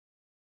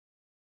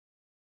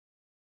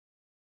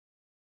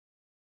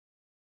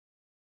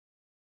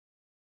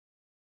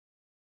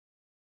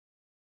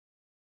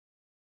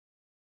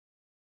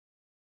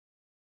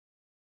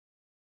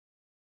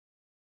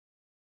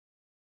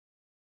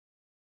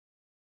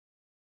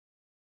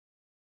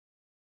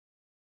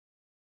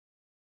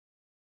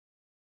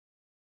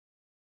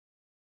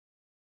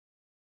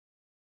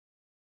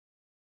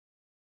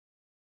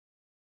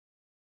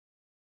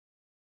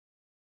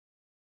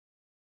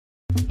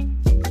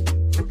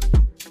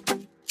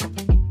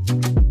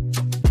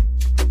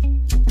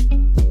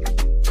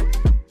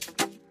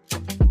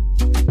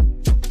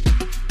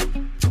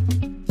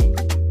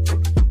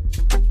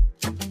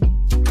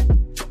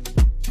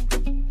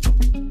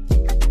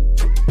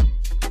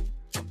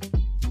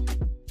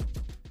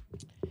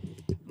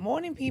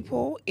Morning,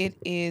 people. It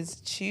is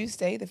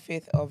Tuesday, the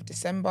 5th of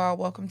December.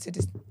 Welcome to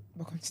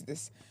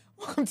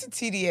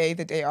TDA,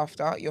 the day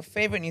after, your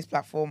favorite news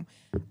platform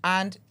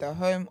and the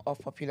home of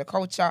popular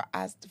culture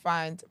as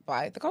defined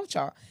by the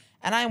culture.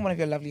 And I am one of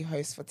your lovely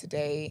hosts for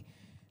today,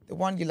 the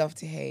one you love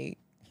to hate,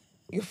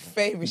 your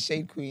favorite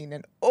shade queen,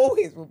 and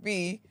always will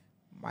be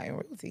my own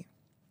royalty.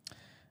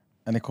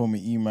 And they call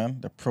me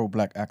E-Man, the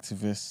pro-black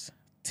activist,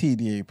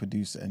 TDA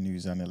producer and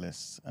news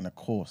analyst. And of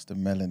course, the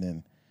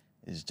melanin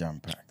is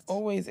jam-packed.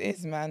 Always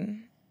is,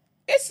 man.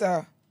 It's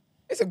a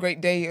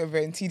great day over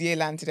in TDA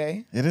land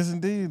today. It is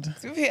indeed.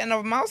 So we've hit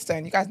another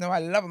milestone. You guys know I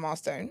love a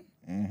milestone.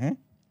 Mm-hmm.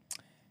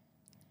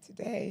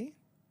 Today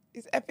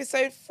is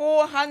episode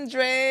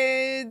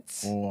 400.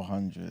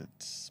 400.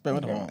 Spell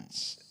it on.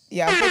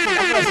 Yeah, I thought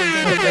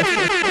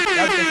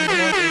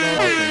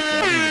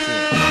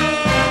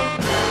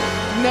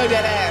no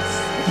dead ass.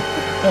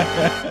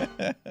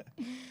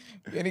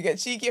 You're gonna get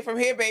cheekier from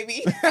here,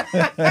 baby.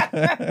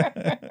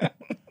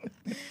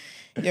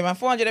 Yeah, man,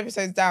 400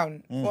 episodes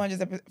down.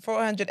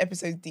 400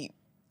 episodes deep.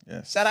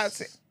 Yes. Shout out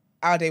to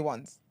our day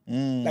ones.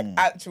 Like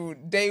actual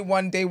day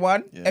one,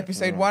 Yeah,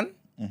 episode one.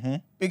 Mm-hmm.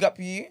 Big up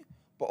you.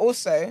 But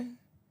also, even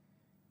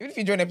if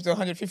you join episode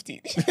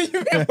 150,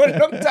 you've been for a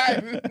long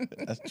time.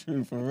 That's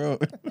true, for real.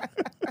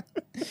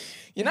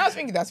 You know, I was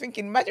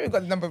thinking, imagine we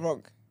got the number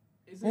wrong.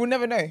 We'll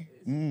never know.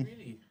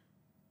 Really?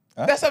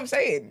 Huh? That's what I'm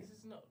saying.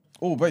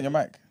 Oh, burn your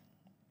mic.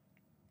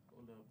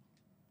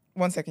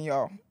 1 second,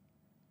 y'all.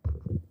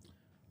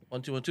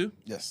 1, 2, 1, 2?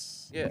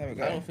 Yes. Yeah, There we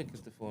go. I don't think it's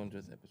the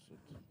 400th episode.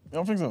 You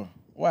don't think so?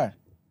 Why?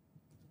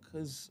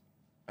 Because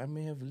I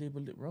may have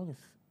labelled it wrong if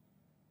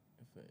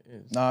it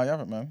is. Nah, you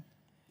haven't, man.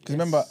 Because Yes.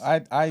 remember,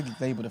 I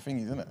label the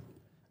thingies, innit?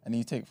 And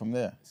you take from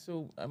there.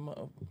 So I might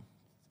have...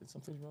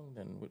 Something's wrong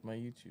then with my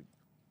YouTube.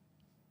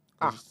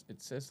 Ah. 'Cause it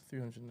says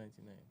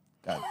 399.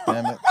 God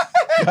damn it.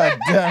 God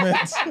damn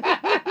it.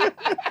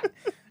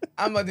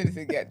 I'm not doing this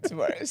again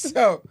tomorrow.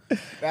 So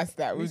that's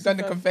that. We've done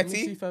the Let me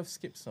confetti. see if I've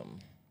skipped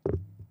something.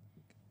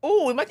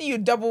 Oh, imagine you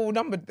double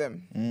numbered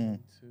them. 2.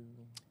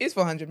 It's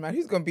 400, man.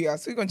 Who's going to beat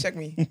us? Who's going to check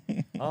me?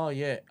 Oh,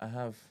 yeah, I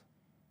have.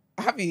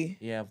 Have you?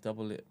 Yeah, I've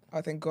doubled it.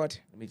 Oh, thank God.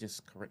 Let me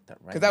just correct that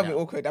right Because that would now.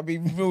 be awkward. That'd be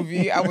real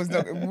view.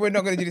 We're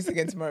not going to do this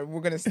again tomorrow. We're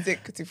going to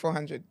stick to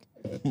 400.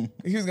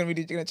 Who's going to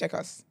be going to check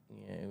us?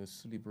 Yeah, it was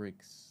Sully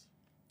Briggs.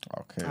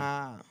 Okay.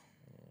 Ah. Yeah,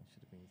 it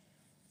should have been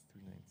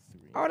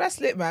 393. Oh,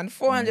 that's lit, man.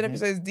 400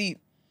 episodes deep.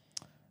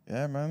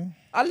 Yeah, man.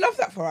 I love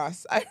that for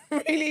us. I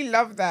really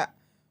love that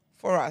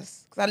for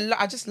us. Because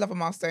I just love a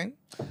milestone.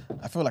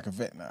 I feel like a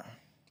vet now.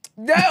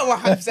 No,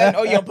 100%.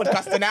 Oh, you're a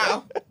podcaster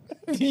now.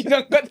 You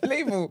don't got the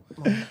label.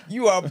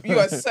 You are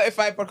a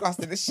certified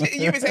podcaster. The shit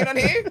you've been saying on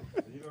here.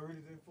 You don't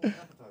really do full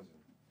advertising.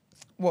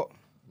 What?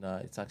 Nah,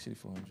 it's actually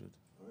 400.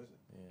 Or is it?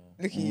 Yeah.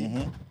 Look at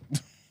you.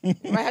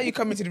 Man, how you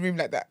come into the room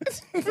like that?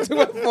 False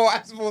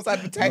No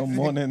advertising.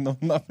 morning, no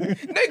nothing.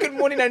 No good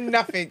morning and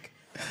nothing.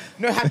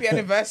 No happy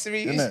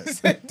anniversary.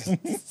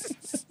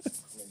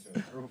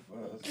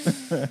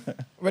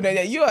 But no,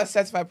 yeah, you are a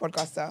certified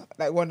podcaster,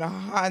 like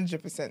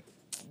 100%.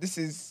 This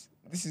is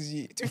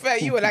you. To be fair,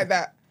 you were like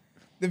that.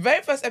 The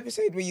very first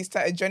episode where you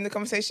started joining the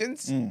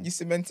conversations, you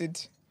cemented.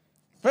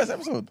 First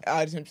episode.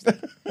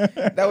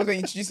 That was when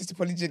you introduced us to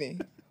polygyny.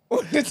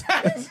 All the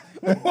time.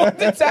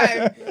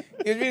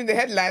 He was reading the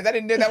headlines. I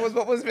didn't know that was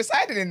what was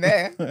recited in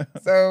there.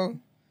 So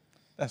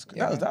That's good.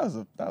 Yeah. That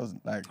was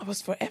like it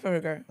was forever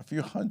ago. a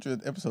few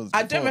hundred episodes.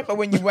 I don't remember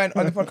when you weren't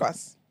on the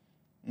podcast.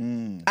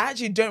 Mm, I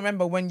actually don't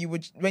remember when you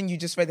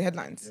just read the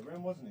headlines. Yeah,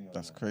 when wasn't he on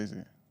that's that?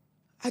 crazy.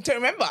 I don't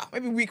remember.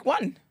 Maybe week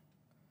 1. It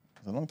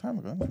was a long time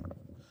ago. Isn't it?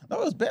 That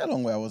was better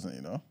long where I wasn't,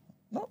 you know.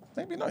 No,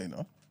 maybe not, you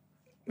know.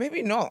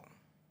 Maybe not.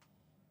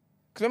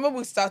 Because remember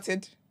we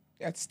started,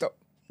 you had to stop.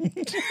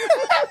 It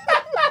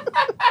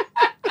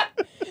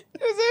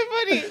was so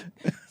funny.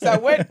 So I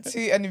went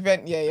to an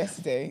event,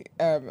 yesterday.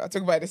 I'll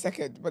talk about it in a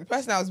second. But the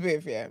person I was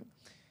with,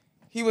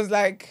 he was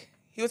saying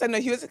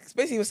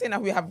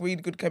that we have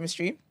really good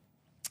chemistry.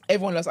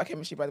 Everyone loves our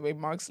chemistry, by the way.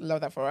 Marks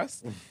love that for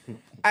us.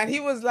 And he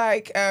was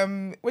like,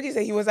 what did he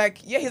say? He was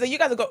like, you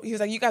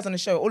guys on the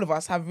show, all of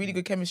us have really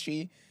good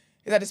chemistry.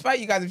 He's like, despite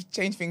you guys have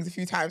changed things a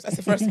few times. I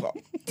said, first of all.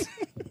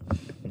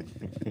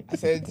 I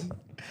said,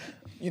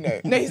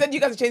 no, he said you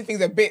guys have changed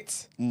things a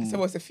bit. I said,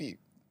 what's a few?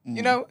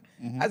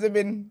 Hasn't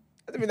been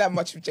that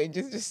much of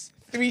changes, just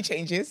 3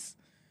 changes.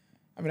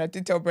 I mean, I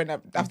did tell Brent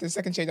after the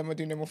second change, I'm not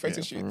doing no more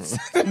photo shoots.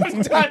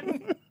 I'm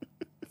done.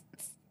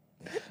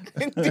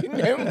 Do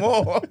no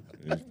more.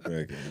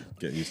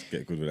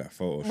 Get good with that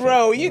photo.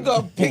 Bro, you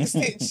got a pick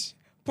stitch.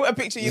 Put a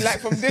picture you like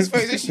from this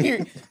photo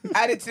shoot,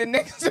 add it to the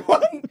next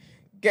one,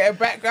 get a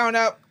background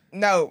up.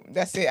 No,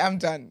 that's it. I'm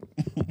done.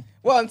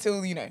 Well,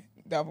 until, the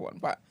other one.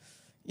 But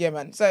yeah,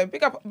 man. So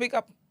big up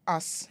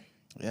us.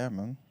 Yeah,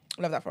 man.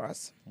 Love that for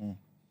us.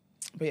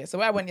 But yeah, so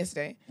where I went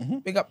yesterday,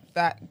 big up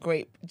that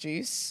grape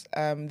juice.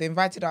 They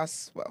invited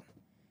us, to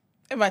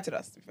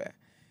be fair.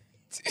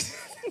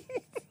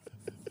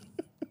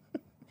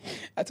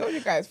 I told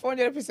you guys,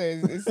 400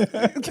 episodes is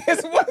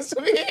gets worse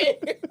for me.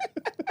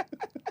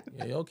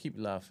 Yeah, y'all keep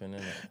laughing,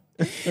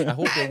 innit? I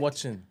hope they're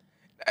watching.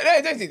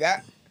 No, don't do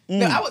that.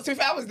 No, to be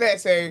fair, I was there,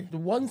 so The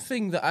one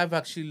thing that I've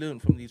actually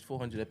learned from these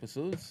 400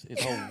 episodes is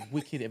how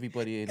wicked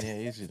everybody in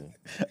here is, you know.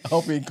 I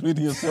hope you're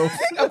including yourself.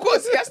 of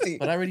course he has to.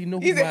 But I already know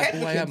He's who a head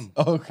I wicked. am.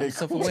 Okay, I'm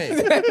self-aware.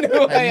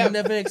 No, I I am.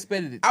 never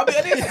expected it. I'll be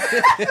honest.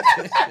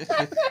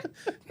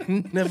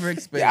 Never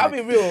expected Yeah, I'll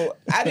it. be real.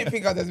 I didn't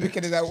think I was as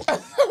wicked as I was.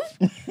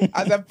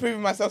 As I've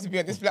proven myself to be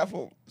on this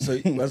platform. So,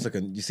 1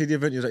 second. You see the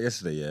event you was at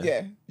yesterday, yeah?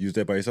 Yeah. You was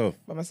there by yourself,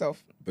 By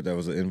myself. but there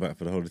was an invite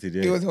for the whole of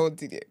TDA. It was whole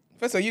TD.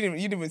 First of all, you didn't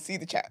even see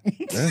the chat.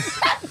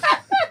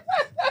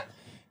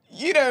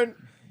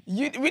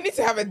 We need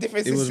to have a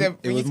different system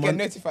for you to get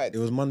notified. It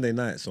was Monday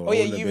night, so Oh I yeah,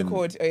 wouldn't you have been-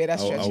 record. Oh yeah,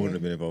 that's true. I actually. wouldn't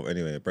have been involved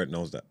anyway. Brent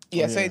knows that.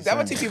 Yeah, Oh, so yeah, the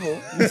other same. two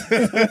people,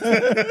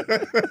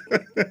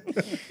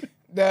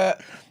 the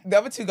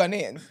other two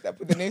Ghanaians that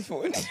put the names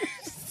forward.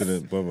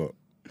 Didn't bother.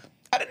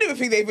 I don't even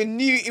think they even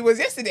knew it was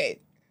yesterday.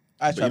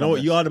 I But you know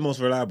what? You are the most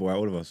reliable out of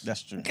all of us.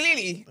 That's true.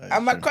 Clearly, That is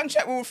and my true.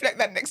 contract will reflect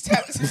that next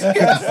time.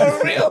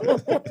 For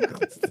real.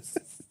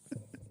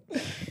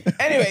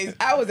 Anyways,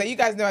 I was there. You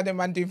guys know I don't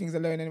mind doing things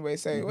alone anyway,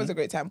 so it was a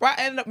great time. But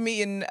I ended up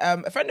meeting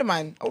a friend of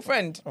mine, old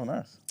friend, Oh,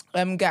 nice.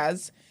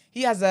 Gaz.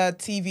 He has a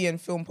TV and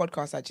film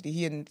podcast actually.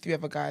 He and 3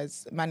 other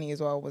guys, Manny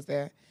as well, was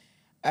there.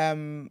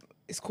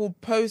 It's called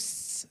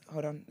Post.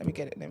 Hold on, let me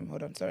get it name.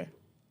 Hold on, sorry.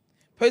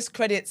 Post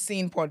credit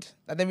scene pod.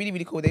 Like, they're really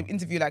really cool. They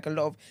interview like a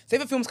lot of. So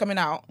if a film's coming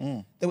out,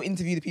 they will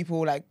interview the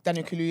people like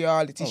Daniel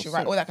Kaluuya, Letitia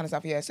Wright, sick. all that kind of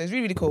stuff. Yeah, so it's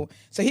really really cool.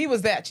 So he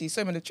was there actually. Saw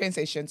him at the train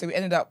station. So we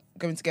ended up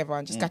going together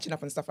and just catching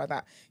up and stuff like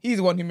that. He's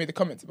the one who made the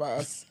comments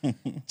about us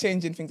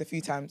changing things a few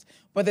times.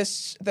 But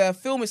the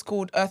film is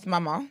called Earth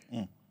Mama,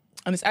 and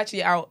it's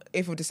actually out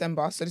 8th of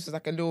December. So this was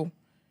like a little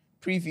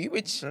preview,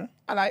 which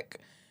I like.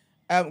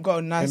 Got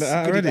a nice Isn't it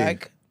out goodie already?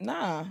 bag.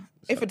 Nah,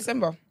 8th of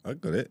December. I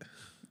got it.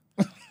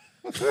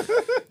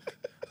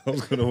 I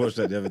was gonna watch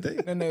that the other day.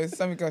 No, it's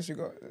something else you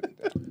got.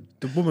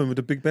 The woman with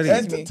the big belly.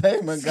 Excuse me.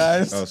 Entertainment,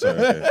 guys. Oh, sorry.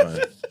 Okay,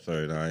 fine.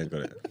 Sorry, no, I ain't got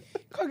it.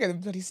 Can't get the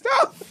bloody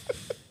stuff.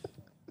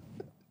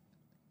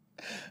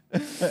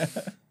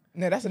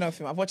 No, that's another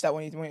film. I've watched that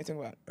one you're talking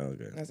about.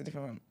 Okay. That's a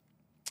different one.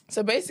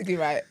 So basically,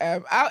 right,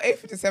 out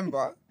 8th of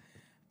December,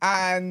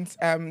 and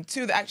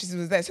 2 of the actresses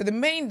was there. So the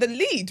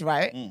lead,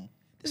 right,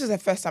 this was her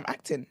first time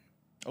acting.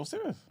 Oh,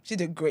 serious? She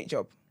did a great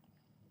job.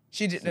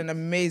 She did an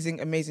amazing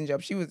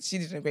job. She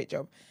did a great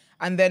job.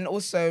 And then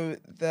also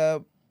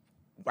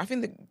I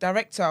think the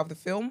director of the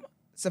film,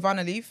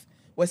 Savannah Leaf,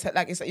 was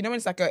like, it's, you know when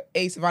it's like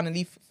a Savannah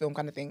Leaf film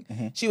kind of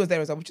thing? She was there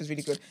as well, which was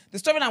really good. The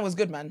storyline was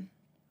good, man.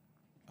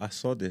 I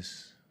saw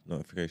this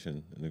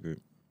notification in the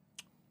group.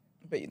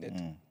 I bet you did.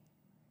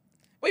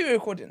 What were you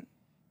recording?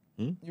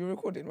 You were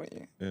recording, weren't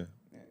you? Yeah.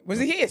 Was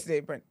he here yesterday,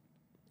 Brent?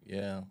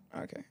 Yeah.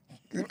 Okay.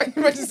 You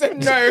just said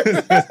no.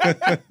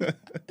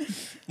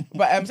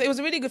 But so it was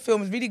a really good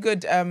film. It was a really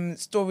good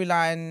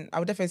storyline. I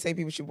would definitely say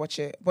people should watch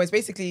it. But it's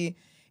basically,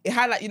 it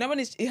highlights, you know,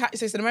 when so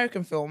it's an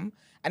American film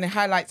and it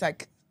highlights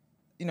like,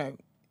 you know,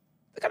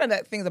 the kind of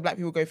like things that black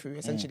people go through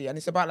essentially. And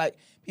it's about like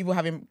people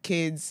having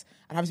kids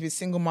and having to be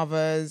single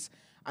mothers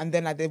and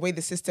then like the way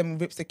the system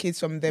rips the kids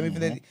from them.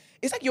 Even though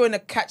it's like you're in a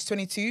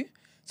catch-22.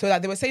 So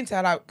like they were saying to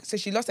her, like, so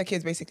she lost her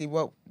kids basically.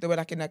 Well, they were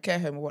like in a care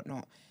home or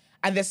whatnot.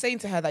 And they're saying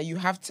to her that you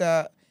have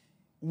to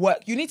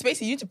work. You need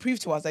to prove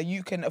to us that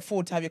you can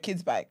afford to have your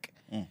kids back.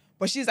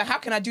 But she's like, how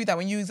can I do that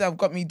when you have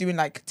got me doing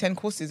like 10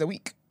 courses a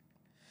week?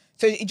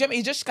 So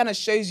it just kind of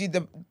shows you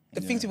the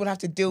things people have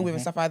to deal with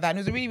and stuff like that. And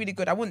it was really, really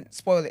good. I wouldn't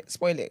spoil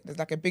it. There's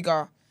like a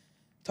bigger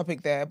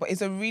topic there. But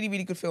it's a really,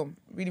 really good film.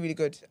 Really, really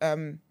good.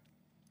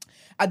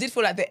 I did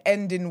feel like the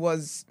ending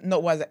was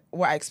not what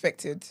I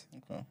expected.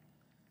 Okay.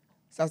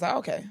 So I was like,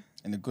 okay.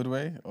 In a good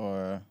way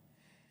or?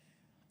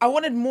 I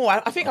wanted more.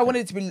 I think I wanted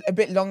it to be a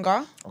bit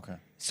longer. Okay.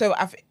 So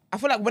I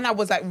feel like when I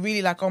was like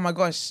really like, oh my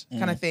gosh,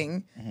 kind of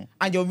thing,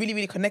 and you're really,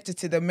 really connected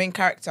to the main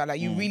character,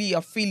 like you really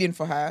are feeling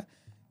for her,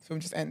 the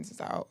film just ends. It's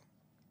like, oh.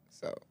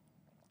 So,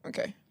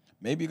 okay.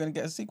 Maybe you're going to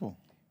get a sequel.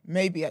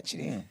 Maybe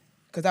actually.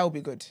 Because that would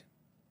be good.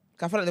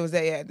 'Cause I feel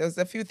like there was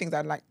a few things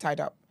I like tied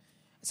up.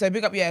 So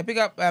big up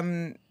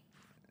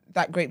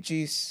that Grape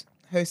Juice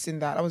hosting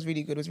that. That was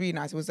really good. It was really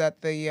nice. It was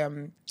at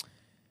the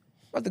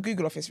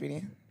Google office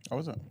really. Oh,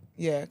 was it?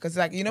 Yeah, because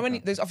like, you know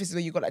when those offices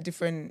where you got like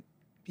different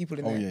people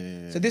in there?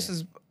 Yeah. So this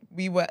was,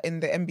 we were in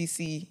the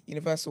NBC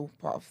Universal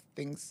part of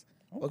things.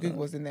 Well, Google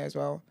was in there as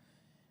well.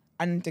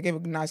 And they gave a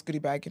nice goodie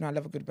bag. You know, I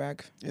love a good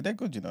bag. Yeah, they're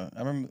good, you know. I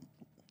remember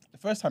the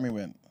first time we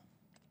went,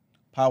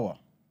 Power.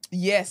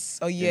 Yes.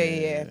 Oh,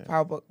 yeah.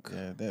 Power Book.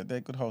 Yeah,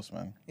 they're good hosts,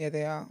 man. Yeah,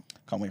 they are.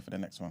 Can't wait for the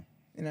next one.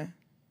 You know,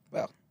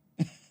 well,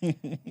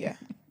 yeah.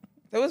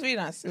 It was really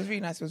nice. It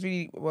was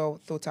really well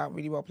thought out,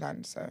 really well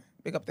planned. So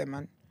big up them,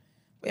 man.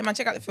 But yeah, man,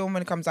 check out the film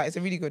when it comes out. It's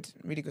a really good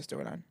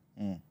storyline.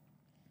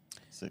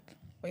 Sick.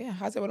 But yeah,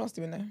 how's everyone else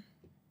doing there?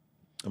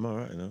 I'm all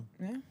right, you know.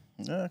 Yeah,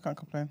 Yeah, I can't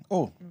complain.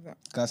 Oh, love that.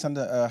 can I send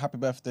a happy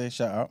birthday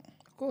shout out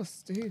Of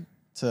course. To who?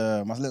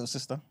 to my little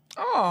sister?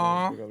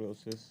 Aww. Big up, little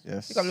sis.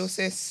 Yes. Big up, little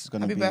sis. She's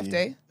gonna Happy be,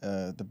 birthday.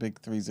 The big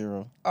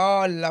 30.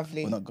 Oh,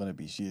 lovely. Well, not gonna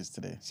be. She is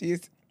today. She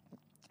is.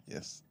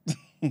 Yes.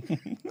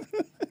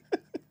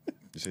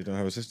 So you don't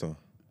have a sister?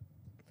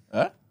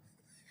 Huh?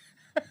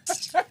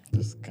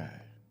 This guy.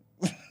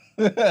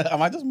 Am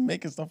I just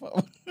making stuff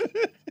up?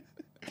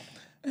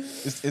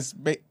 it's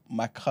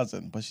my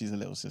cousin, but she's a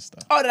little sister.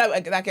 Oh, no,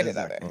 I get it.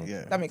 That way.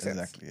 Yeah, That makes sense.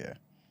 Exactly, yeah.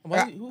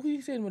 Who are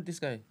you saying with this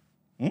guy?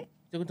 You're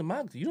going to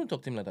Mag. You don't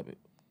talk to him like that.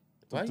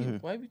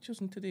 Why have you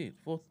chosen today?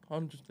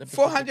 400.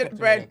 400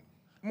 bread.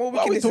 More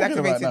What are we wickedness is talking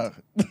about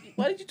activated. now?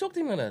 Why did you talk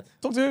to him like that?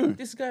 Talk to who?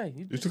 This guy.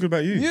 You're talking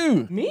about you.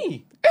 You.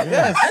 Me?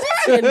 Yes. I didn't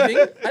say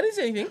anything. I didn't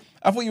say anything.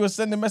 I thought you were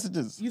sending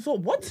messages. You thought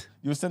what?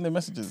 You were sending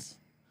messages.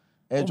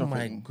 Oh Airdropping.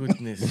 my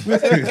goodness.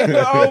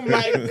 Oh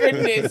my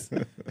goodness.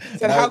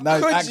 Said, how Now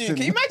he's could you? acting.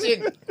 Can you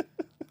imagine?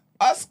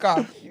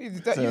 Oscar. You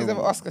deserve an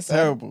Oscar, sir.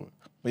 Terrible.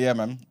 But yeah,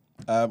 man.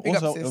 Big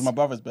Also, up, it sis. was my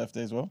brother's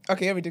birthday as well.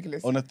 Okay, you're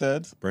ridiculous. On the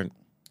 3rd. Brent.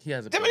 He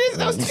has a Damn it,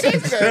 that was 2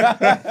 days ago.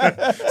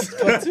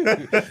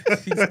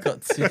 He's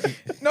got to.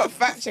 Not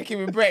fact checking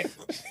with Brent.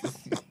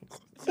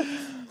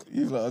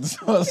 You lot are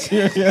so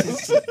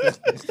serious.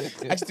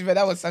 Actually,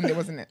 that was Sunday,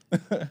 wasn't it?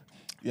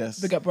 Yes.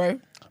 Big up, bro.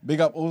 Big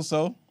up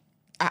also.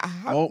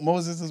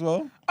 Moses as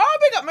well. Oh,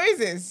 big up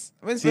Moses.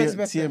 When's Moses'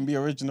 birthday? TMB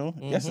original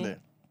yesterday.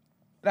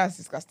 That's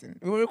disgusting.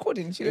 We were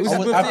recording. She was was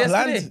his I birthday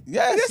planned. yesterday?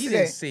 Yes. He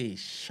didn't say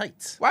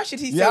shite. Why should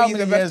he Yeah, tell how you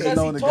many the years birthday? you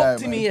know Because he the guy, talked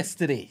to man? me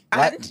yesterday.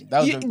 That And was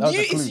the you, clue.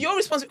 it's your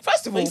responsibility.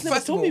 First of But all, he's never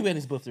first of told me all, when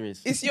his birthday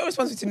is. it's your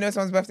responsibility to know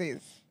someone's birthday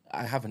is.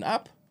 I have an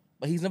app,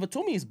 but he's never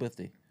told me his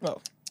birthday.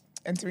 Well,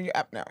 entering your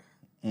app now.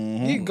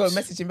 You can go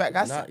message him back.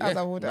 That's Now, our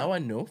order. now I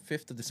know,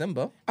 5th of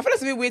December. I feel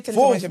that's a bit weird telling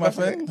someone Fourth, your my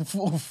birthday. friend.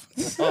 Fourth.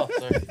 Oh,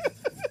 sorry.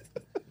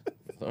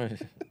 Sorry.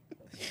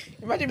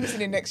 Imagine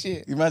missing it next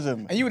year.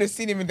 Imagine. And you would have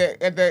seen him at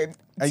the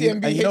And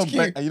TMB you know,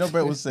 HQ. and you know,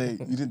 Brett will say,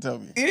 "You didn't tell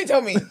me." You didn't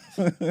tell me.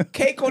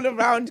 Cake all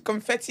around,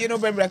 confetti, and all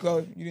Brent be like,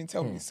 oh, you didn't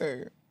tell me. So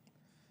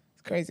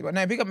it's crazy. But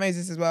no, big up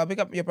Moses as well. Big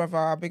up your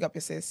brother. Big up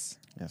your sis.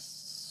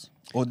 Yes.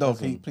 Although,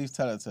 can you please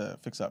tell her to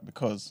fix up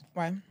because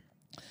Why?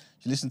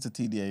 she listened to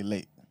TDA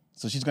late,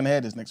 so she's gonna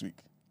hear this next week.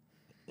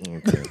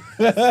 Okay.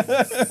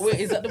 Wait,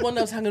 is that the one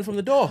that was hanging from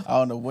the door? I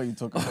don't know what you're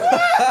talking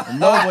about.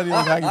 Nobody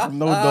was hanging from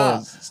no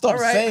doors. Stop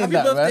All right, saying happy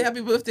that, birthday, man.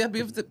 happy birthday,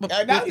 happy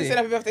birthday. Now he said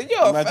happy birthday.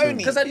 You're Imagine. phony.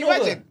 Because I Can you know her.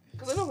 imagine?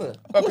 Because I know her.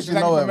 Of course she's you know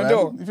hanging her, from the man.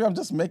 door. If I'm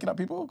just making up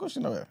people, of course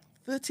you know her.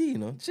 13, you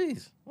know?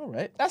 Jeez. All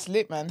right. That's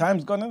lit, man.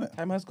 Time's gone, isn't it?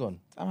 Time has gone.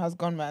 Time has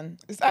gone, man.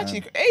 It's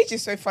actually, age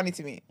is so funny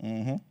to me.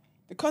 Mm-hmm.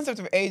 The concept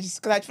of age,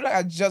 because I feel like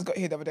I just got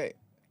here the other day.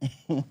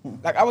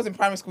 Like I was in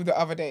primary school the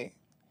other day,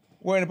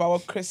 worrying about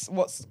what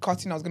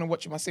cartoon I was going to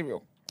watch with my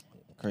cereal.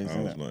 Crazy, I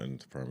isn't was it? not in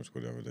primary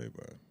school the other day,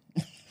 but.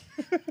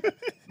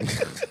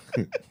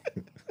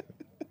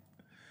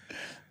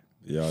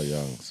 Y'all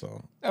young,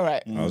 so All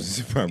right. I was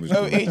in primary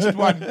No, school. aged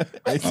one.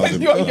 was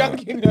in- You're young,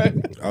 you know.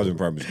 I was in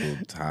primary school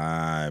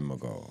time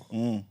ago.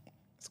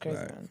 It's crazy,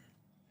 Right. man.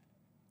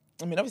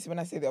 I mean, obviously, when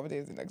I say the other day,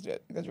 it's an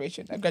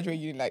exaggeration. I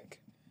graduated uni like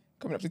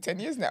coming up to 10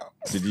 years now.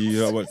 Did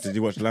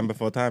you watch Land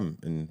Before Time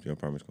in your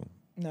primary school?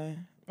 No.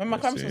 When my I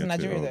primary see, school was in you're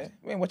too Nigeria, old.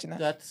 though. We ain't watching that.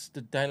 That's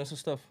the dinosaur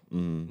stuff.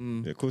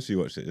 Yeah, of course you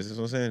watched it. This is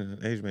what I'm saying.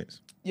 Age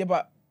mates. Yeah,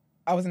 but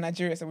I was in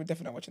Nigeria, so we're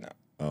definitely not watching that.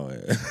 Oh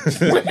yeah.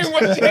 We ain't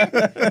watching.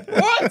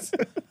 What?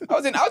 I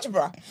was in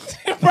algebra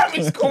in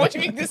primary school. What do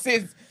you think this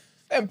is?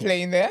 I'm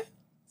playing there.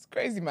 It's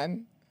crazy,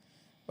 man.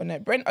 But no,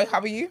 Brent, how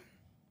are you?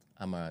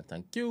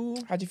 Thank you.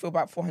 How do you feel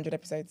about 400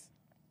 episodes?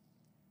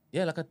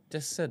 Yeah, like I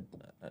just said,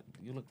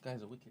 you look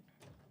guys are wicked.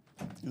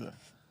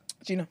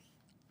 Gina.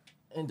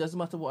 And it doesn't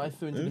matter what I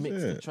throw into the Is mix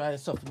it? to try and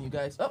soften you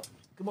guys up.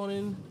 Come on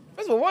in.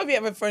 First of all, what have you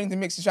ever thrown in the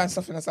mix to try and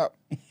soften us up?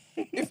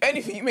 If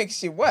anything, you make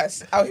shit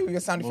worse out here with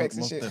your sound effects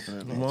and Most shit.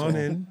 definitely.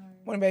 Morning.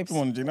 Morning, babes. Come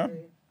on, Gina.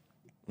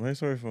 What are you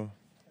sorry for?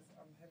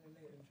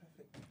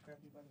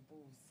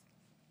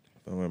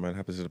 Don't worry, man.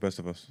 Happens to the best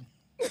of us.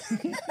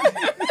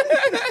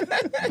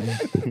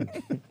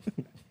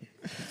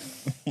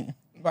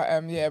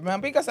 But yeah,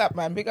 man, big us up,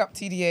 man. Big up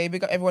TDA,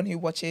 big up everyone who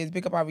watches,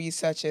 big up our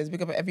researchers,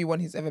 big up everyone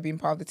who's ever been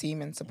part of the team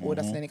and support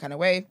us in any kind of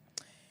way.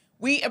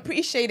 We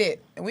appreciate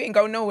it, and we ain't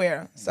going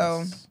nowhere.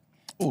 So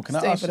Oh, can I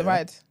stay ask for the you,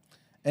 ride.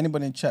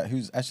 anybody in chat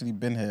who's actually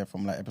been here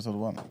from like episode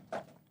 1,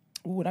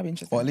 Ooh, that'd be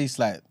interesting. or at least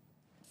like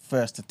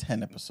first to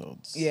 10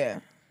 episodes? Yeah,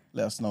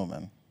 Let us know,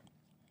 man.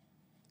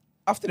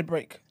 after the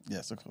break.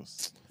 Yes, of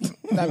course.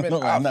 No, I meant,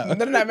 Not right now.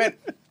 no, I meant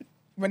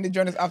when they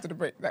join us after the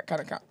break. That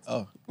kind of counts.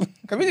 Oh,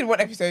 Because we did one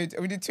episode,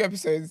 we did 2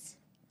 episodes.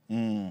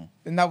 mm,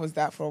 Then that was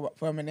that for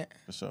a minute.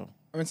 for sure.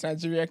 I went to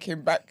Nigeria,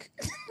 came back.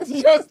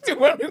 You're still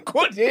weren't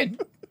recording.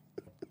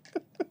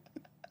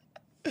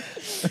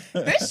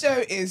 This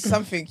show is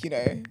something, you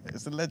know.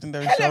 It's a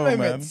legendary Hella show, man.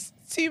 moments.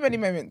 Too many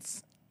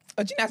moments.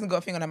 Oh, Gina hasn't got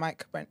a thing on her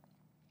mic, Brent.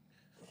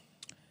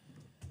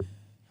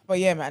 But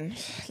yeah, man.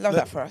 Love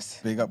that for us.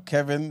 Big up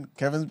Kevin.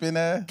 Kevin's been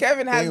there.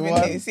 Kevin has Day been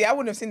one. here. See, I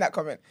wouldn't have seen that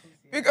comment.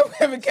 Big up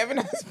Kevin. Kevin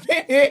has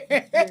been here.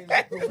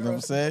 You know what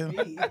I'm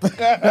saying? I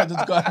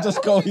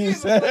just go, he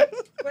said.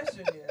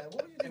 Question, yeah.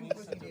 What would you do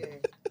with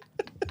TDA?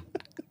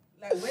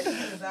 Like, where did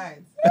he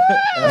reside?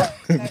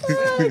 Like, where did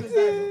he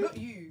reside? Not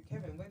you,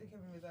 Kevin. Where did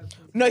Kevin reside?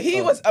 No,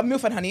 he was a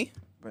MILF and Honey.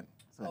 But,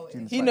 Oh,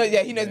 Gina's He fine. knows,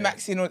 yeah, he knows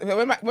Maxi. And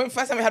all, when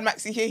first time we had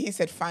Maxi here, he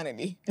said,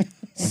 finally.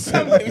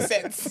 Some baby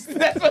sense.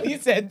 That's what he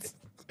said.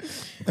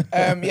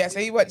 Yeah, so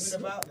he watched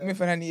About them. Myth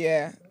and Honey,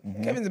 yeah.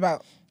 Kevin's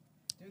about.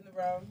 Doing the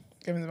round.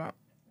 Kevin's about.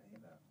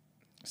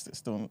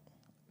 Still.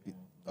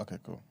 Okay,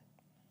 cool.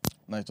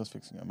 No, he's just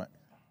fixing your mic.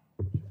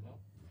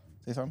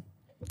 Say something.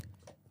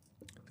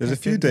 There's a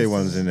few day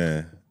ones in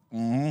there.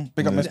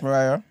 Big up Miss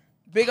Mariah.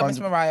 Big up Miss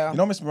 100 Mariah. You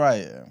know Miss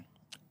Mariah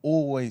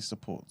always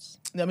supports.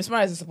 No, Miss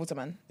Mariah's a supporter,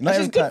 man. You know, She's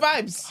every good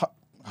time- vibes.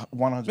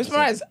 100%. Miss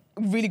Mariah's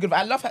really good.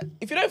 I love her.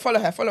 If you don't follow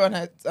her, follow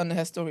on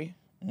her story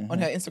on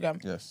her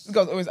Instagram. Yes. This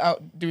girl's always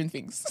out doing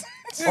things.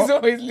 She's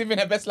always living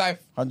her best life.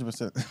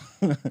 100%.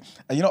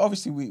 And you know,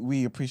 obviously,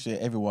 we appreciate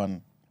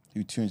everyone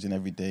who tunes in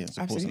every day and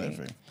supports Absolutely. and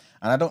everything.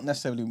 And I don't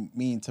necessarily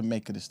mean to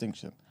make a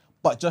distinction,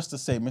 but just to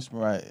say, Miss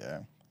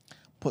Mariah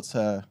puts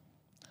her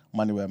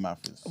money where her mouth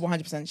is.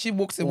 100%. She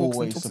walks the walks and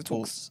Always talks the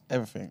supports talks.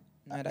 everything.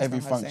 No, that's Every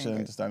not her saying, function,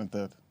 babe. just down and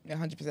third. Yeah,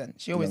 100%.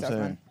 She You know always what does, I'm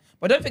man. saying?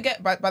 But don't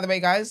forget, by the way,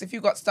 guys, if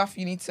you got stuff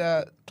you need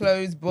to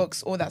clothes,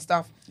 books, all that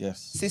stuff, Yes.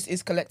 Sis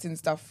is collecting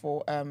stuff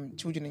for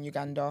children in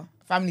Uganda,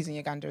 families in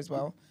Uganda as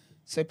well.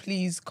 So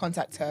please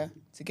contact her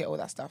to get all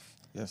that stuff.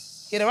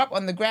 Yes. Hit her up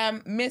on the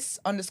gram,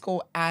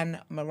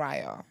 Miss_Anne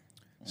Mariah.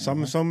 So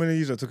many of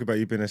you that talk about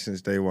you been there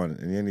since day one,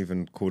 and you ain't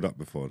even called up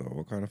before though.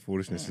 What kind of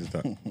foolishness is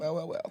that?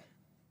 Well.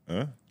 Huh? I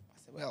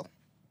said, well,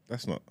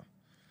 That's not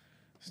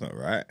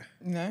right.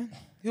 you know,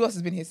 who else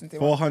has been here since day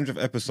one?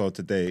 400th episode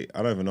today.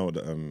 I don't even know what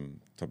the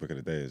topic of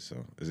the day is. So,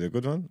 is it a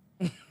good one?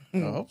 I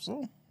hope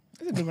so.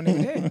 It's a good one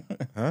every day.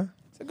 Huh?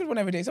 It's a good one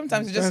every day.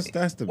 Sometimes it just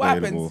That's what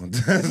debatable.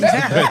 happens?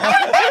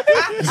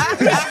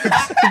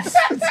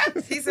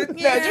 He said, No,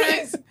 do you know what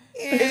it is?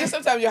 It's just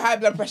sometimes your high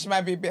blood pressure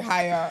might be a bit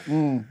higher.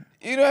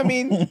 You know what I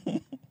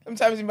mean?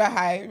 Sometimes you might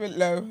high, a bit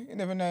low. You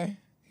never know.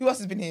 Who else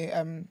has been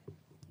here?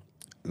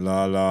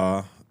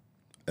 Lala,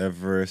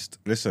 Everest.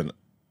 Listen,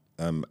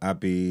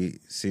 Abby,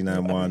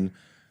 C91.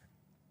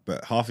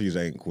 But half of you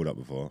ain't called up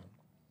before.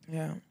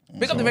 Yeah.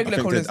 Big up the So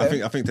regular callers.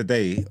 I think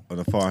today on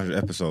the 400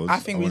 episodes, I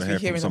think we wanna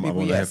should be hearing some I people,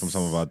 want to hear yes. from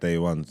some of our day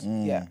ones.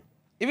 Yeah.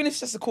 Even if it's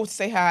just a call to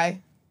say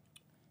hi,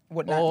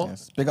 whatnot. Or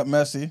Yes. Big up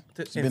Mercy.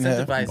 to She's been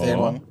here. incentivize Day them.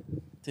 one.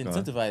 To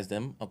incentivize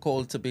them, a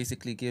call to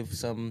basically give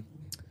some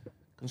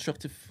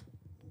constructive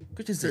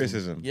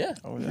criticism. Yeah.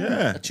 Oh, yeah.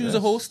 Yeah. Choose a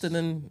host and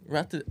then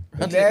rat it.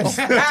 Yes.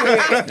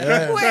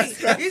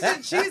 Wait, you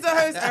should choose a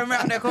host and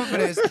wrap their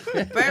confidence.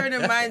 Bearing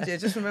in mind, yeah,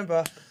 just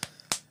remember.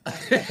 Throw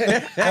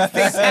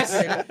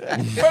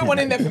one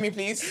in there for me,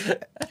 please.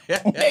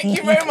 Thank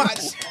you very much.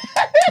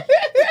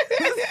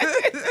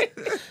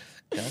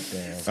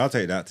 I'll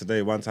take that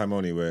today. One time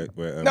only. We're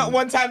Not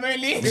one time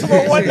only, for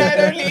one night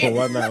only. for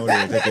one night only.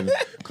 We're taking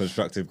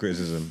constructive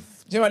criticism.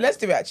 Do you know what? Let's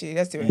do it, actually.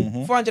 Let's do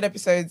it. 400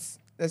 episodes,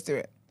 let's do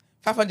it.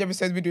 500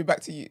 episodes, we do it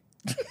back to you.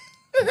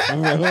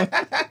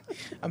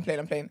 I'm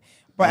playing.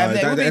 But The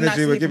it would be nice energy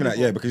to we're hear giving from that,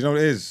 people. yeah, because you know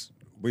what it is.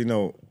 We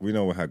know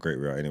how great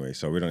we are anyway,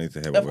 so we don't need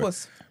to hear Of what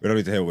course. we don't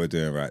need to hear what we're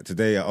doing right.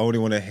 Today, I only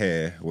want to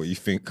hear what you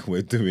think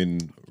we're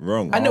doing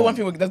wrong. I know one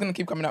thing that's going to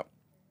keep coming up.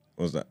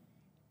 What's that?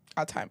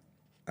 Our time.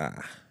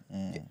 Ah.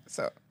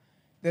 So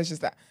there's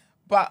just that.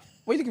 But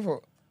what are you looking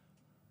for?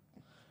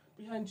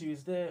 Behind you,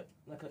 is there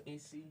like an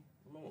AC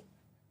remote?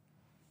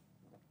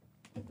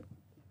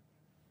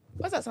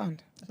 What's that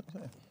sound?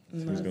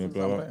 Who's going to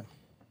blow up?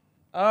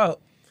 Oh,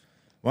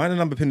 Why the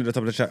number pinned at the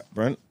top of the chat,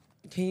 Brent?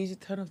 can you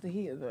just turn off the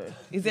heater though?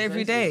 Is it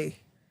every day?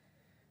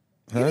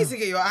 You need to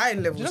get your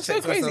iron levels You know, so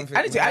checked or crazy. something.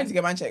 I need to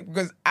get mine checked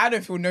because I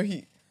don't feel no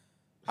heat.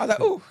 I was like,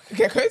 oh,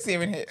 get cozy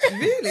in here.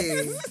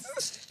 Really?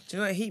 Do you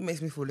know what? Heat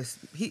makes me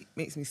heat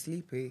makes me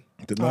sleepy.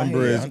 The number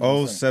yeah, is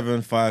 100%.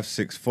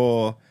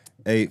 07564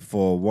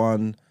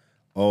 841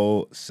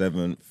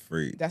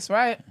 073. That's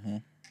right.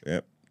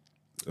 Yep.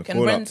 The Can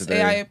call up Brent's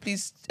today. AI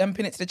please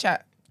pin it to the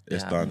chat?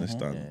 It's done. It's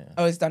done.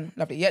 Oh, it's done.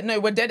 Lovely. Yeah, no,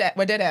 we're dead ass.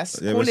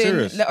 Yeah, Call we're in,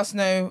 serious. let us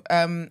know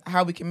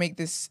how we can make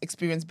this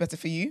experience better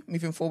for you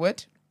moving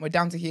forward. We're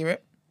down to hear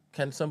it.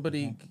 Can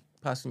somebody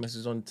pass the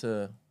message on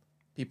to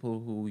people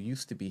who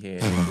used to be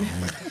here?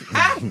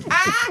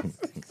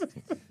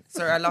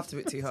 Sorry, I laughed a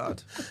bit too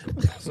hard.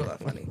 It's not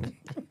that funny.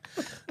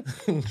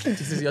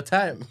 This is your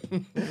time.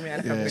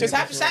 Just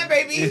have shine,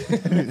 baby.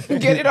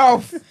 Get it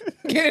off.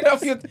 Get it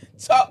off your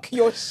talk,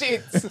 your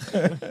shit.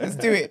 Let's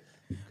do it.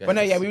 But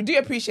no, yeah, we do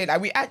appreciate that.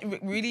 We're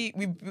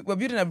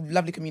building a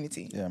lovely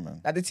community. Yeah,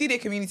 man. Like the TDA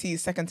community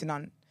is second to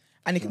none,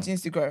 and it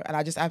continues to grow. And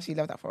I just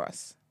absolutely love that for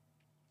us,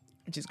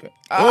 which is great.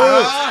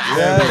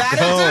 That'll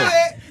do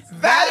it.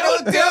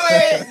 That'll do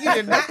it. You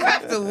do not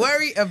have to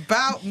worry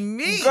about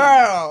me.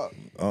 Girl,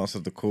 Answer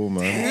the call,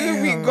 man.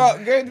 who we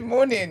got? Good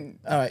morning.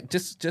 All right,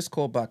 just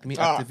call back. Let me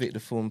activate the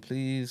phone,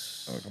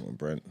 please. Oh, come on,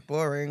 Brent.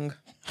 Boring.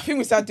 I think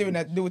we start doing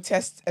a little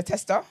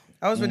tester.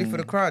 I was ready for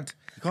the crowd.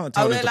 You can't Are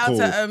tell we them to allowed call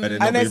to, and then and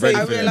not then be say- ready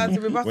are for we them allowed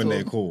to rebuttal? when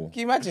they call. Can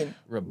you imagine?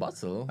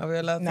 Rebuttal? Are we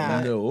allowed to?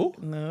 Nah. No,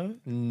 No.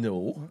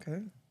 no, Okay.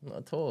 not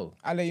at all.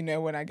 I'll let you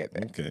know when I get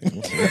there. Okay.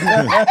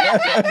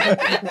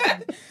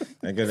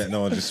 I'm gonna let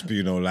no one just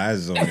spew no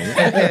lies on me.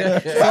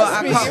 Well,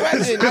 Trust me,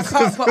 imagine. I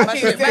can't put my I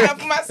shit can stand back. up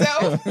for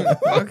myself.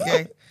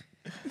 Okay.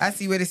 I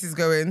see where this is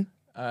going.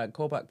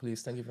 Call back,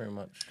 please. Thank you very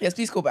much. Yes,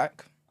 please call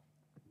back.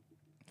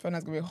 Phone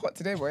gonna be hot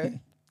today, boy.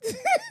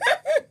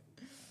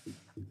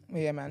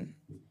 Yeah, man.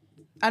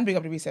 And big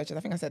up the researchers. I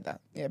think I said that.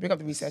 Yeah, big up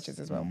the researchers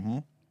as well. Mm-hmm.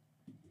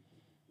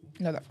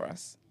 Know that for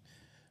us.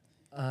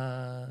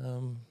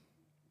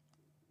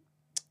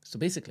 So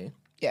basically,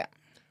 Yeah.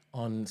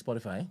 on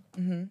Spotify,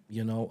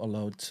 you're now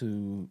allowed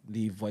to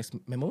leave voice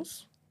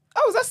memos.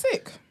 Oh, is that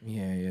sick?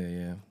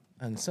 Yeah.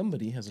 And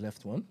somebody has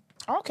left one.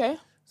 Okay.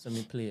 So let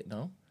me play it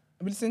now.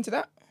 Are we listening to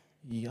that?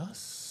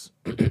 Yes.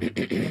 Oh,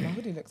 my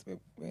hoodie looks a bit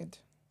weird.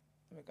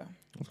 There we go.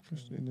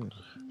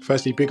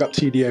 Firstly, big up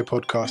TDA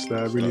podcast.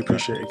 Really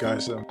appreciate it,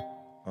 guys. Okay.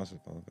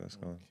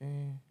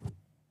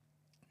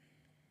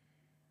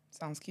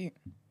 Sounds cute.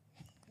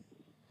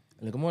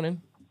 Hello, good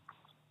morning.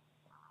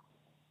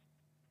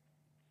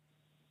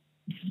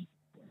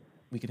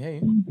 We can hear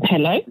you.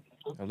 Hello.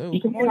 Hello.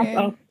 You can hear us. Morning.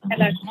 Oh,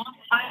 hello.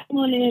 Hi,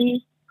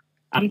 morning.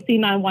 I'm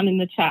C91 in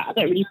the chat. I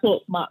don't really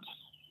talk much.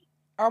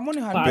 Oh,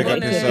 morning, honey. but Big I up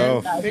wanted to-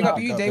 yourself. Big up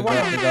you, day one.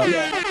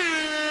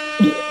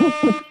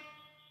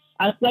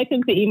 I've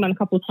spoken to Iman a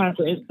couple of times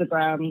on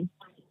Instagram.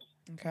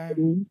 Okay.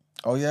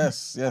 Oh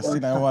yes,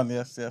 C91,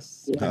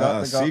 yes. Big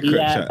up. Secret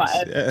Yeah, chats.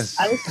 but Yes.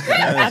 I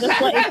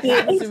just wanted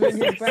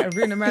to.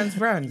 Ruin a man's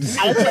brand. I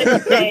just wanted to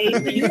say,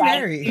 you guys,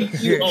 Mary.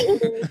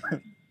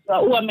 are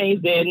all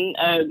amazing.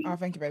 Oh,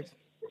 thank you, babe.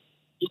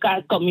 You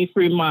guys got me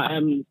through my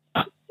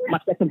my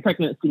second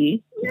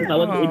pregnancy because I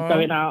wasn't really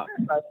going out.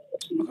 Well,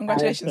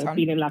 congratulations, I was hon.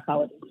 feeling like I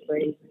was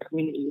in the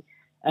community.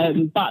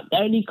 But the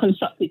only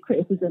constructive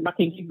criticism I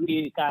can give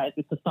you guys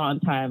is to start on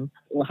time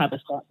or have a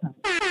start time.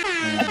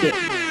 That's it.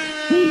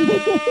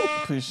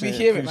 Appreciate We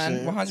hear it,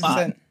 appreciate man.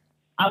 100%.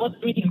 I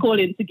wasn't really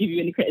calling to give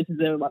you any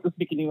criticism. I'm just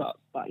picking you up.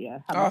 But yeah.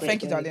 have a Oh, great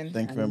thank you, day. darling.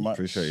 Thank you very much.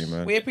 Appreciate you,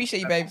 man. We appreciate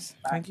you, babes.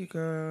 Thank you,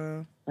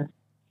 girl. All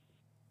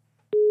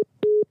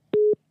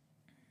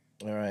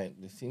right.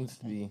 There seems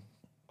to be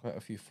quite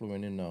a few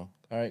flowing in now.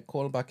 All right.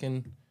 Call back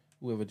in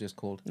whoever just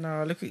called.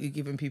 No, look at you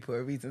giving people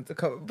a reason to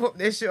come and pop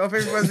their shit off.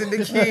 Everyone's in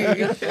the queue.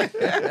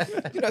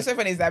 You know what's so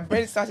funny is that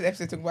Brent started the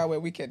episode talking about we're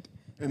wicked.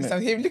 Isn't So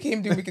it? look at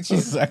him doing wicked shit.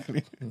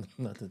 Exactly.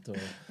 Not at all.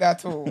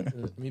 At all.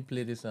 Let me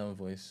play this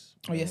voice.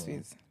 Oh, yes,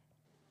 please.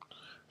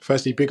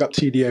 Firstly, big up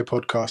TDA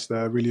podcast.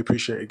 Really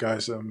appreciate it,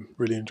 guys. I'm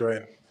really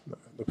enjoying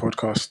the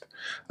podcast.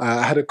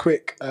 I had a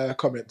quick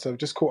comment. So I've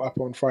just caught up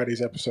on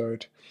Friday's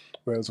episode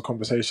where there was a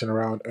conversation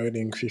around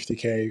earning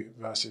 50k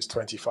versus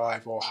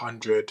 25 or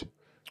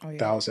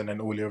 100,000, and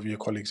all of your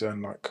colleagues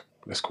earn like,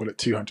 let's call it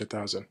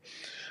 200,000.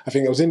 I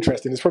think it was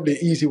interesting. It's probably an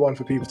easy one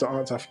for people to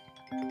answer.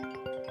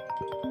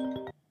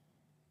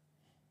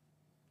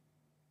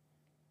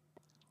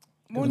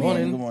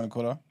 Morning. Good morning,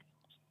 caller.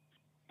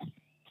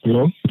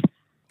 Hello?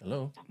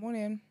 Hello.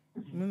 Morning.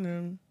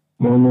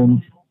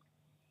 Morning.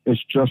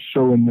 It's just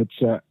showing the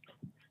chat.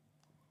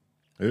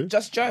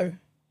 Just Joe.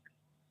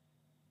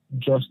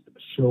 Just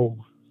show.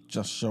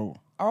 Just show.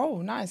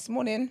 Oh, nice.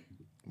 Morning.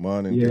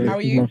 Morning. Yeah, How are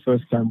this is you? my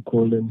first time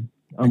calling.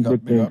 I'm Big up,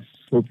 good, big up. thanks.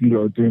 Hope you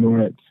lot are doing all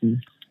right too.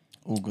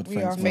 All good, We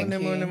thanks, are, man.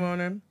 thank you.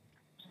 Morning.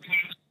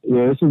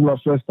 Yeah, this is my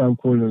first time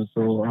calling,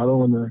 so I don't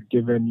want to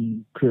give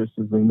any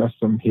criticism. That's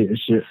some hater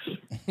shit.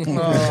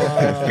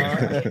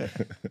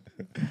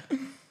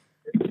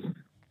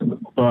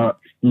 But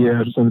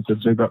yeah, I just wanted to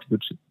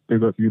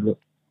big up you lot.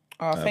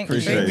 Oh, thank you.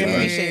 appreciate We it, man.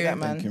 appreciate that,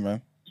 man. Thank you,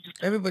 man.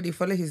 Everybody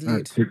follow his All right,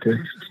 lead. take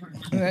care.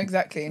 Yeah,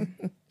 exactly.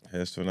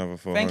 Here's to another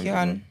 400. Thank you,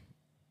 hon.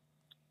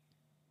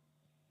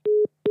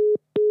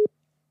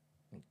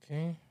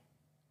 Okay.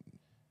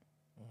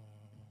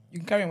 You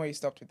can carry on where you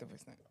stopped with the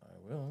voice note.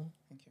 I will.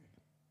 Thank you.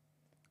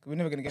 We're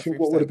never going to I get think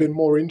through. what would have been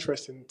more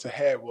interesting to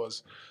hear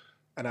was,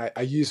 and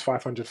I use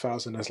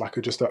 500,000 as like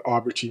just an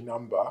arbitrary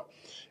number,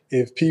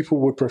 if people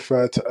would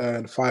prefer to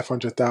earn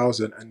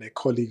 500,000 and their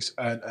colleagues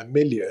earn 1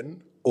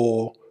 million,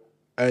 or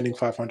earning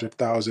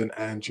 500,000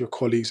 and your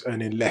colleagues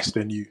earning less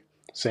than you,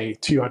 say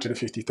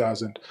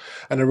 250,000.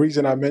 And the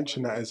reason I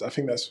mention that is I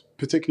think that's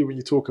particularly when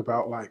you talk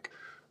about like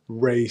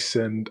race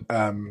and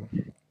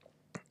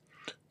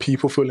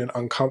people feeling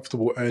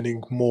uncomfortable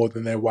earning more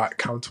than their white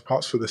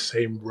counterparts for the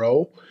same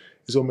role.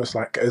 Is almost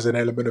like as an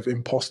element of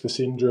imposter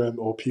syndrome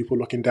or people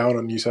looking down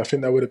on you. So I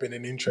think that would have been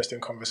an interesting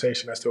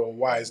conversation as to, well,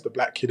 why is the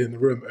black kid in the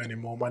room earning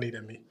more money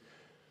than me?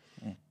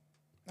 That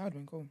would have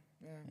been cool.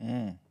 Yeah.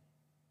 Mm.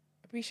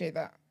 Appreciate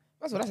that.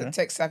 That's a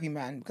tech savvy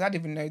man, because I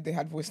didn't even know they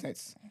had voice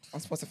notes on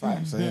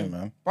Spotify. So yeah,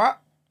 man.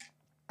 But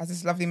as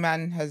this lovely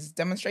man has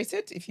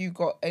demonstrated, if you've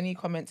got any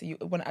comments that you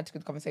want to add to the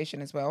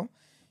conversation as well,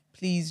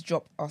 please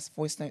drop us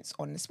voice notes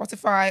on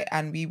Spotify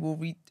and we will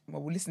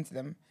we'll listen to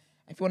them.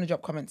 If you want to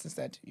drop comments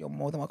instead, you're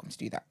more than welcome to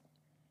do that.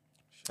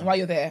 And while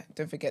you're there,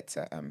 don't forget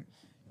to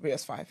rate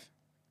us 5.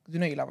 Because we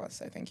know you love us,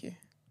 so thank you.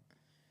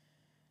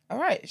 All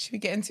right, should we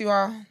get into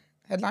our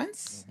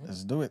headlines?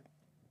 Let's do it.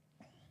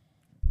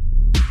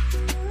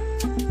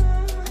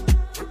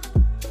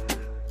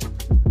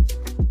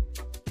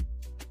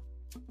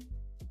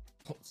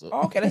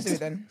 Oh, okay, let's do it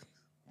then.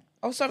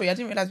 Oh, sorry, I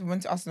didn't realize we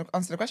went to answer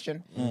the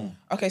question.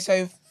 Okay,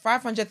 so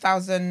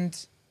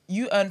 500,000,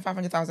 you earn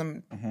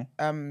 500,000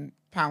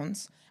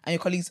 pounds and your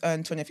colleagues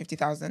earn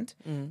 250,000,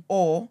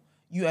 or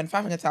you earn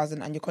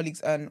 500,000 and your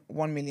colleagues earn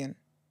 1 million.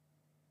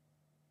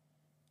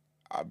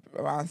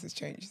 my answer's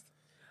changed.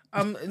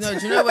 No, do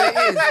you know what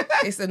it is?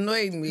 It's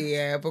annoying me,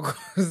 yeah,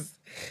 because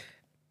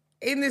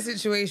in this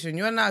situation,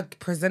 you're now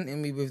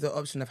presenting me with the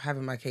option of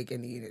having my cake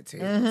and eating it too.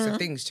 So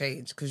things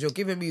change because you're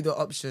giving me the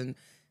option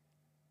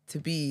to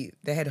be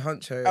the head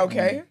honcho.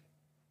 Okay.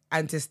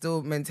 And to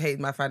still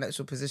maintain my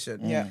financial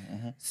position. Yeah.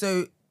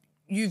 So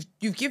you've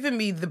given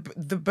me the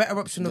better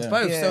option of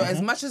both. Yeah. So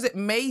as much as it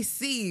may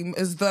seem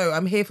as though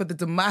I'm here for the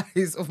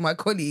demise of my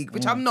colleague,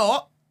 which I'm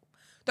not,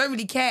 don't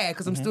really care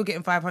because I'm still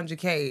getting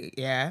 500k,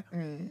 yeah?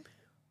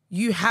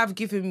 You have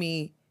given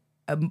me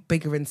a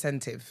bigger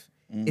incentive.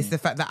 It's the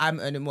fact that I'm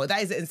earning more.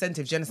 That is an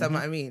incentive. Do you understand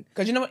what I mean?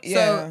 Because you know what?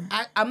 So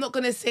I'm not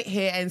going to sit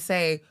here and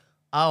say,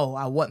 oh,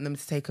 I want them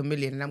to take $1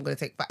 million and I'm going to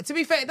take... But to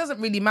be fair, it doesn't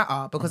really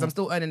matter because I'm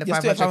still earning the You're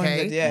still 500k.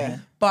 500, yeah.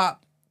 But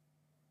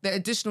the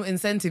additional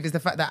incentive is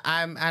the fact that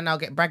and I'll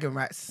get bragging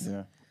rights.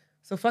 Yeah.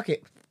 So fuck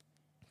it.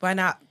 Why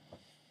not?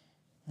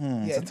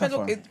 Yeah, It's a it tough depends,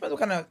 one. it depends what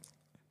kind of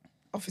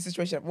office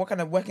situation, what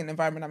kind of working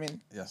environment I'm in.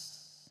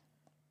 Yes.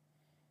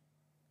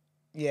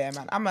 Yeah,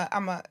 man.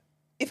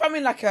 If I'm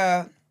in like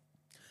a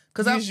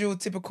usual,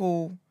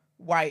 typical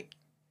white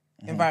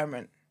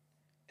environment,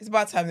 it's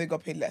about time they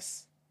got paid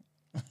less.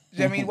 Do you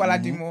know what I mean? While I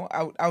do more,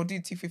 I'll do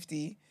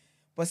 250.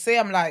 But say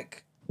I'm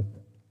like,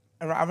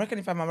 I reckon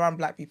if I'm around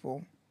black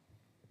people,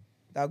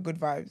 that are good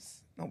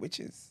vibes, not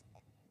witches.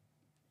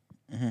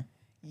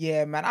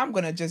 Yeah, man, I'm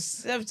gonna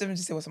just let me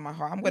just say what's in my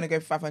heart. I'm gonna go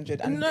for 500,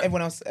 and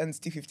everyone else earns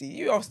 250.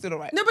 You are still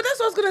alright. No, but that's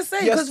what I was gonna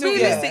say. You're Because still-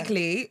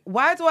 realistically,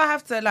 why do I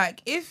have to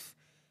like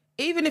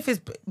even if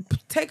it's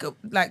take a,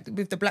 like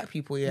with the black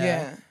people,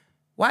 Yeah.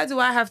 Why do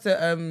I have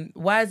to?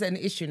 Why is it an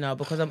issue now?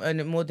 Because I'm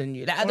earning more than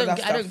you. Like I All that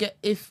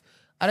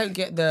don't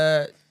get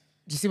the.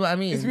 Do you see what I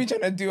mean? It's me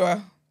trying to do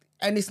a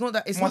And it's not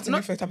that it's Martin not.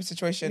 Luther type of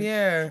situation.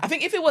 Yeah. I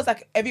think if it was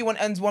like everyone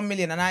earns 1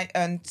 million and I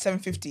earn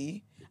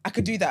 750, I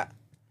could do that.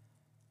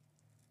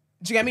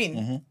 Do you get what I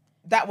mean?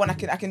 That one I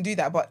can do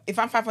that. But if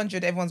I'm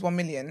 500, everyone's 1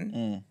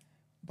 million.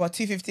 But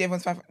 250,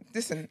 everyone's 500.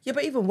 Listen. Yeah,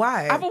 but even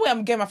why? Either way,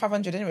 I'm getting my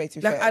 500 anyway. To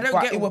be Like, fair. I don't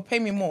But get- it will pay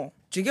me more.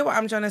 Do you get what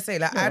I'm trying to say?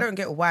 Like, I don't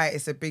get why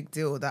it's a big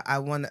deal that I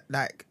want,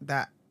 like,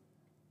 that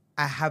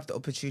I have the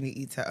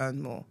opportunity to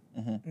earn more.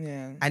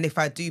 Yeah. And if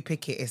I do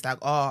pick it, it's like,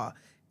 oh,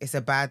 it's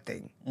a bad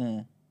thing.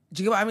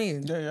 Do you get what I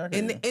mean? Yeah, I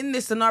get you. In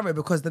this scenario,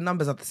 because the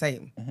numbers are the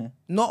same.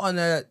 Not on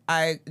do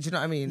you know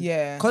what I mean?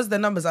 Yeah. Because the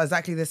numbers are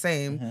exactly the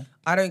same,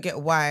 I don't get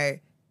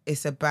why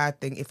it's a bad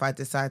thing if I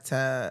decide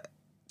to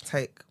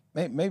take...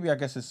 Maybe I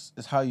guess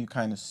it's how you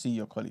kind of see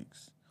your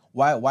colleagues.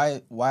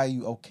 Why are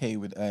you okay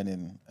with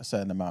earning a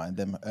certain amount and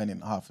them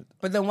earning half it?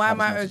 But then why Half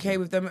am as I much as okay you?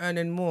 with them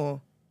earning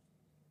more?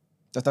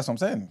 That's what I'm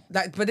saying.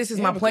 Like, but this is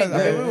Yeah, my point.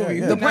 because, I mean, Though. we-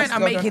 The we- point we-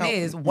 I'm we- making help.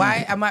 is,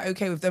 why am I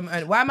okay with them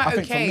earning? Why am I, I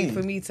think for okay me-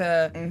 for me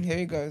to... Here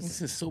he goes.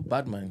 This is so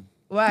bad, man.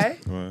 Why?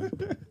 Right.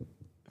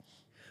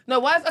 No,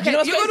 why? Okay, you know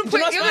what's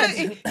you're mad?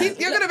 Do you know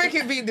you're gonna make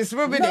it be this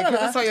room, innit? No, no, Because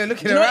that's why you're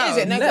looking Do you know around. what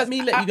is it? No, Let 'cause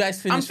me let you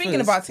guys finish I'm thinking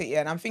first. about it, yeah,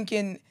 and I'm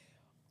thinking,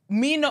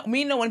 me know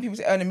when people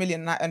say earn 1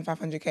 million and I earn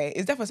 500k,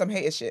 it's definitely some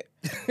hater shit.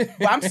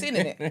 But I'm sitting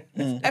in it.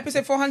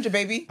 Episode 400,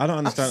 baby. I don't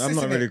understand. I'm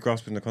not sitting in really it.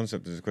 grasping the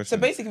concept of this question. So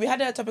basically, we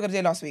had a topic of the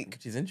day last week,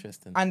 Which is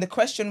interesting. and the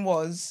question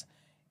was,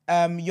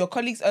 your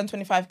colleagues earn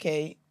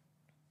 25k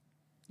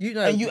You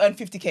know, and you earn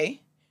 50k,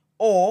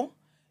 or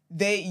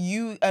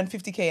you earn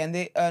 50k and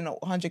they earn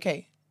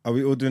 100k. Are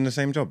we all doing the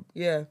same job?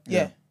 yeah,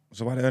 Yeah.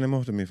 So why are they earning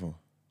more than me for?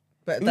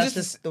 but It was that's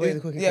just the way the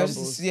cookie yeah, it was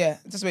crumbles.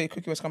 just the way the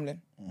cookie was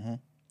crumbling.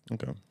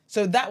 Okay.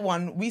 So that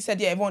one, we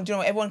said, yeah, everyone, do you know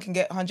what? Everyone can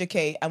get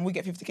 100k and we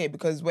get 50k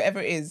because whatever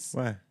it is,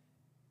 Why?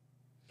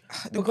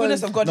 the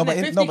goodness of God. No, innit? but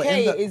in-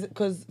 50k the- is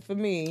because for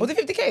me, Was it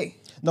 50k?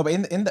 No, but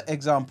in the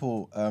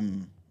example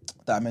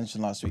that I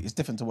mentioned last week, it's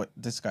different to what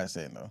this guy's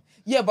saying though.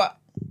 Yeah, but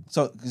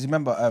So, because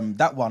remember,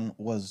 that one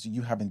was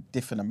you having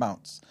different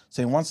amounts.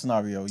 So in one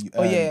scenario, you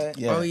Oh, earned,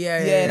 yeah. oh yeah,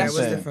 Yeah, that that's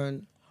was it.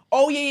 different.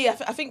 oh yeah.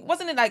 I think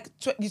wasn't it like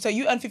so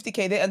you earn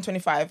 50k, they earn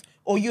 25,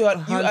 or you earn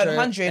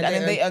 100 and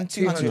then they earn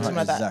 200, something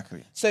like that.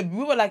 Exactly. So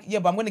we were like, yeah,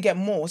 but I'm going to get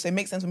more, so it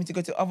makes sense for me to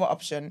go to the other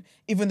option,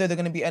 even though they're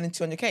going to be earning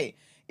 200k.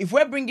 If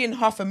we're bringing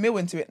 $500,000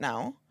 into it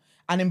now,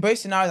 and in both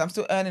scenarios I'm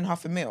still earning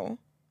 $500,000,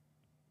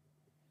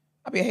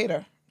 I'll be a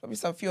hater. There'll be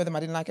a few of them I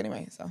didn't like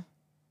anyway. So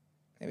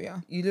there we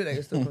are. You look like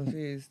you're still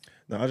confused.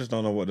 No, I just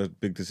don't know what the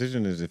big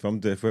decision is. If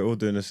we're all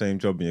doing the same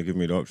job and you're giving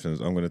me the options,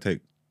 I'm going to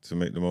take to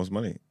make the most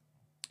money.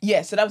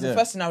 Yeah, so that was the Yeah.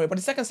 first scenario. But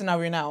the second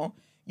scenario now,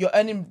 you're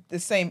earning the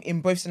same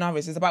in both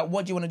scenarios. It's about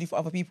what do you want to do for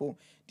other people.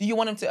 Do you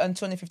want them to earn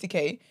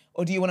 250k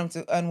or do you want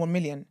them to earn 1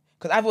 million?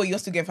 Because either way, you're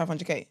still getting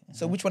 500k.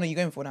 So which one are you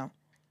going for now?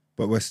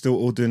 But we're still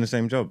all doing the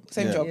same job.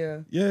 Same Yeah. job.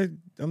 Yeah.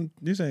 Yeah,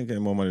 you saying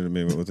getting more money than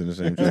me, we're all doing the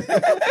same job.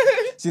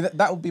 See,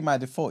 that would be my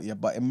default, yeah.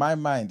 But in my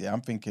mind, yeah,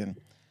 I'm thinking,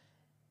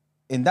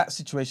 in that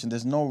situation,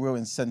 there's no real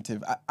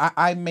incentive.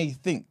 I may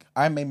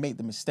make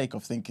the mistake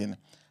of thinking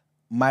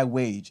my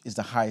wage is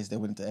the highest they're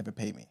willing to ever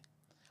pay me.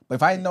 But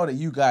if I know that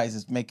you guys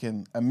is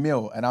making a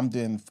meal and I'm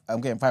getting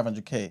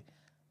 500k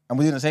and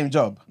we're doing the same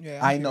job, Yeah,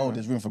 I I know feel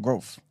there's room for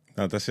growth.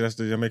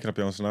 No, you're making up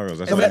your own scenarios.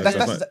 That's No, not,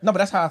 but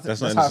that's how.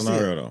 that's not in how the I see it.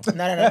 scenario though. No,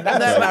 that's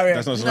not scenario.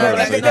 That's not No, scenario.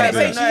 That's what you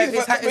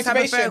can't do. it's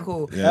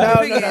hypothetical. Yeah. The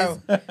No, thing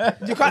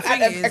is, You can't the add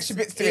thing is, extra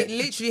bits to it it.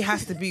 literally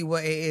has to be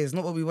what it is,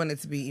 not what we want it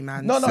to be,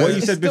 man. No, no. What you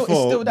It's said still- it's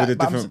before still with that, the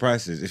but I'm different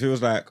prices. If it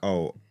was like,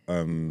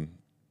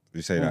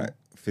 you say like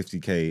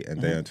 50k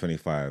and they earn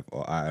 25,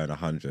 or I earn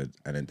 100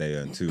 and then they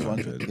earn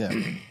 200. Yeah,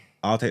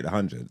 I'll take the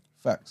 100.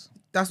 facts.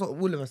 That's what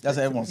all of us. That's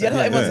think. what everyone Yeah, said.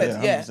 that's what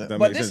everyone yeah, said. Yeah, 100%. That but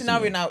makes this sense to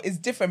scenario me. now is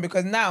different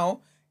because now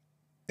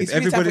If it's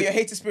really time for everybody, your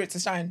hater spirit to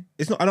shine.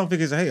 it's not. I don't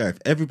think it's a hater. If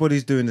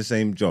everybody's doing the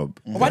same job,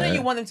 Why don't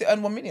you want them to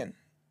earn 1 million?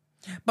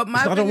 But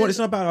my I don't thing want. is- It's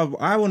not about.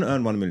 I want to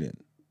earn 1 million.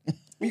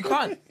 You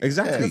can't.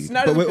 Exactly. It's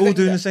not But we're all representing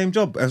doing that. the same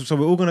job. So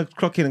we're all going to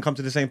clock in and come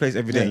to the same place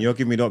every day. Yeah. And you're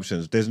giving me the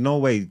options. There's no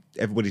way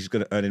everybody's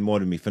going to earn more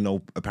than me for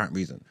no apparent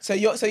reason. So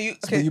you okay,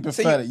 you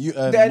prefer that you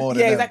earn then- more than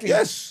yeah, them. exactly.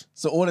 Yes.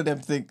 So all of them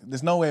think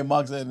there's no way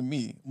Mark's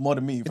earning more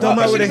than me. It don't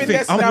matter what they Should've been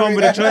think. their I'm the one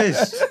with the scenario.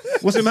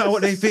 choice. What's the matter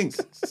what they think?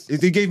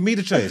 They gave me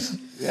the choice.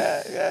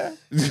 Yeah.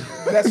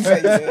 That's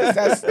fair. Yeah.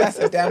 That's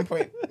a damn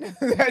point.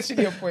 That's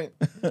actually your point.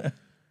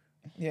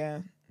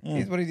 Yeah,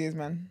 it's what it is,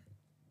 man.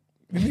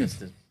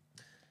 Interesting.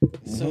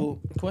 So,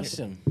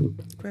 question.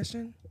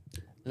 Question.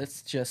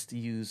 Let's just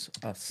use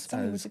us Tell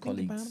me what as you think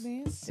about colleagues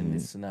this. in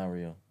this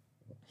scenario,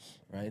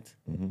 right?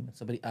 If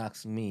somebody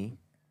asks me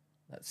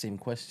that same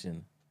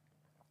question,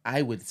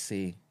 I would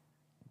say,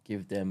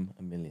 give them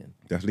 $1 million.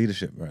 That's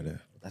leadership right there.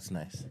 That's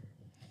nice.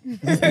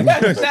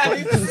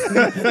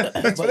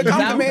 Thanks for the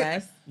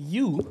compliment.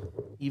 You,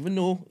 even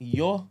though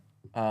your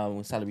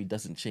salary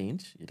doesn't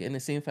change, you're getting the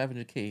same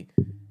 500k,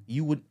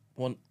 you would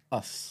want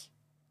us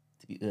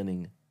to be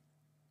earning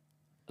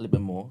a little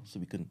bit more so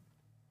we can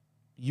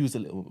use a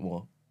little bit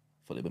more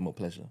for a little bit more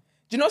pleasure.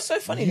 Do you know what's so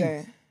funny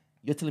though?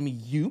 You're telling me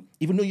you,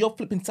 even though your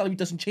flipping salary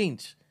doesn't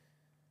change.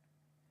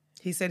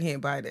 He said he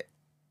ain't buying it.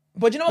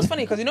 But you know what's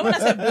funny? Because you know when I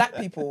said black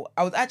people,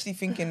 I was actually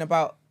thinking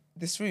about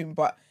this room.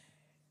 But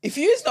if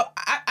you not,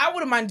 I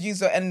wouldn't mind you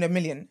earning $1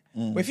 million.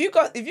 But if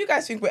you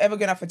guys think we're ever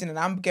going out for dinner and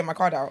I'm getting my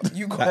card out,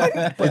 you go.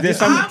 But there's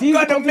some- These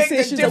are gonna make the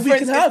conversations that we can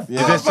difference have. in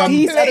Is there some-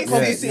 These are the places.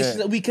 conversations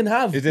that we can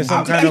have. Is there some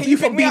I'm kind keeping of- you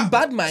from Pick me being up.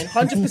 bad mind,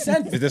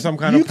 100%. Is there some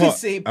kind you of could pot?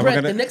 say, Am I Brett,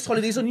 gonna- the next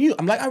holiday's on you.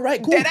 I'm like, all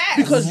right, cool. Dead ass.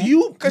 Because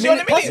you 'Cause made you're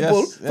it on $1 million. possible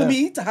Yes, for yeah.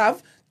 me to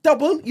have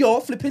double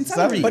your flipping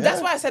salary. But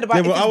that's why I said about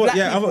Yeah, if but it's I would- black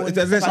yeah, I people. would-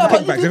 and let's stuff not like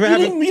take that. back. You If we're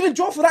didn't even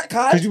draw for that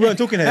card. Because you weren't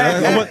talking here. I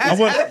want You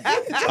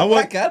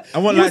like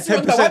was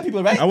surrounded by white 10%.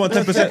 people, right? I want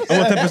 10%. I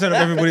want 10% of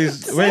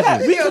everybody's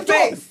wages. We Your can talk.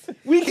 face.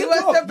 We He can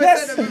wants talk. 10%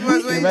 Yes. of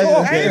everyone's wages.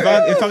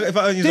 Yeah, if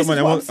I earn you This some money,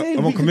 is what I'm saying.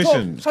 I want We can talk.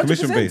 commission. 100%.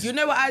 Commission based. You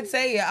know what I'd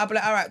say? Yeah, I'd be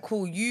like, all right,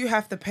 cool. You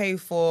have to pay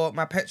for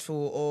my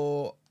petrol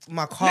or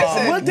my car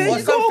Listen, well, there or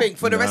you go. something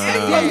for the rest of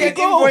the You year. get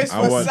go. invoice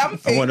I for want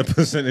something. a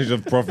percentage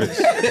of profits.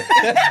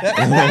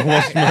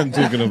 What's man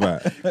talking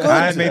about?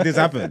 I made this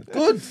happen.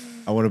 Good.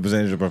 I want a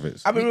percentage of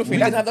profits. I'll be real for We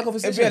you. can have that It'll be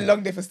a conversation.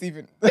 long day for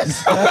Stephen.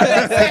 That's all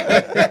I'm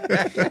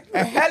saying.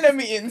 A hella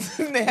meetings.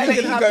 A hella We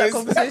can have that egos.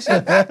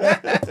 conversation.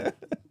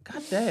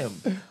 God damn.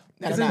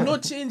 There's no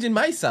change in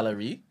my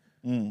salary.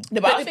 No,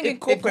 but I'm thinking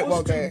corporate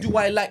world goes there. to, do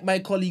I like my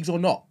colleagues or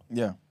not?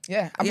 Yeah.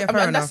 Yeah, Yeah, fair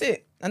and that's enough.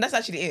 it. And that's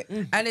actually it.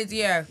 And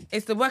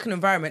it's the working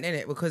environment,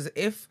 innit? Because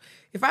if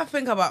I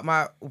think about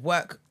my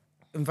work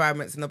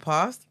environments in the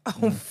past,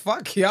 oh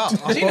fuck yeah.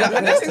 Do you know?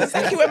 And that's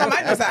exactly where my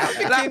mind was at. I'm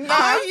thinking, Like, nah.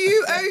 are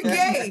you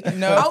okay?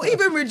 No. I'll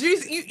even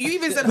reduce. You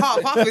even said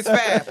half is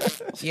fair.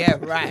 Yeah,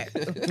 right.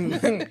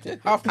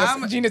 Half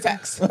my Gina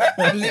tax.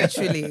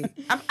 Literally,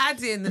 I'm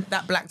adding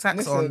that black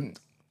tax on. Listen,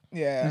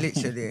 yeah.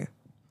 Literally.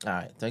 All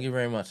right. Thank you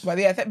very much. But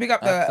yeah, big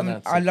up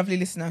That's our it. lovely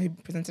listener who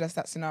presented us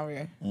that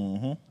scenario.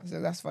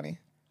 So that's funny.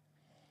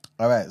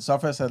 All right. So our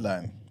first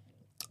headline.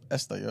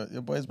 Esther,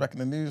 your boy's back in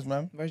the news,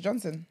 man. Boris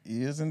Johnson,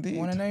 He is indeed.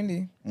 one and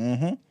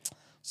only.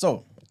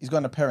 So he's got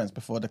an appearance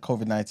before the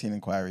COVID-19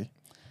 inquiry,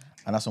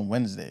 and that's on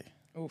Wednesday.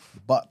 Oof.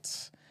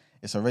 But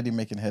it's already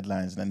making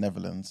headlines in the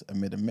Netherlands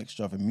amid a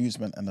mixture of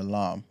amusement and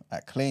alarm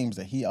at claims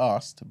that he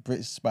asked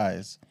British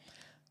spies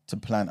to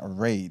plan a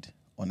raid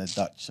on a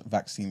Dutch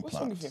vaccine What's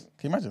wrong plant. with him?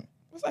 Can you imagine?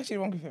 What's actually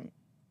wrong with him?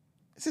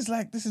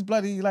 This is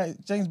bloody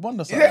like James Bond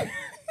or something.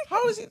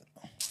 How is it?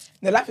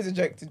 No, life is a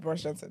joke to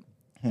Boris Johnson.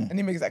 And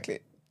he makes that clear.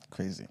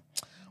 Crazy.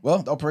 Well,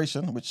 the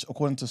operation, which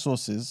according to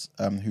sources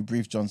who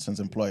briefed Johnson's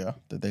employer,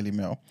 the Daily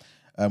Mail,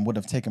 would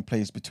have taken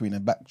place between a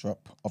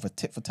backdrop of a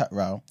tit-for-tat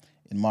row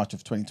in March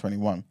of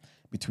 2021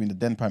 between the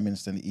then Prime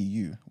Minister and the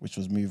EU, which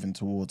was moving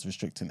towards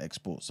restricting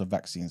exports of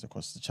vaccines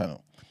across the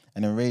channel.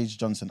 And enraged,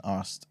 Johnson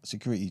asked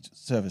security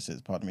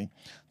services,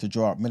 to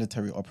draw up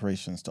military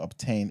operations to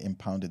obtain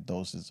impounded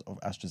doses of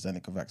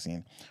AstraZeneca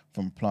vaccine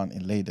from a plant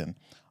in Leiden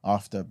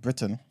after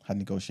Britain had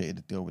negotiated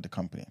a deal with the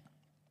company.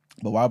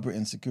 But while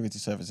Britain's security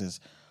services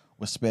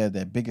were spared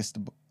their biggest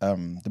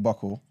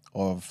debacle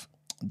of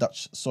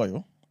Dutch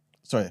soil,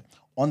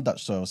 on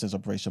Dutch soil, says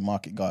Operation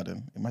Market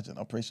Garden. Imagine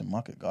Operation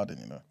Market Garden,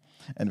 you know.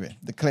 Anyway,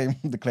 the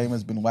claim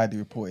has been widely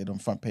reported on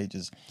front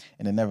pages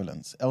in the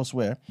Netherlands.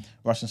 Elsewhere,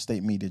 Russian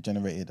state media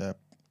generated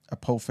a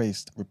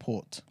pole-faced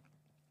report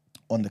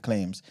on the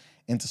claims,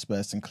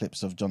 interspersed in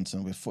clips of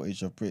Johnson with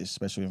footage of British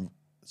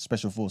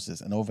special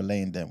forces and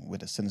overlaying them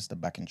with a sinister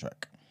backing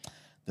track.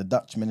 The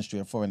Dutch Ministry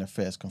of Foreign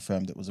Affairs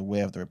confirmed it was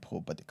aware of the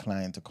report but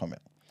declined to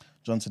comment.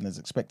 Johnson is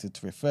expected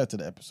to refer to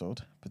the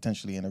episode,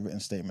 potentially in a written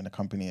statement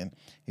accompanying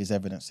his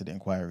evidence to the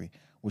inquiry,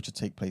 which will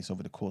take place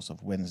over the course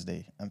of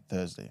Wednesday and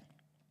Thursday.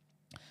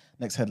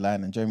 Next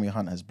headline, and Jeremy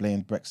Hunt has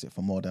blamed Brexit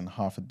for more than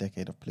half a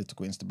decade of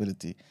political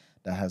instability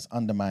that has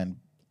undermined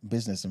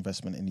business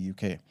investment in the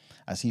UK,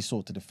 as he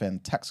sought to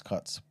defend tax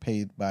cuts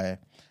paid for by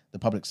the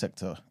public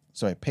sector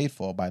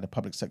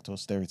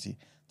austerity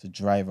to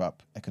drive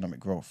up economic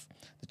growth.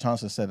 The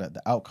Chancellor said that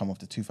the outcome of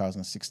the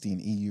 2016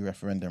 EU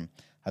referendum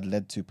had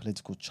led to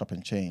political chop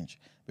and change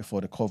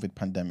before the COVID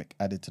pandemic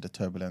added to the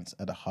turbulence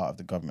at the heart of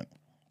the government.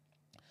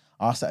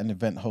 Asked at an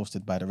event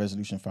hosted by the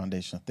Resolution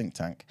Foundation think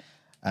tank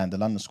and the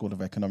London School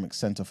of Economics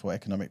Centre for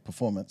Economic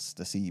Performance,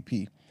 the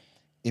CEP,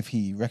 if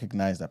he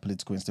recognised that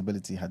political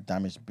instability had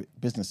damaged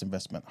business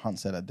investment, Hunt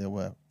said that there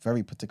were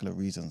very particular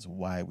reasons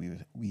why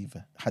we've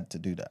had to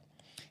do that.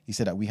 He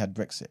said that we had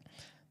Brexit.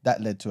 That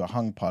led to a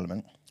hung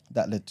parliament.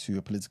 That led to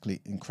a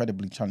politically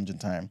incredibly challenging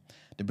time.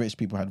 The British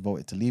people had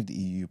voted to leave the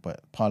EU,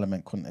 but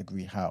Parliament couldn't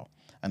agree how.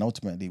 And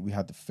ultimately, we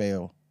had the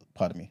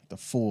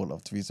fall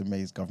of Theresa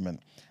May's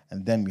government,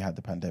 and then we had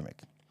the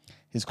pandemic.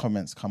 His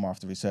comments come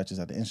after researchers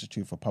at the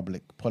Institute for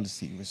Public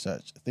Policy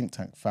Research think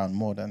tank found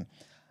more than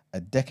a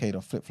decade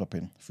of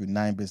flip-flopping through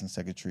 9 business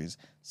secretaries,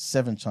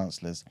 7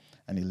 chancellors,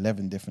 and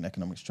 11 different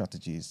economic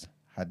strategies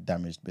had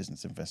damaged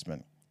business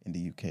investment in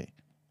the UK.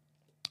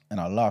 And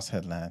our last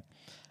headline,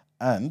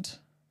 and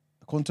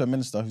according to a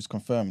minister who's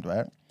confirmed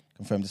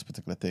this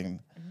particular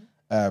thing,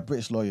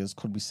 British lawyers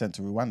could be sent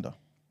to Rwanda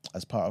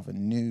as part of a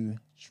new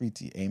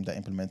treaty aimed at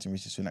implementing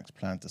Rishi Sunak's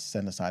plan to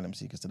send asylum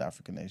seekers to the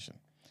African nation.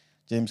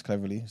 James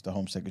Cleverly, who's the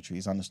Home Secretary,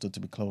 is understood to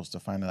be close to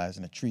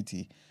finalising a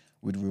treaty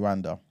with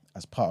Rwanda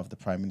as part of the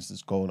Prime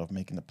Minister's goal of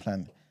making the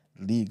plan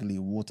legally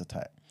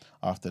watertight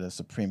after the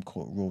Supreme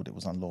Court ruled it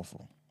was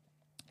unlawful.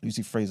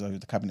 Lucy Fraser, who's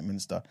the Cabinet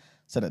Minister,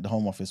 said that the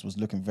Home Office was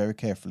looking very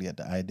carefully at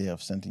the idea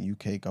of sending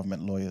UK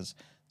government lawyers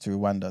to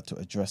Rwanda to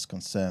address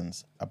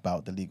concerns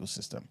about the legal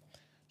system.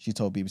 She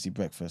told BBC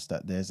Breakfast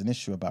that there's an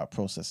issue about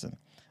processing,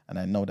 and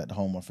I know that the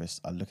Home Office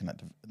are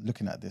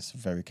looking at this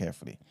very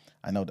carefully.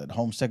 I know that the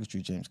Home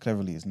Secretary, James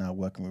Cleverly, is now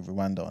working with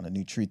Rwanda on a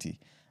new treaty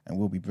and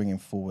will be bringing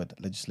forward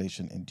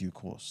legislation in due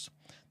course.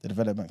 The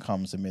development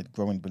comes amid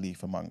growing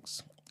belief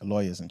amongst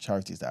lawyers and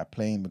charities that are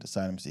playing with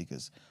asylum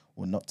seekers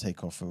will not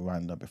take off for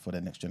Rwanda before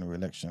the next general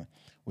election,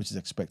 which is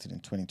expected in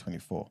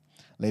 2024.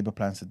 Labour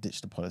plans to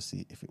ditch the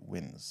policy if it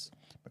wins.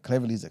 But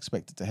Cleverly is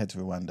expected to head to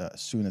Rwanda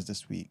as soon as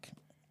this week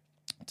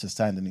to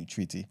sign the new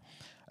treaty,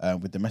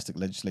 with domestic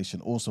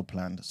legislation also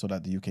planned so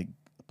that the UK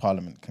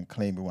Parliament can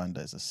claim Rwanda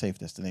as a safe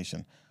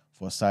destination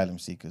for asylum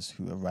seekers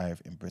who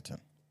arrive in Britain.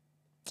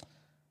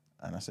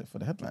 And that's it for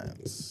the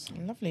headlines.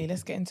 Lovely.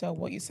 Let's get into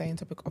what you saying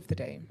topic of the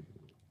day.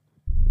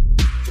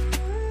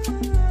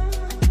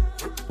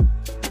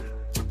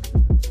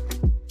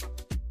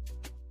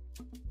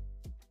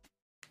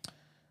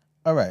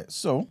 All right,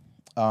 so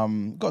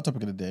got a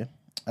topic of the day,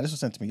 and this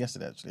was sent to me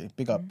yesterday actually.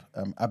 Big up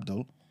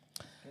Abdul.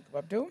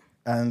 Abdul?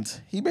 And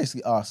he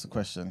basically asked the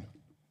question,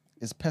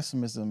 is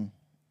pessimism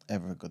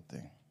ever a good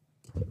thing?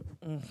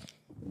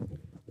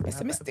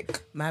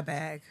 Pessimistic. My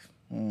bag.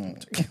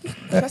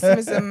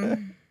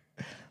 Pessimism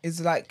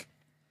is like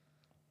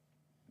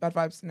bad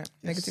vibes,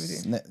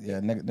 negativity.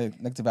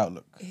 Negative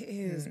outlook. It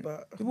is,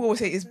 but People always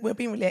say we're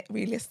being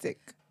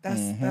realistic.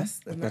 that's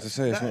the But to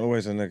say it's not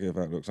always a negative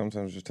outlook.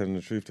 Sometimes it's just telling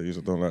the truth that you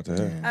just don't like to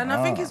hear. And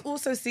I think it's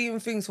also seeing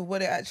things for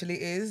what it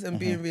actually is and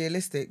being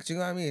realistic. Do you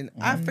know what I mean?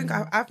 I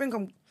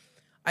think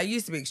I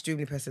used to be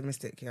extremely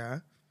pessimistic,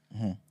 yeah.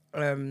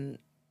 And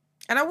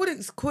I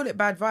wouldn't call it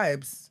bad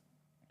vibes.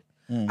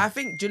 I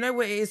think, do you know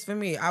what it is for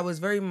me? I was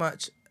very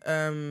much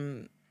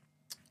no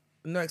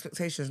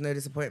expectations, no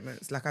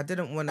disappointments. Like I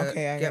didn't want to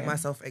get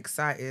myself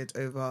excited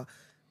over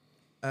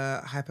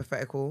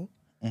hypothetical.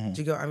 Do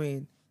you get what I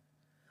mean?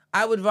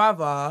 I would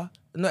rather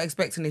not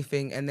expect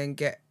anything and then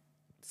get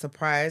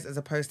surprised as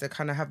opposed to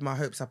kind of have my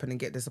hopes up and then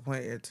get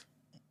disappointed.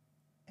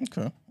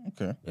 Okay.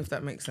 If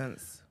that makes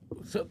sense.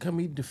 So can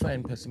we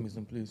define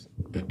pessimism, please?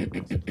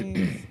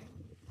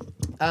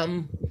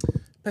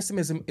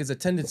 Pessimism is a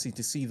tendency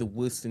to see the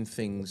worst in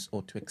things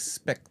or to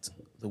expect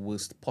the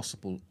worst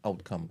possible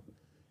outcome.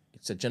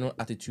 It's a general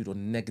attitude of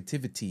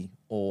negativity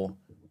or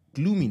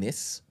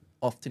gloominess,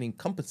 often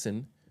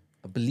encompassing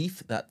a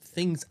belief that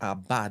things are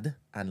bad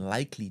and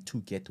likely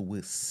to get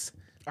worse.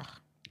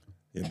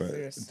 Yeah, but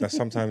that's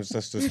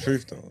the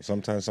truth though.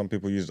 Sometimes some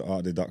people use the art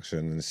of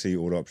deduction and see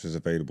all the options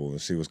available and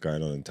see what's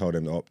going on and tell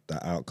them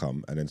that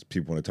outcome, and then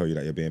people want to tell you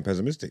that you're being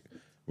pessimistic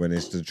when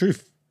it's the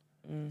truth,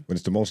 when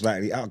it's the most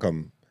likely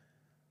outcome.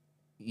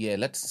 Yeah,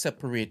 let's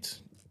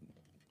separate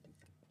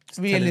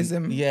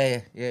Realism.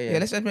 Yeah.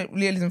 Let's separate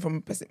realism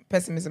from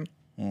pessimism.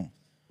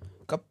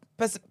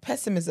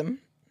 Pessimism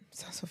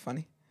sounds so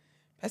funny.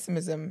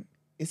 Pessimism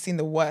is seeing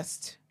the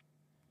worst.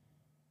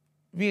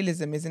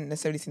 Realism isn't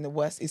necessarily seeing the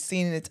worst. It's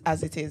seeing it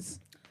as it is.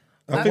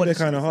 I think they're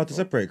kind of hard to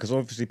separate because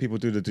obviously people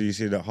do you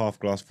see that half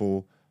glass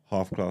full,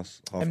 half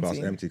glass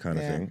empty kind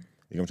of thing.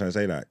 You know what I'm trying to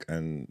say? Like,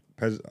 and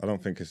I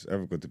don't think it's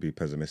ever good to be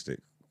pessimistic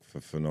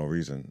for no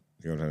reason.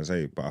 You know what I'm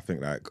trying to say? But I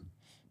think like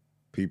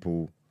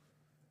people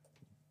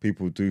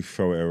do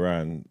throw it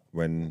around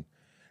when,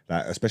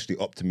 like, especially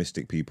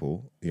optimistic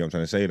people. You know what I'm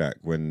trying to say? Like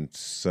when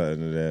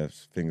certain of their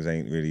things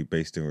ain't really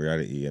based in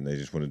reality, and they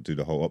just want to do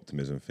the whole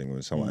optimism thing.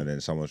 When someone and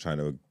then someone's trying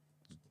to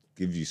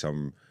give you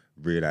some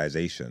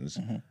realizations,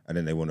 and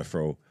then they want to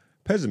throw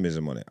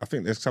pessimism on it. I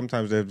think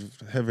sometimes they're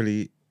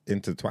heavily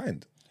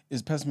intertwined.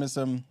 Is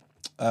pessimism,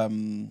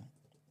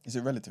 is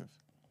it relative?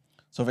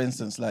 So, for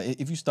instance, like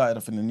if you started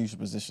off in a neutral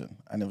position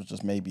and it was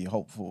just maybe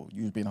hopeful,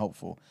 you was being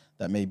hopeful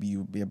that maybe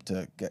you'd be able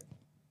to get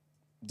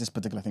this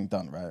particular thing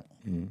done, right?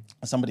 And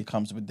somebody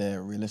comes with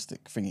their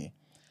realistic thingy.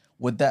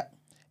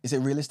 Is it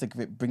realistic if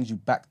it brings you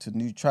back to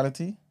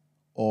neutrality,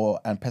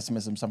 and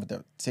pessimism something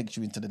that takes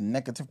you into the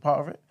negative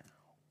part of it?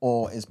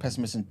 Or is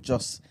pessimism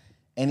just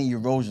any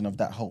erosion of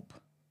that hope,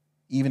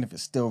 even if it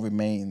still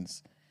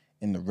remains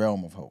in the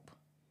realm of hope?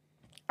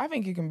 I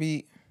think it can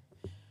be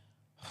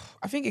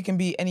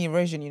any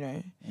erosion, you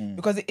know,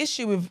 because the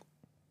issue with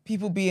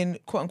people being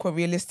quote unquote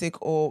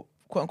realistic or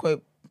quote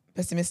unquote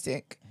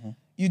pessimistic,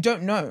 you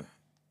don't know.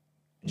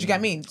 Do you get what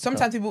I mean?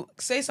 Sometimes people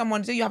say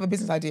you have a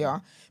business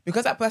idea,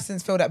 because that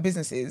person's failed at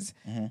businesses,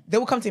 they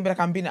will come to you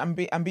and be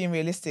like, I'm being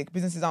realistic.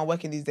 Businesses aren't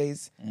working these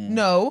days.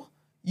 No,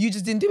 you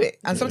just didn't do it.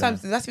 And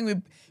sometimes that's the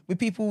thing with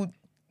people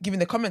giving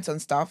the comments on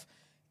stuff,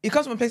 it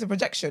comes from a place of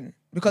projection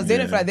because they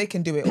don't feel like they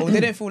can do it, or they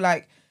don't feel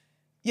like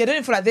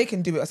they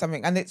can do it or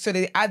something. And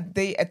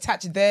they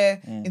attach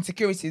their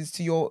insecurities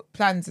to your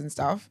plans and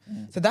stuff.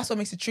 So that's what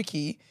makes it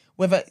tricky,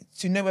 whether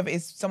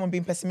it's someone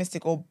being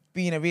pessimistic or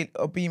being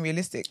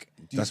realistic.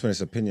 That's when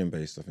it's opinion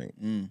based, I think.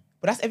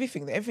 But that's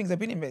everything. Everything's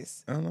opinion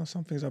based. I don't know.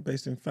 Some things are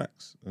based in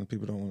facts, and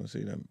people don't want to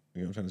see them.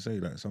 You know what I'm trying to say?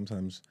 Like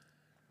sometimes,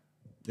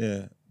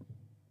 yeah.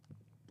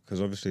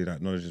 Because obviously,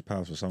 like, knowledge is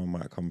powerful. Someone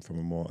might come from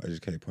a more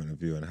educated point of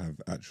view and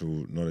have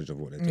actual knowledge of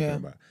what they're talking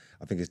about.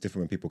 I think it's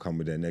different when people come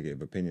with their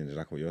negative opinions,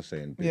 like what you're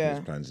saying,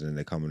 business plans, and then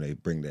they come and they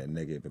bring their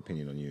negative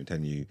opinion on you and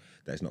telling you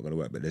that it's not going to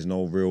work. But there's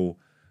no real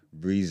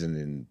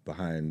reasoning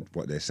behind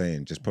what they're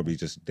saying. Probably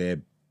just their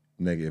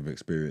negative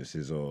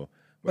experiences or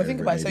whatever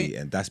think about it may be.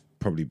 And that's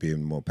probably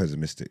being more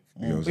pessimistic.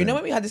 You know what I'm You saying? know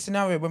when we had this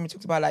scenario when we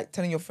talked about like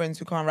telling your friends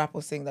who can't rap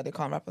or sing that they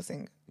can't rap or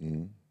sing?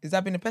 Is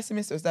that being a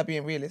pessimist or is that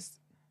being realist?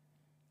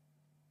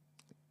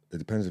 It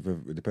depends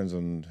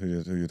on who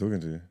you're talking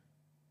to.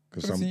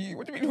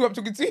 What do you mean who I'm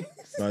talking to?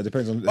 No, it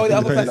depends on. The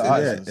other person.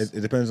 Yeah, it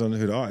depends on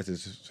who the artist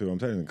is. Who I'm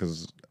telling.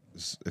 Because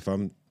if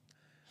I'm,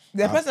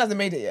 the person hasn't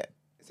made it yet,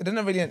 so they're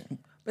not really.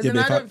 But then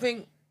I don't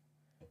think.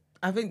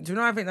 I think. Do you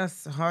know? I think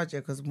that's hard, yeah.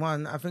 Because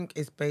one, I think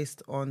it's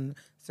based on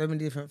so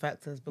many different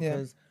factors.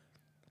 Because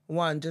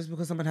one, just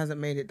because someone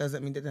hasn't made it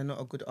doesn't mean that they're not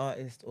a good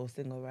artist or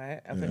singer, right?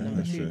 I think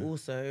number two,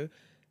 also,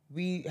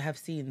 we have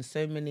seen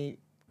so many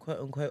quote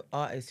unquote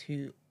artists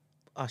who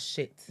are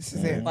shit. This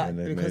is it. But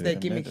because they're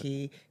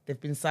gimmicky, they've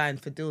been signed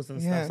for deals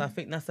and stuff. So I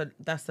think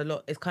that's a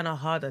lot. It's kind of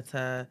harder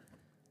to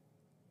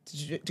do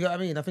you know what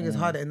I mean? I think it's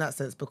harder in that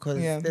sense because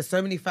there's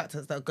so many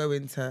factors that go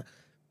into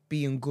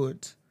being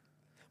good.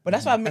 But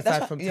that's why But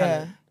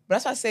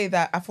that's why I say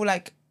that I feel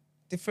like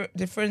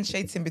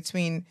differentiating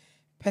between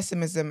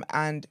pessimism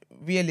and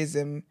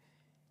realism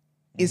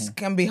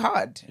can be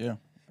hard. Yeah.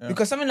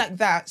 Because something like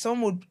that,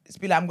 someone would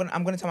be like,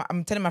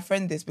 I'm telling my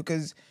friend this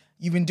because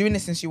you've been doing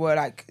this since you were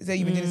like, say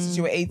you've been doing this since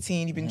you were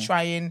 18, you've been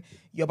trying,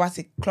 you're about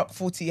to clock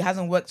 40, it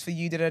hasn't worked for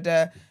you,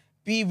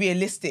 Be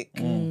realistic.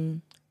 But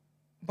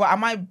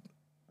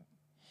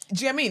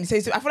do you know what I mean? So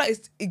I feel like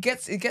it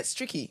gets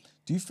tricky.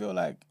 Do you feel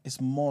like it's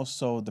more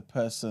so the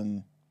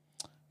person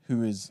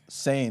who is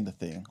saying the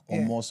thing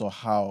or more so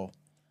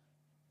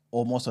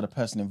the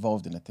person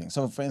involved in the thing?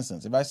 So for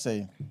instance, if I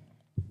say,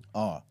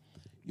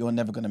 you're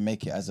never going to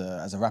make it as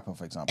a rapper,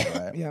 for example,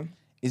 right?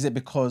 Is it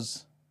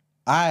because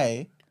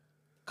I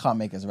can't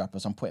make it as a rapper,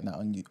 so I'm putting that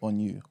on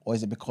you? Or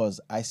is it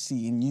because I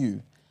see in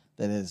you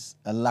that there's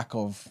a lack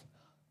of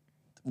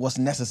what's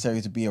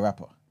necessary to be a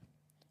rapper?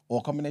 Or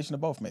a combination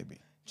of both, maybe?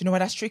 Do you know why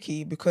that's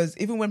tricky? Because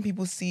even when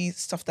people see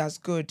stuff that's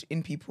good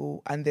in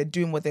people and they're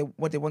doing what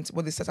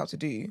they set out to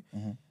do,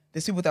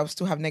 there's people that will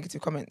still have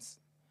negative comments.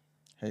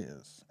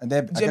 Haters. And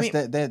they're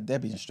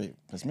being straight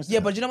pessimistic. Yeah,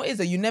 but you know what it is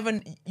that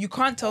you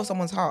can't tell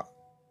someone's heart.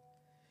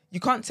 You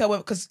can't tell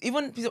because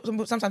even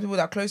sometimes people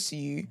that are close to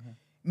you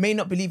may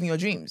not believe in your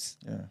dreams.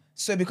 Yeah.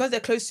 So because they're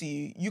close to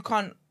you, you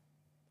can't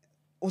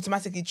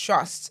automatically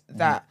trust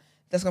that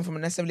that's coming from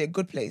necessarily a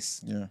good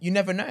place. Yeah. You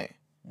never know.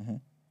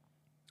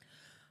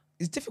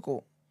 It's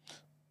difficult.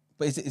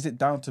 But is it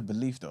down to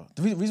belief though?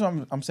 The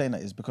reason I'm saying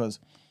that is because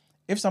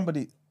if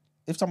somebody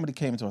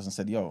came to us and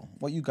said, "Yo,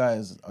 what you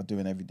guys are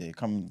doing every day,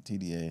 come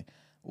TDA,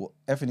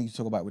 everything you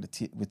talk about with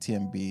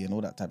TMB and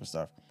all that type of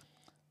stuff,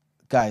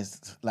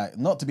 guys, like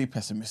not to be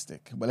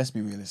pessimistic, but let's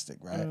be realistic,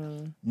 right?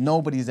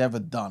 Nobody's ever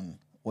done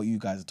what you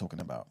guys are talking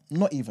about,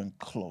 not even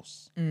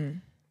close.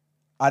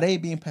 Are they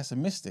being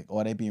pessimistic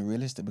or are they being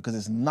realistic because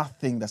there's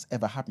nothing that's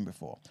ever happened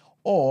before,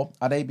 or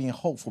are they being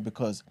hopeful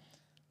because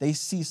they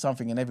see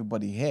something in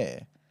everybody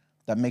here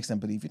that makes them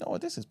believe, you know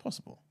what, this is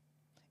possible?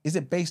 Is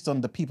it based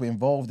on the people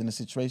involved in the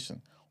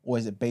situation, or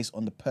is it based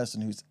on the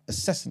person who's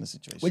assessing the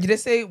situation? What did they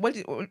say? What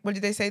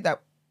did they say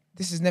that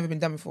this has never been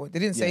done before? They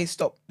didn't say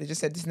stop. They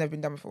just said this has never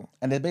been done before.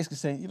 And they're basically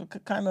saying, you know,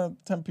 kind of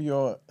temper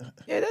your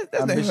Yeah, there's no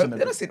ambition hope.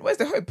 They're not saying, where's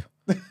the hope?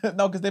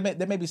 No, because they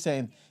may be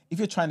saying, if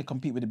you're trying to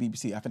compete with the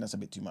BBC, I think that's a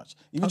bit too much.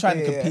 If you're trying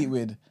to compete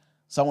with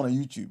someone on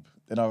YouTube,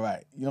 then all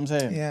right. You know what I'm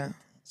saying? Yeah.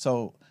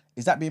 So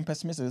is that being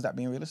pessimistic or is that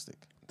being realistic?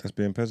 That's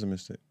being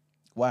pessimistic.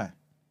 Why?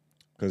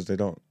 Because they're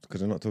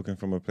not talking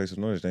from a place of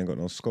knowledge. They ain't got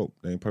no scope.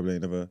 They probably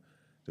ain't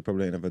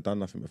never done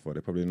nothing before. They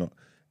probably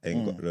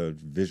ain't got the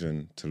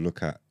vision to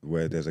look at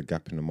where there's a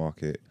gap in the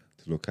market,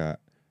 to look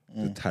at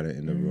the talent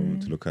in the room,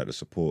 to look at the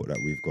support that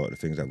we've got, the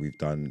things that we've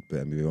done,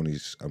 but we've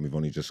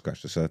only just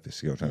scratched the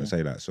surface. You know what I'm trying to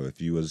say? That. So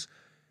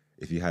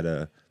if you had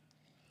a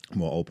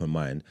more open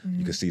mind,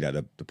 you could see that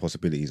the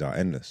possibilities are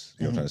endless.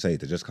 You know what I'm trying to say?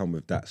 To just come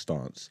with that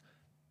stance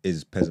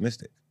is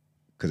pessimistic,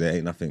 because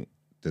there's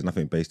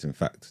nothing based in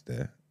fact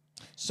there.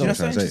 So that's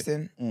so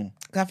interesting.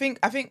 I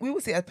think we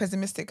would say as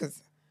pessimistic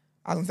because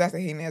I was gonna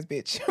say hating as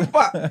bitch,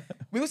 but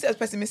we would say as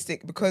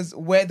pessimistic because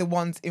we're the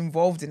ones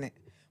involved in it.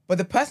 But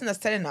the person that's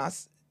telling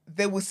us,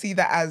 they will see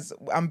that as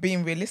I'm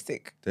being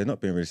realistic. They're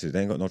not being realistic.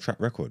 They ain't got no track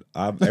record.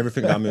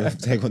 Everything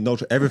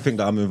that everything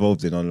that I'm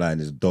involved in online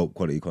is dope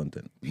quality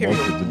content. The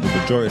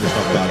majority of the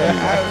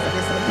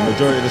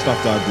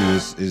stuff that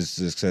I do is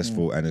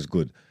successful and is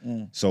good.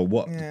 So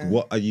what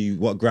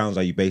grounds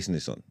are you basing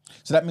this on?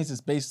 So that means it's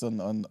based on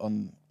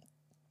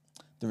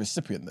the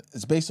recipient.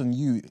 It's based on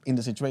you in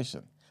the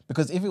situation.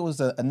 Because if it was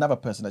another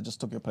person that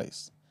just took your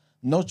place,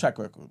 no track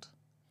record,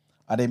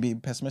 are they being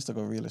pessimistic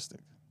or realistic?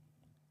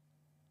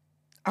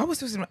 I was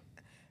still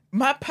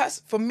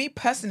for me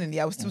personally,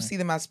 I would still see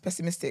them as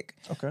pessimistic.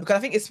 Okay. Because I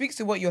think it speaks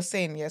to what you're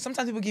saying. Yeah.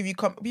 Sometimes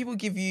people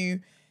give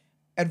you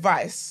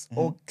advice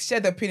or share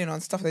their opinion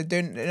on stuff they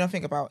don't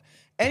think about.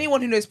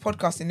 Anyone who knows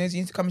podcasting knows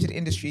you need to come into the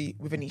industry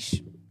with a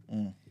niche.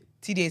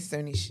 TDA is its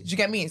own niche. Do you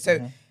get me?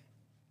 So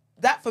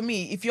that for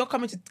me, if you're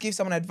coming to give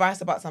someone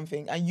advice about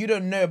something and you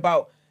don't know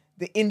about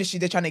the industry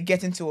they're trying to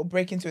get into or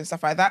break into and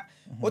stuff like that,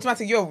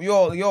 automatically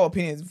your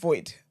opinion is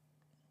void.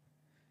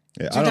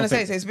 Yeah, I don't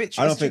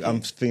think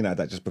I'm feeling like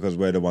that just because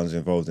we're the ones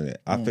involved in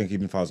it. I think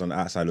even if I was on the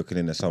outside looking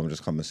in and someone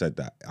just come and said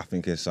that, I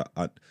think it's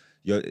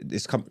you're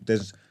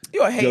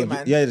a hater,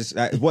 man. Yeah,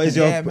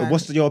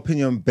 what's your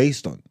opinion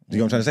based on? Do you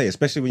know what I'm trying to say?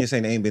 Especially when you're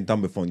saying it ain't been done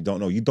before and you don't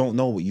know. You don't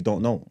know what you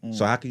don't know.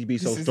 So how can you be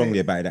so strongly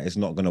about it that it's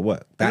not going to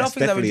work? That's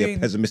definitely a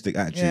pessimistic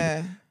attitude.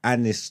 Yeah.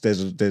 And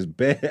there's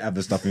bare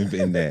other stuff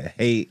in there.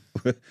 Hate.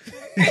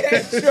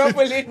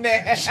 Trouble in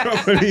there.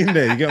 Trouble in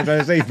there. You get what I'm trying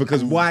to say?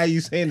 Because why are you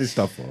saying this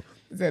stuff for?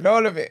 Said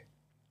all of it.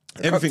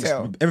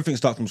 Everything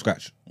starts from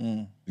scratch. You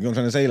know what I'm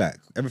trying to say? Like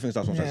everything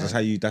starts from scratch.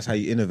 That's how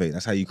you innovate.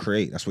 That's how you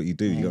create. That's what you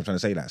do. You know what I'm trying to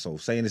say? Like so,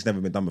 saying it's never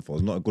been done before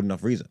is not a good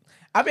enough reason.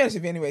 I'll be honest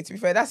with you anyway. To be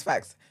fair, that's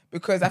facts.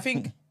 Because I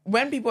think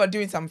when people are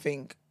doing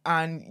something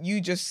and you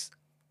just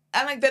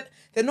like that,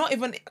 they're not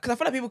even because I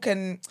feel like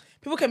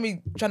people can be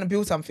trying to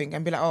build something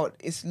and be like, oh,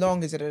 it's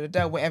long, is it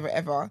whatever,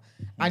 ever,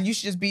 and you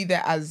should just be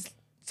there as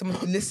someone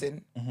to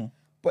listen.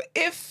 But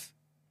if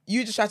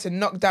you just try to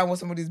knock down what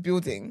somebody's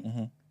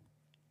building.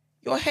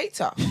 You're a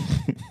hater.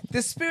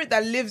 The spirit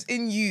that lives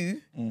in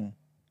you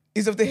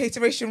is of the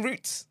hateration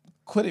roots.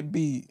 Could it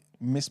be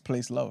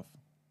misplaced love?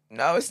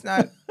 No, it's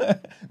not. The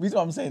reason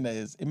why I'm saying that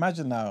is,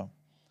 imagine now,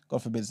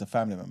 God forbid it's a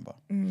family member,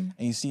 and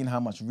you've seen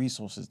how much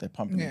resources they're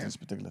pumping into this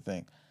particular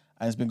thing,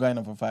 and it's been going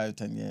on for 5 or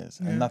 10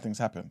 years, and nothing's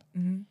happened.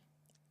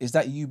 Is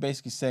that you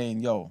basically saying,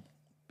 yo,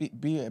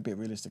 be a bit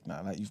realistic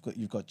now? Like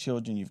you've got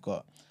children, you've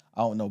got, I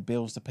don't know,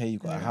 bills to pay,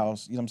 you've got a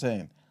house, you know what I'm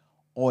saying?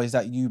 Or is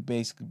that you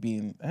basically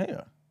being a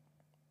hater?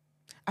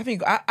 I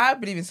think I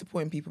believe in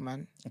supporting people,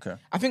 man. Okay.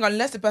 I think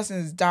unless the person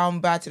is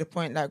down bad to the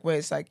point like where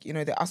it's like, you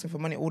know, they're asking for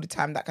money all the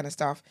time, that kind of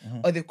stuff,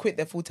 or they've quit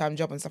their full-time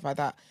job and stuff like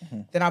that,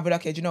 then I'll be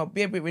like, okay, you know,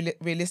 be a bit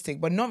realistic,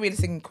 but not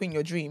realistic and quitting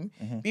your dream.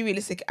 Be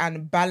realistic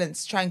and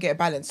balance, try and get a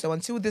balance. So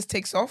until this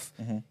takes off,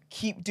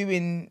 keep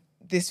doing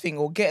this thing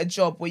or get a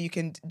job where you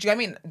can, do you know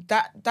what I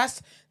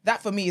mean?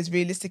 That for me is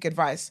realistic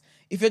advice.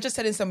 If you're just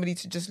telling somebody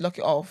to just lock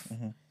it off,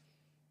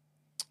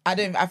 I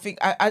don't know.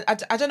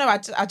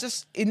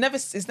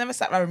 It's never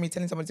sat right with me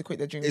telling someone to quit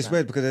their dreams. It's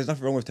weird because there's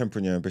nothing wrong with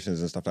tempering your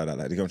ambitions and stuff like that.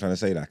 Like, you know what I'm trying to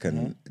say? Like,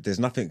 and there's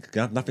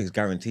nothing's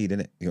guaranteed in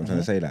it. You know what I'm trying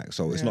to say? Like,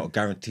 so it's not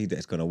guaranteed that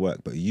it's going to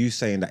work. But you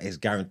saying that it's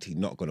guaranteed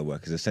not going to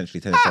work is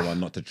essentially telling someone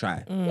not to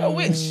try. You're a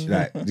witch.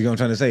 Like, do you know what I'm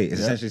trying to say? It's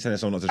essentially telling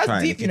someone not to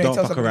try. deep, If you don't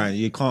fuck around,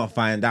 you can't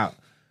find out.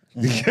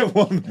 Do you get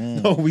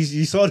one? No,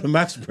 you saw the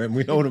maths, Brem.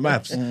 We know the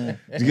maths. Do you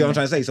get what I'm trying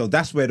to say? So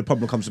that's where the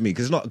problem comes to me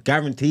because it's not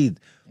guaranteed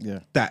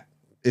that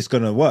it's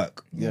gonna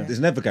work. It's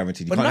never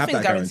guaranteed. You can't have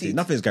that guaranteed.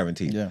 Nothing's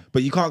guaranteed. Yeah.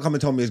 But you can't come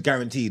and tell me it's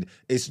guaranteed.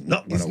 It's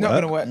not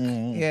gonna work.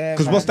 Yeah.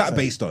 Because what's that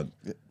based on?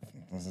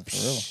 For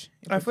real.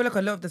 I feel like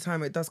a lot of the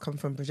time it does come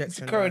from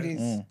projection.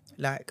 Securities.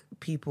 Like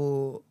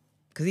people,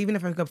 because even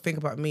if I could think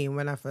about me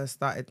when I first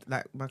started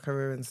like my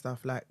career and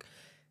stuff, like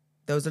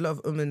there was a lot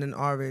of and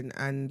ahhing,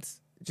 and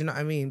do you know what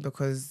I mean?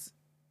 Because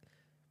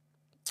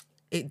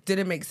it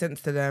didn't make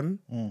sense to them,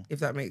 if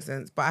that makes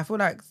sense. But I feel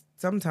like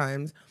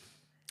sometimes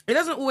it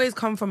doesn't always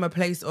come from a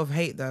place of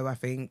hate, though. I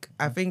think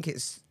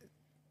it's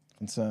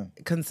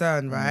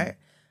concern, right?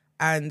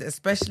 And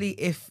especially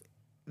if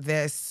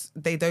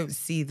they don't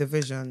see the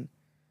vision.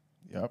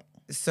 Yep.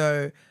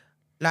 So,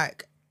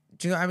 like,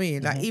 do you know what I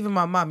mean? Like, even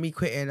my mum, me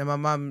quitting, and my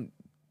mum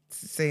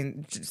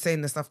saying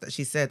the stuff that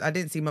she said, I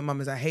didn't see my mum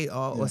as a hater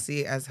or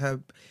see it as her.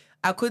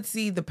 I could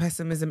see the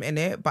pessimism in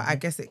it, but I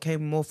guess it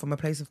came more from a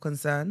place of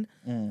concern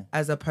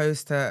as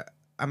opposed to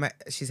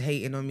she's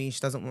hating on me. She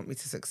doesn't want me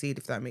to succeed,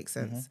 if that makes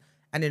sense.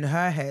 And in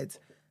her head,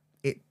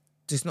 it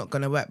just not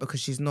gonna work because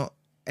she's not.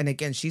 And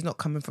again, she's not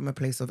coming from a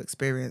place of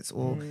experience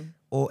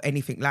or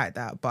anything like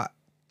that. But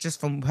just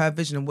from her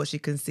vision and what she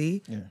can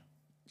see,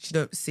 she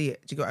don't see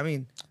it. Do you get what I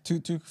mean? Two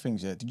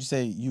things. Yeah. Did you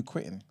say you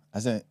quitting?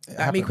 As in,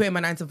 Like me quitting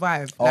my 9 to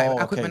 5. Oh, Like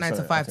I quit okay, my 9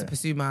 to 5 to okay.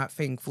 pursue my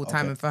thing full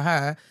time, Okay. and for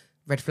her,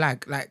 red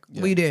flag. Like,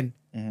 what are you doing?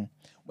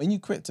 When you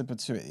quit to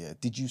pursue it, yeah,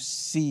 did you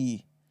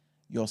see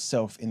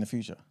yourself in the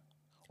future,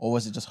 or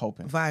was it just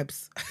hoping?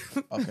 Vibes.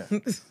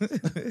 Okay.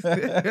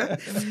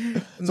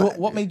 So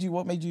what made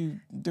you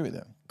do it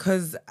then?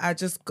 Because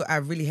I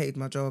really hated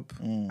my job.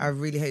 I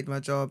really hated my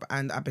job,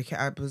 and I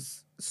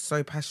was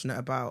so passionate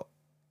about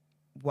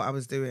what I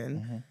was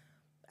doing.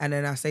 And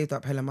then I saved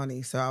up hella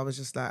money, so I was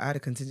just like, I had a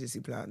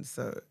contingency plan.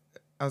 So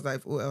I was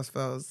like, if all else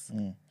fails,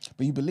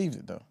 But you believed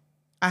it though.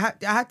 I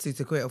had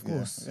to quit, of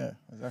course. Yeah,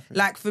 exactly.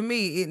 Like for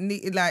me,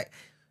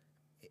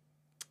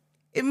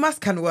 it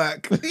must can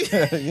work.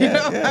 You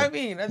know what I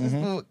mean? I just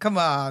thought, come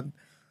on.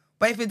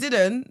 But if it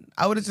didn't,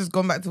 I would have just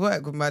gone back to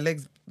work with my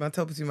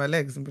tail between my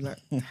legs and be like,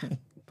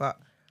 but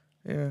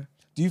yeah.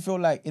 Do you feel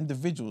like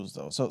individuals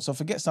though? So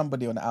forget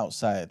somebody on the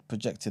outside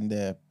projecting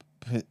their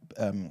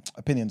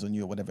opinions on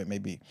you or whatever it may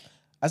be.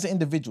 As an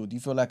individual, do you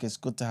feel like it's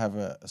good to have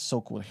a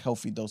so-called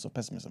healthy dose of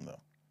pessimism though?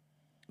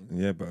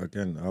 Yeah, but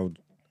again,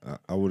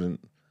 I wouldn't.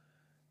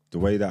 The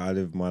way that I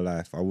live my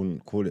life, I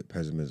wouldn't call it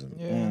pessimism.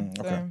 Yeah.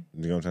 Okay.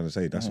 You know what I'm trying to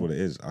say? That's what it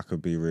is. I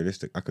could be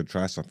realistic. I could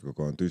try something or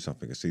go and do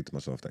something and see to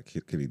myself that,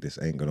 Killy, this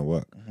ain't going to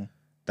work.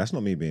 That's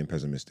not me being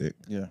pessimistic.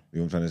 Yeah. You know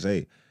what I'm trying to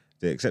say?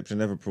 The exception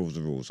never proves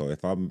the rule. So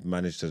if I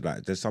manage to,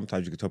 like, there's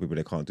sometimes you can tell people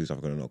they can't do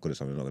something, they're not good at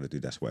something, they're not going to do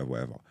this,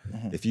 whatever.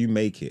 If you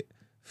make it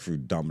through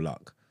dumb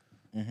luck,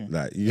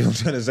 like, you know what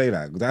I'm trying to say?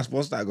 Like,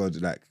 what's that going to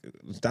do? Like,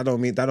 that don't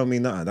mean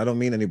nothing. That don't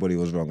mean anybody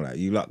was wrong. Like,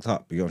 you lucked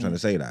up. You know what I'm trying to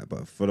say? Like,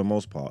 but for the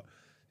most part,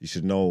 you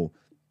should know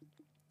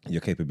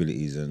your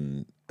capabilities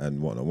and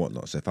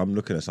whatnot. So if I'm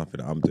looking at something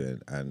that I'm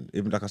doing, and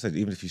even like I said,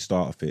 even if you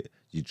start off it,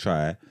 you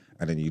try,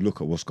 and then you look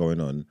at what's going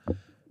on,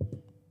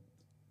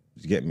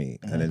 you get me,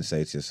 and then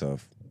say to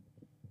yourself,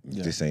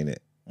 this ain't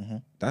it.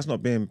 That's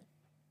not being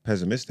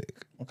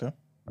pessimistic. Okay.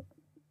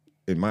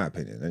 In my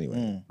opinion,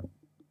 anyway.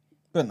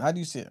 Ben, how do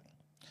you see it?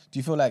 Do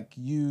you feel like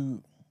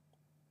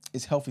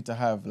it's healthy to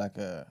have like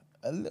a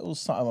little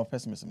something of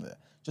pessimism there,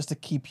 just to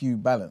keep you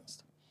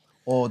balanced?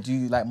 Or do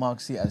you, like Mark,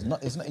 see it as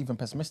it's not even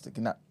pessimistic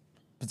in that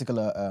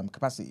particular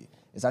capacity?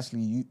 It's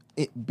actually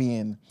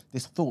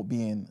this thought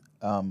being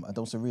a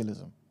dose of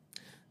realism.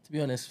 To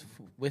be honest,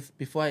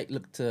 before I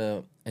look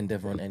to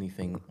endeavor on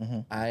anything,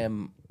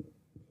 I'm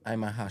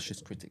my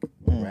harshest critic,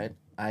 right?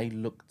 I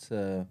look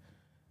to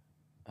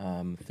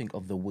think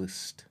of the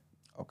worst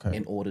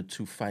in order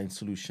to find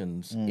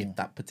solutions if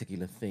that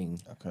particular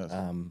thing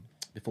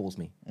befalls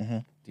me.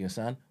 Do you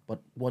understand? But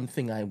one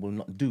thing I will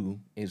not do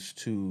is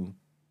to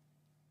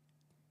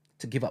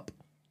give up.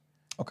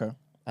 Okay.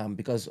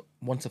 Because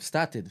once I've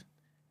started,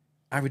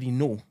 I already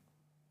know,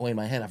 or in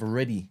my head, I've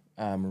already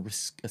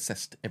risk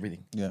assessed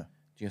everything. Yeah. Do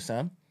you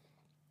understand?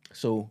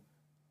 So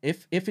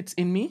if it's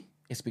in me,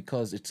 it's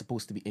because it's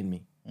supposed to be in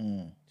me. Do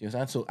you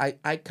understand? So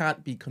I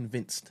can't be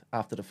convinced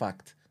after the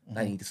fact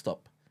that I need to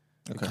stop.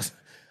 Because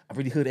I've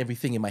already heard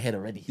everything in my head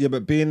already. Yeah,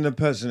 but being the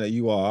person that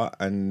you are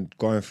and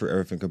going through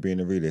everything and being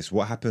a realist,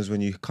 what happens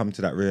when you come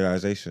to that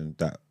realization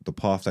that the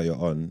path that you're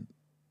on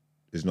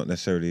is not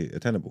necessarily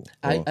attainable?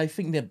 I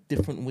think there are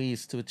different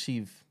ways to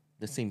achieve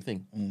the same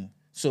thing.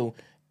 So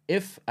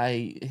if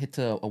I hit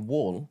a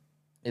wall,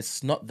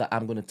 it's not that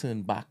I'm going to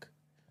turn back.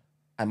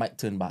 I might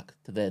turn back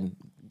to then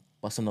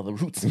bust another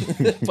route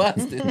past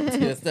it. Do you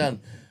understand?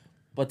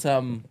 But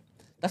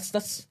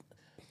that's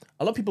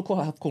a lot of people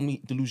have called me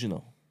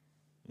delusional.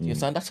 Do you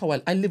understand? That's how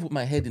I live with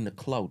my head in the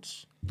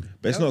clouds.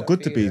 But it's not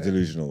good to be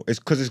delusional. It's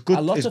because it's good.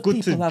 A lot it's of good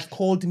people to, have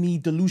called me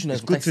delusional.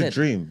 It's good to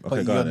dream. Okay,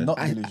 But go you're on then. not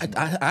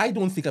delusional. I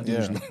don't think I'm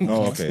delusional.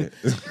 Oh, okay.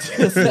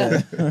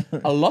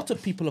 A lot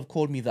of people have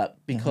called me that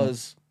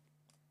because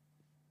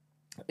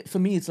for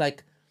me it's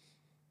like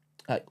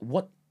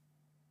what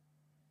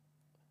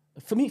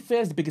for me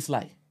fear is the biggest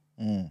lie,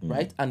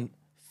 right? And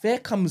fear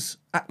comes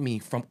at me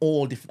from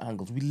all different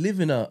angles. We live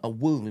in a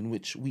world in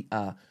which we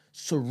are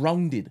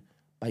surrounded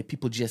by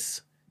people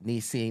just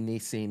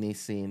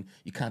naysaying.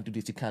 You can't do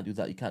this, you can't do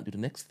that, you can't do the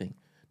next thing.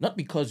 Not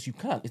because you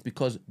can't, it's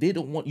because they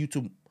don't want you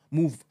to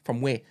move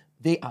from where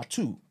they are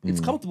to.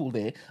 It's comfortable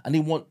there and they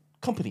want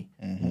company.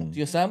 Do you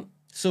understand?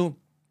 So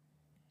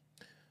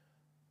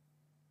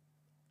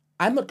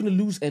I'm not going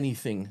to lose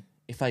anything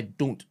if I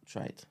don't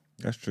try it.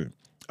 That's true.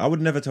 I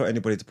would never tell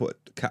anybody to put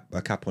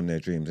a cap on their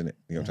dreams, innit?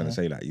 You know what I'm trying to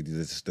say? Like,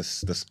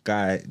 the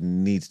sky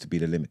needs to be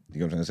the limit.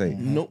 You know what I'm trying to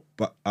say? No.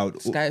 But I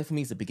would, Sky for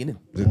me is the beginning.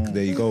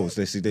 there you go.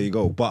 So there you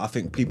go. But I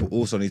think people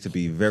also need to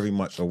be very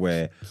much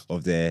aware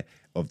of their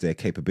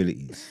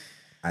capabilities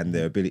and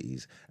their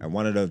abilities. And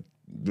one of the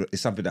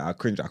it's something that I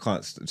cringe. I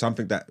can't.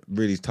 Something that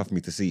really is tough for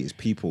me to see is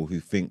people who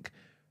think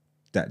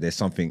that there's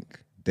something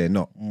they're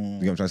not. You know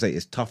what I'm trying to say?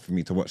 It's tough for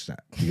me to watch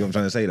that. You know what I'm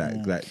trying to say? Like you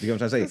know what I'm trying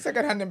to say?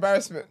 Secondhand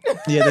embarrassment.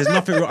 Yeah, there's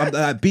nothing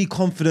wrong. Be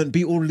confident,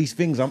 be all of these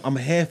things. I'm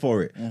here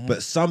for it.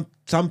 But some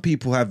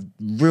people have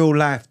real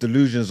life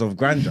delusions of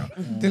grandeur.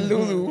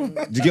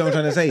 Delulu. Do you get what I'm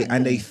trying to say?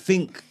 And they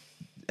think,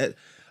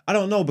 I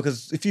don't know,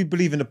 because if you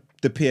believe in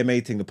the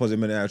PMA thing, the positive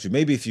mental attitude,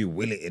 maybe if you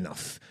will it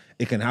enough,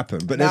 it can happen.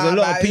 But there's a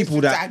lot of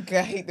people that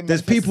I hate the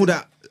there's people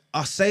that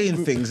are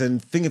saying things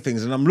and thinking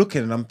things, and I'm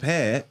looking and I'm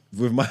here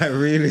with my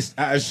realist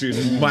attitude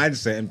and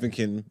mindset and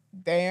thinking,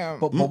 damn.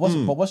 But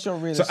what's your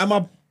realist? so am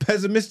I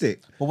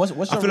pessimistic? But what's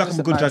your I feel like I'm a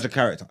realistic good mind- judge of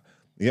character.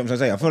 You know what I'm trying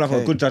to say? I feel like I'm a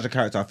Okay. good judge of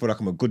character. I feel like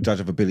I'm a good judge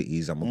of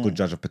abilities. I'm a good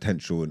judge of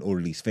potential and all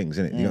of these things,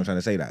 innit? You know what I'm trying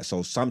to say? That.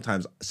 So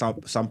sometimes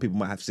some people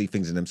might have to see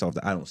things in themselves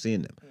that I don't see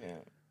in them. Yeah.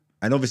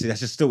 And obviously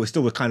it's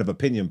still a kind of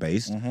opinion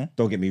based.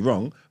 Don't get me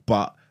wrong,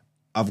 but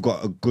I've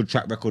got a good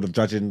track record of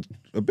judging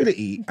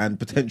ability and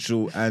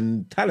potential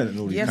and talent and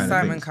all these Yes, kind of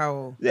Simon things.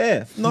 Cowell.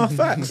 Yeah, no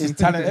facts. Is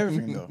talent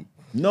everything though?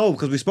 No,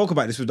 because we spoke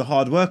about this with the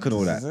hard work and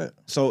all This is that. it.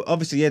 So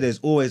obviously, yeah, there's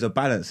always a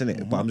balance in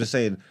it. But I'm just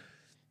saying,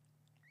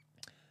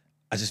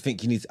 I just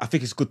think I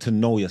think it's good to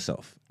know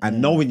yourself. And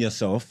knowing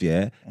yourself,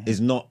 yeah, is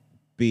not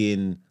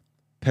being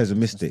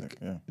pessimistic.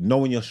 Yeah.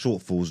 Knowing your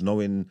shortfalls,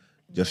 knowing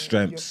your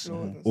strengths,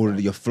 flaws and all of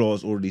your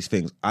flaws, all of these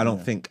things. I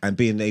don't think, and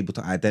being able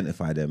to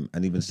identify them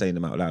and even saying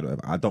them out loud, or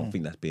whatever, I don't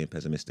think that's being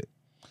pessimistic.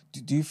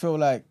 Do you feel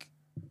like,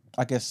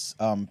 I guess,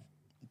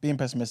 being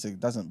pessimistic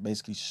doesn't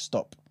basically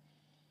stop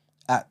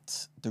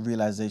at the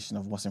realization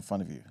of what's in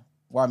front of you?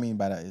 What I mean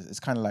by that is it's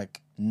kind of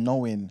like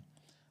knowing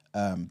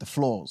the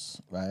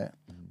flaws, right?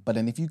 But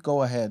then if you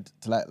go ahead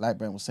to, like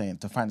Brent was saying,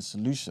 to find a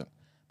solution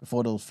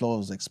before those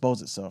flaws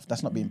expose itself,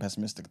 that's not being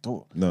pessimistic at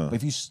all. No. But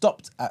if you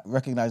stopped at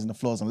recognizing the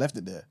flaws and left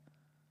it there,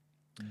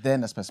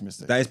 then that's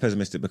pessimistic. That is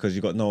pessimistic because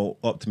you got no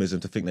optimism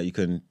to think that you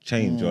can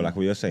change or like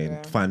what you're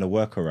saying, find a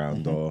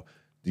workaround or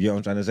you know what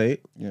I'm trying to say?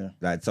 Yeah.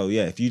 Like, so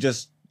yeah, if you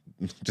just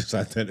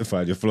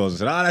identified your flaws and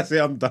said, that's it,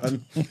 I'm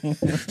done.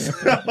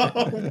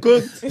 I'm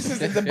good.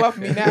 It's above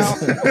me now.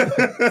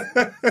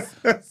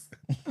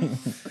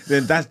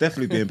 Then that's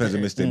definitely being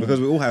pessimistic because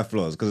we all have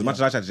flaws. Because as much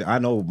as I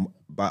know,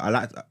 but I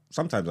like,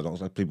 sometimes I don't,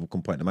 so people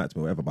can point them out to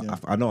me or whatever, but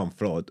I know I'm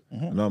flawed.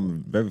 I know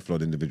I'm a very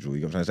flawed individual.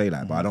 You know what I'm trying to say?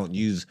 Like, but I don't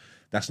use,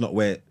 that's not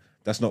where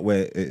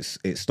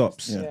it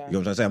stops. Yeah. You know what I'm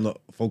trying to say? I'm not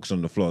focused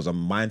on the flaws. I'm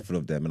mindful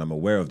of them and I'm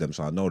aware of them.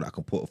 So I know that I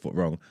can put a foot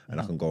wrong and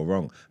I can go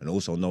wrong. And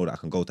also know that I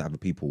can go to other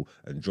people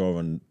and draw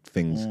on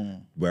things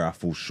where I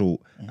fall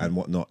short and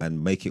whatnot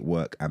and make it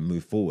work and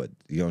move forward.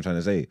 You know what I'm trying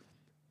to say?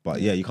 But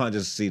yeah, you can't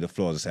just see the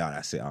flaws and say,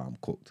 that's it, I'm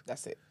cooked.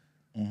 That's it.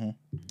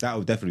 That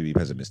would definitely be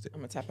pessimistic. I'm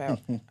gonna tap out.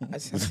 I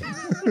said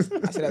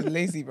that's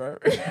lazy, bro.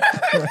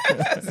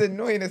 That's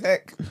annoying as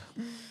heck.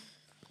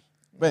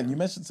 Ben, you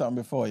mentioned something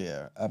before,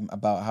 yeah,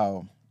 about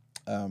how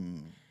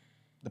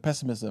the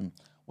pessimism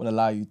will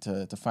allow you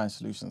to find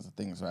solutions to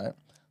things, right?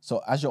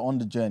 So as you're on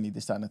the journey,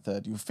 this, that, and the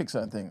third, you fix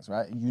certain things,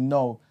 right? You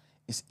know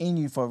it's in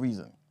you for a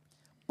reason.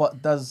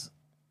 But does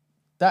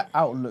that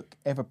outlook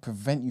ever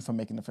prevent you from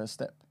making the first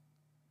step?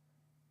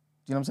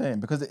 Do you know what I'm saying?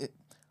 Because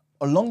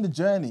along the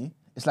journey,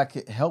 it's like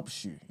it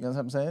helps you. You know what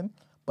I'm saying?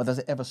 But does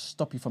it ever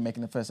stop you from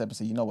making the first step and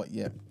say, you know what,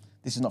 yeah,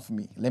 this is not for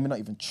me. Let me not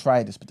even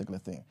try this particular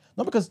thing.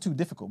 Not because it's too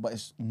difficult, but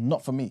it's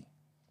not for me. Do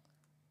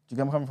you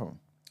get where I'm coming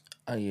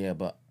from? Yeah,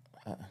 but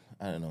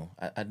I don't know.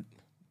 I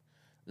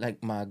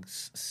like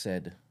Mags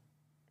said,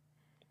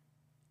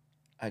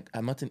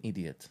 I'm not an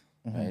idiot,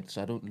 right?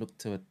 So I don't look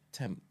to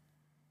attempt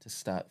to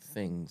start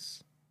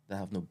things that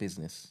have no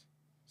business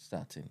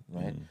starting,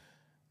 right?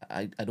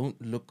 I don't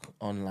look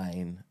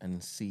online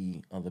and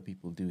see other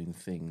people doing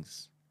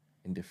things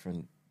in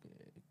different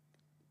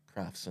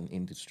crafts and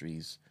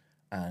industries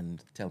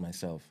and tell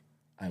myself,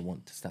 I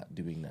want to start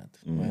doing that,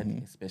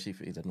 right? Especially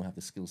if I don't have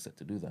the skill set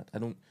to do that.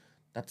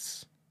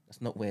 That's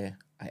not where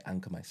I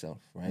anchor myself,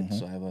 right?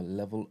 So I have a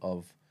level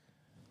of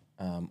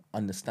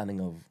understanding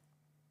of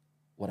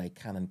what I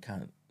can and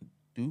can't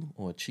do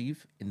or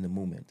achieve in the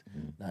moment.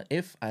 Now,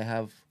 if I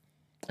have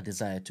a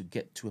desire to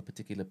get to a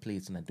particular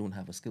place and I don't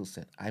have a skill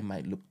set, I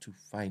might look to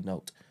find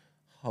out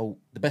how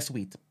the best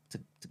way to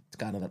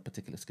garner that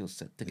particular skill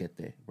set to get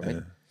there,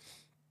 right?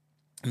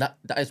 And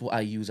that is what I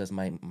use as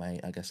my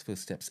I guess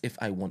first steps if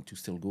I want to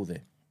still go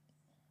there.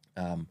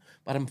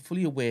 But I'm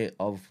fully aware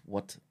of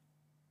what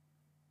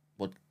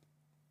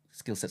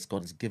skill sets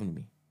God has given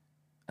me,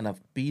 and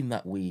I've been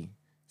that way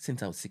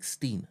since I was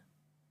 16,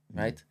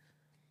 right?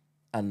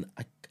 And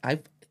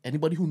I've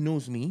anybody who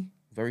knows me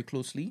very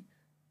closely,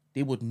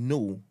 they would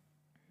know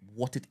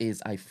what it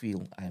is I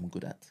feel I am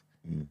good at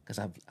because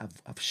I've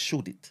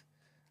showed it.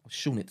 I've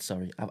shown it.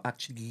 Sorry, I've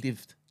actually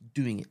lived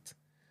doing it.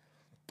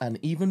 And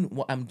even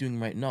what I'm doing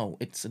right now,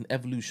 it's an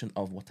evolution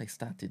of what I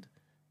started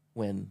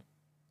when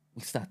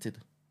we started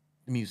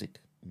the music.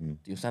 Do you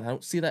understand? I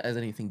don't see that as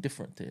anything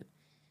different to it.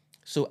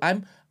 So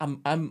I'm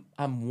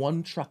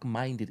one track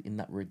minded in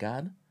that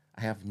regard.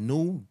 I have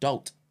no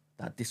doubt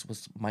that this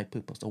was my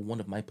purpose or one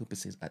of my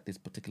purposes at this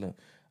particular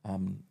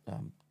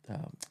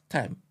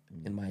time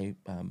in my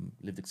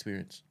lived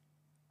experience.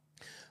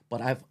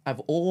 But I've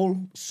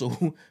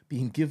also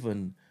been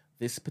given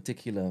this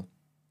particular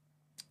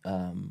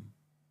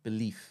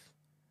belief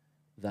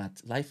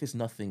that life is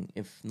nothing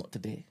if not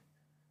today.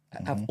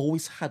 I've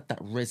always had that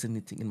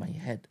resonating in my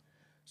head.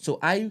 So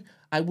I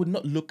would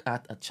not look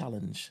at a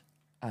challenge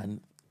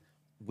and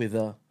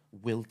wither,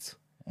 wilt,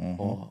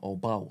 or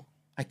bow.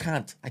 I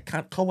can't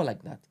cower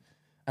like that.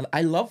 And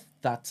I love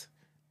that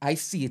I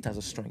see it as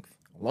a strength.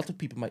 A lot of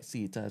people might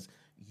see it as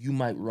you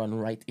might run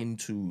right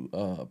into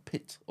a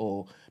pit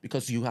or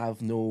because you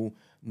have no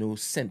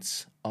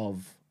sense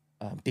of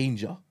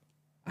danger.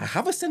 I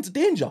have a sense of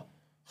danger,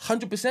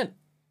 100%.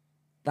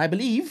 But I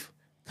believe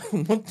I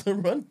want to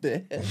run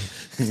there.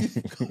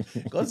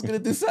 God's going to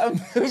do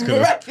something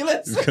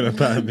miraculous. It's going to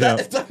batter me up.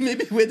 That may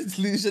be where the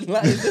solution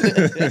lies.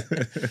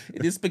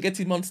 It is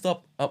spaghetti monster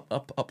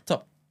up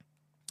top.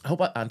 I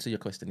hope I answer your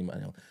question,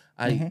 Emmanuel.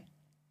 I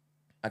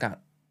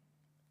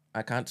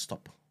can't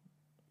stop.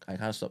 I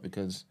can't stop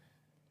because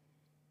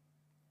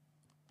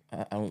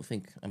I don't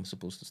think I'm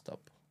supposed to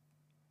stop.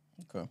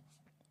 Okay.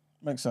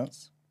 Makes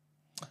sense.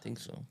 I think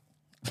so.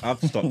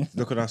 I've stopped.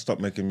 Look, when I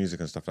stopped making music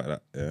and stuff like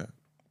that. Yeah,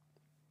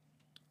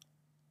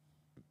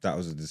 that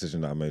was a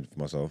decision that I made for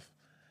myself.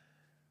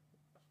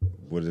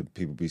 Would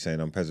people be saying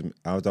I'm pessimistic?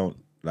 I don't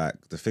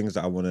like the things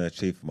that I want to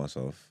achieve for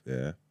myself.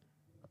 Yeah.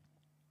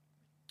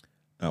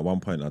 At one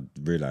point, I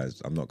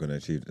realized I'm not going to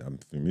achieve them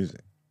through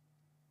music,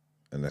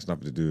 and that's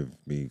nothing to do with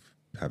me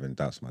having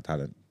doubts of my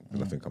talent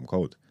because I think I'm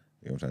cold.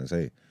 You know what I'm trying to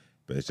say?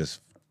 But it's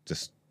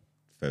just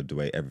for the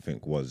way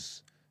everything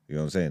was. You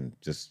know what I'm saying?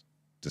 Just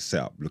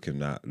set up,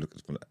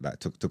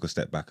 took a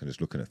step back and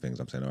just looking at things.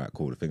 I'm saying, all right,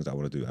 cool. The things that I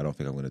want to do, I don't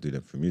think I'm going to do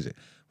them through music.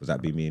 Was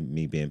that be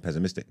me being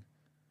pessimistic?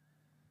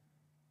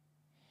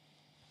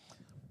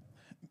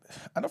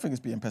 I don't think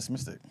it's being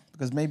pessimistic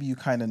because maybe you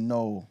kind of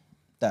know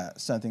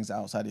that certain things are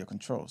outside of your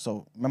control.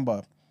 So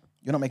remember,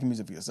 you're not making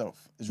music for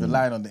yourself. It's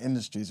relying on the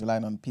industry. It's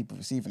relying on people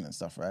receiving and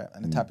stuff, right?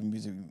 And the type of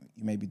music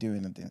you may be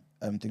doing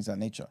and things of that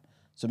nature.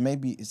 So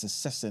maybe it's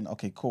assessing,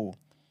 okay, cool.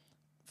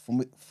 For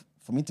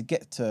me to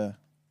get to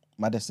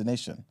my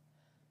destination,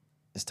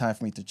 it's time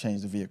for me to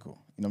change the vehicle.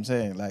 You know what I'm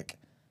saying? Like,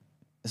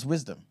 it's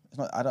wisdom. It's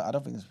not. I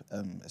don't think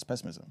it's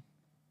pessimism.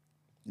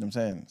 You know what I'm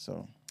saying?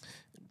 So,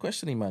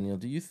 Question, Emmanuel,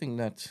 do you think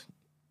that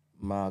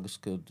Margs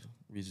could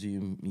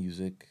resume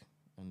music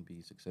and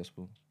be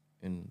successful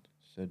in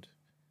said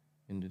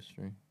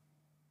industry?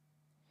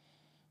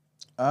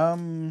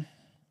 I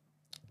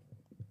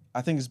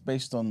think it's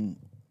based on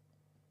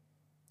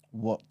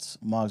what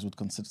Margs would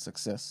consider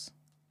success,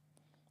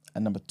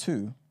 and number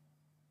two,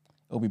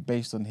 it'll be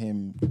based on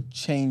him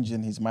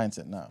changing his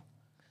mindset now.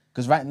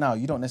 Because right now,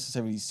 you don't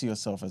necessarily see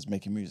yourself as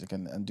making music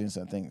and doing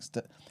certain things.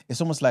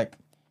 It's almost like,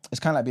 it's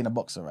kind of like being a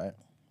boxer, right?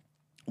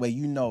 Where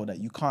you know that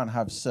you can't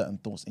have certain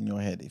thoughts in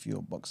your head if you're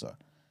a boxer.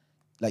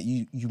 Like,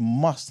 you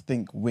must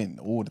think win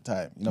all the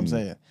time. You know what I'm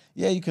saying?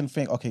 Yeah, you can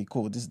think, okay,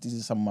 cool, this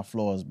is some of my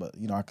flaws, but,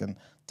 you know, I can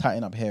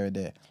tighten up here and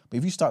there. But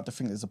if you start to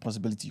think there's a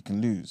possibility you can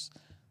lose,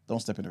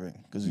 don't step in the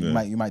ring because you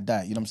might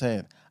die. You know what I'm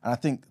saying? And I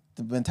think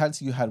the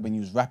mentality you had when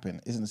you was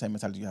rapping isn't the same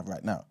mentality you have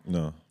right now. No.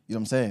 You know what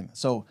I'm saying?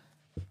 So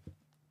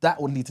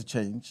that would need to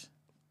change,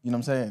 you know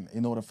what I'm saying,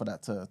 in order for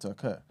that to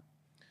occur.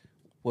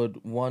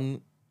 Would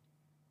one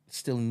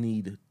still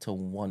need to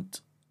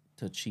want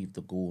to achieve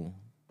the goal?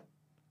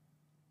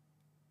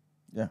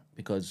 Yeah.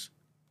 Because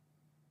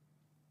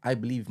I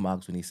believe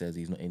Marks when he says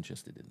he's not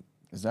interested in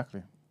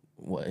Exactly.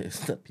 what it is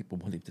that people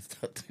want him to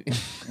start doing.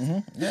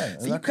 Yeah,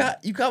 So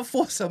exactly. you can't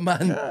force a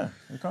man Yeah,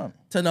 you can't.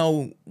 to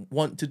now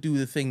want to do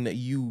the thing that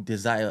you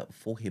desire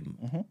for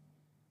him.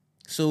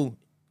 So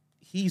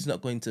he's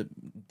not going to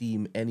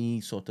deem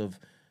any sort of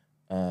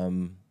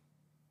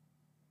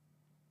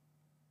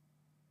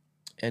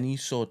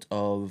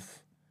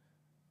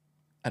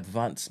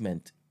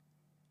advancement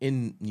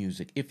in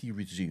music if you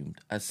resumed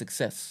as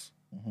success,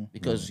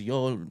 because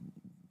your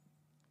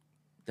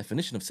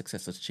definition of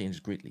success has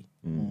changed greatly,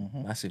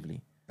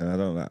 massively. And I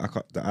don't like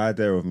the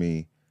idea of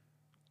me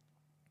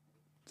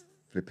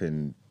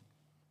flipping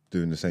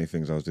doing the same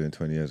things I was doing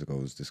 20 years ago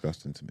was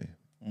disgusting to me.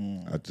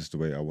 Just the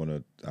way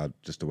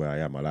just the way I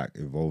am. I like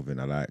evolving.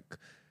 I like,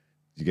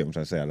 you get what I'm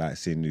trying to say? I like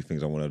seeing new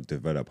things. I want to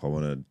develop. I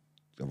want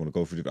to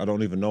go through. I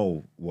don't even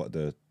know what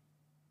you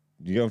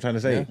get what I'm trying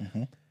to say?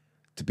 Yeah.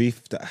 To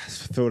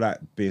feel like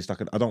being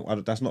stuck in,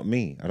 that's not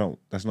me.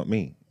 That's not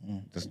me.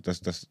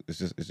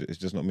 It's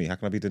just not me. How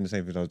can I be doing the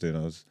same things I was doing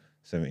when I was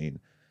 17?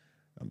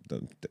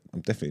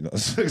 I'm definitely not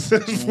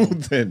successful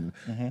then.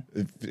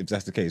 If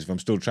that's the case, if I'm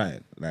still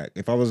trying, like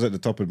if I was at the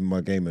top of my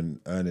game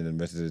and earning and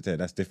rest of the day,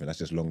 that's different. That's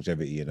just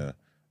longevity in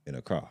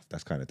a craft.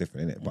 That's kind of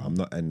different, isn't it? But I'm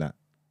not in that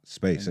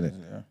space, innit?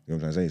 You know what I'm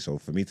trying to say? So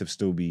for me to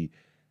still be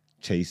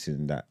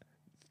chasing that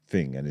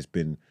thing, and it's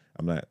been.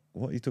 I'm like,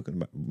 what are you talking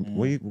about?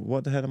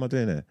 What the hell am I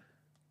doing there?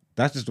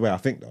 That's just the way I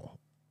think, though.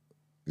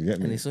 You get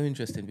me? And it's so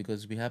interesting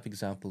because we have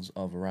examples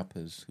of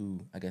rappers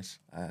who I guess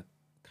are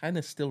kind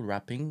of still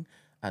rapping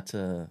at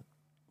a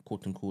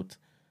quote unquote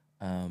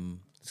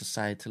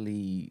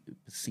societally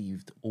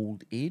perceived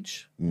old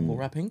age for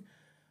rapping.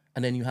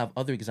 And then you have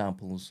other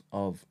examples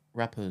of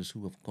rappers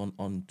who have gone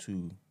on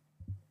to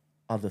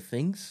other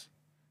things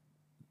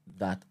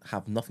that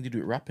have nothing to do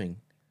with rapping,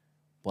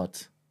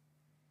 but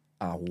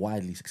are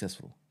widely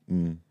successful.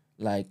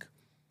 Like,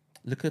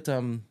 look at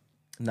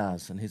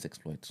Nas and his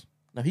exploits.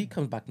 Now, he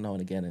comes back now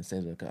and again and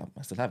says, "Look,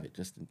 I still have it,"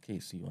 just in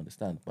case you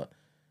understand. But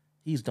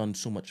he's done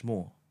so much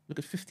more. Look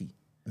at 50.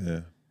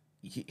 Yeah.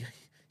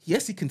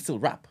 Yes, he can still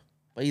rap,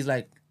 but he's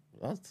like,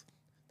 what?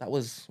 That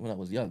was when I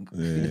was young.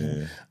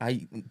 Yeah.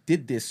 I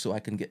did this so I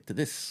can get to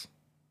this.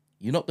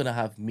 You're not going to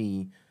have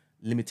me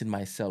limiting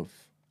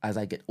myself as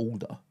I get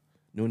older,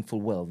 knowing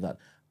full well that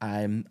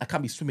I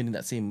can't be swimming in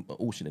that same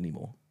ocean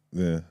anymore.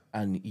 Yeah.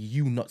 And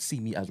you not see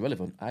me as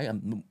relevant. I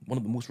am one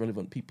of the most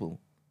relevant people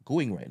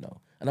going right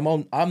now.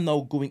 And I'm now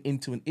going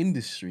into an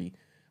industry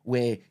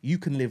where you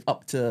can live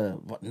up to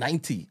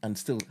 90 and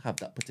still have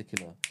that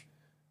particular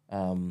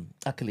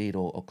accolade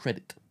or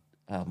credit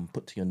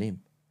put to your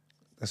name.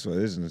 That's what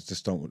it is, and it's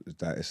just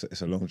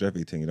it's a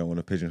longevity thing. You don't want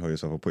to pigeonhole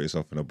yourself or put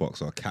yourself in a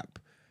box or cap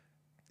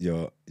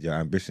your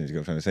ambitions. You know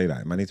what I'm trying to say?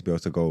 Like, man, need to be able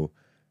to go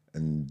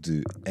and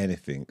do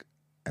anything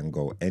and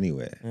go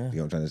anywhere. Yeah. You know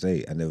what I'm trying to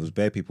say? And there was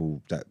bare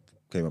people that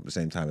came up at the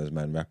same time as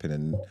man rapping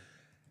and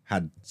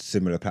had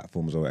similar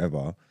platforms or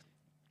whatever,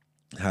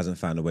 hasn't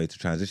found a way to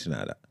transition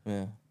out of that.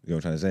 Yeah. You know what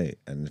I'm trying to say?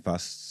 And if I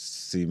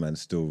see man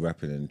still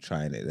rapping and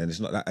trying it, then it's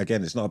not that,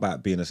 again, it's not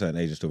about being a certain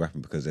age and still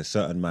rapping, because there's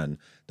certain man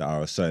that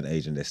are a certain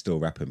age and they're still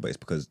rapping, but it's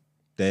because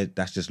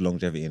that's just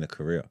longevity in a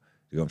career.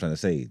 You know what I'm trying to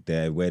say?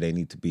 They're where they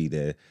need to be.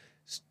 They're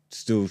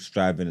still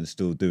striving and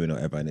still doing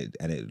whatever, and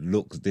it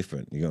looks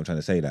different. You know what I'm trying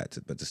to say? That,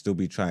 but to still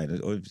be trying,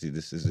 obviously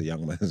this is a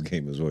young man's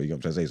game as well. You know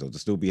what I'm trying to say? So to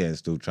still be here and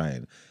still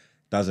trying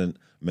doesn't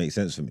make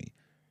sense for me.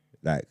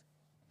 Like,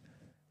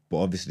 but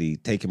obviously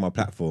taking my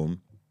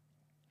platform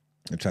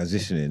and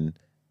transitioning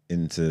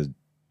into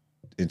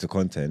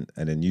content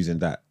and then using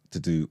that to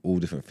do all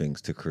different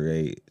things, to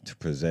create, to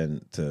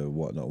present, to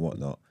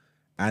whatnot,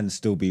 and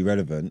still be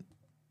relevant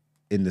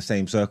in the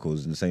same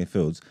circles, in the same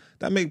fields,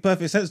 that make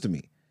perfect sense to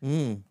me. Do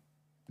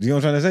you know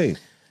what I'm trying to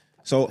say?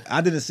 So I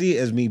didn't see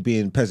it as me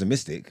being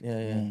pessimistic.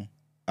 Yeah.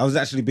 I was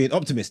actually being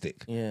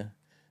optimistic. Yeah.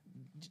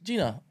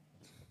 Gina,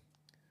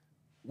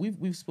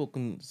 we've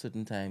spoken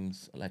certain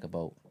times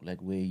about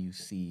where you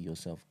see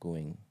yourself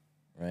going,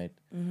 right?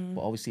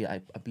 But obviously I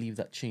believe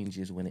that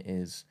changes when it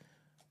is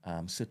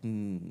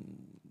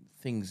certain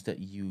things that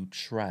you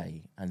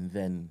try and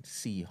then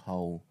see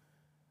how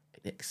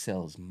it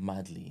excels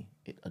madly.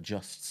 It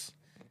adjusts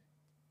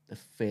the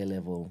fear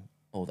level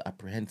or the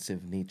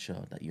apprehensive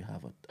nature that you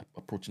have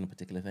approaching a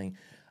particular thing.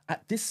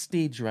 At this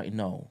stage right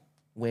now,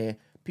 where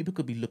people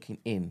could be looking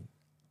in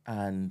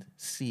and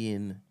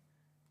seeing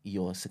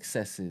your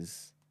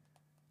successes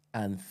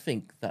and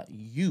think that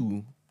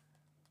you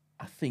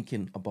are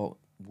thinking about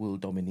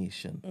world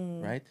domination,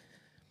 right?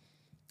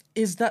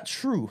 Is that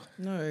true?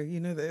 No,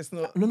 you know that it's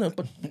not. No,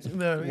 but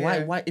No, why?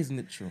 yeah. Why isn't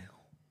it true?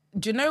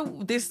 Do you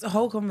know this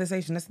whole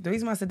conversation? The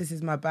reason why I said this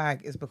is my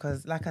bag is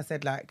because, like I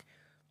said,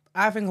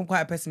 I think I'm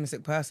quite a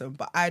pessimistic person,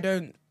 but I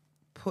don't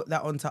put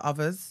that onto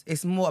others.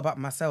 It's more about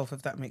myself,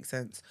 if that makes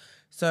sense.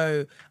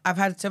 So I've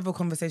had several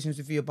conversations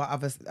with you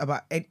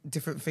about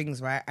different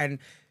things, right? And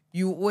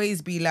you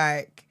always be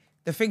like,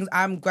 the things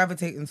I'm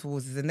gravitating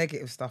towards is the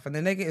negative stuff, and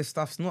the negative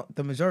stuff's not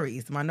the majority,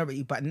 it's the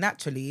minority. But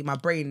naturally, my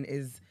brain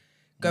is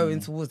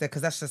going towards there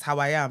because that's just how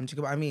I am. Do you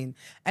get what I mean?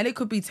 And it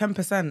could be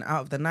 10%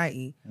 out of the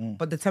 90,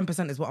 but the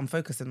 10% is what I'm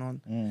focusing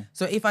on.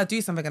 So if I do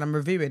something and I'm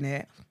reviewing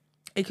it,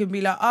 it can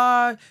be like,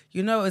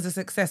 it was a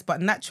success,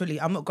 but naturally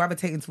I'm not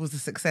gravitating towards the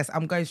success.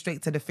 I'm going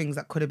straight to the things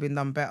that could have been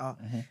done better.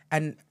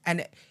 And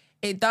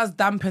it does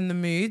dampen the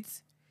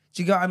moods.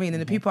 Do you get what I mean?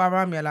 And the people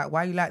around me are like,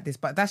 why are you like this?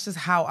 But that's just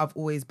how I've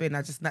always been.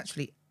 I just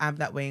naturally am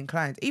that way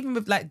inclined. Even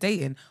with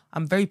dating,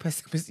 I'm very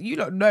pessimistic. You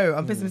don't know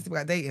I'm pessimistic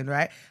about dating,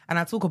 right? And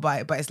I talk about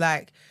it, but it's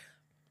like,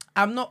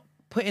 I'm not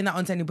putting that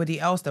onto anybody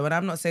else though. And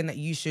I'm not saying that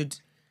you should,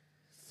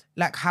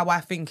 how I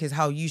think is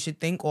how you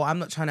should think, or I'm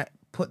not trying to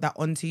put that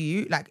onto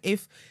you. Like,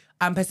 if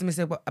I'm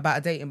pessimistic about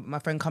a date and my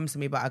friend comes to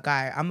me about a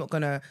guy, I'm not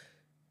going to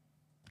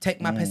take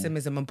my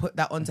pessimism and put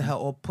that onto her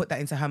or put that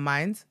into her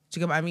mind. Do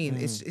you get what I mean?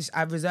 It's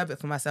I reserve it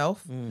for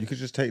myself. You could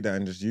just take that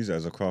and just use it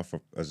as a craft,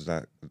 as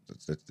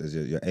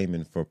you're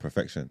aiming for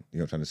perfection. You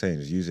know what I'm trying to say? And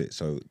just use it.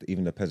 So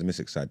even the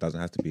pessimistic side doesn't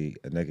have to be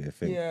a negative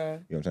thing. Yeah. You know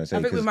what I'm trying to say?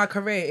 I think with my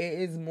career,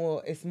 it's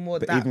more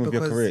But that even with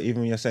your because- career, even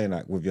when you're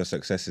saying with your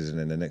successes and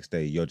then the next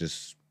day you're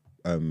just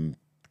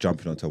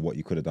jumping onto what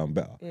you could have done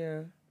better. Yeah.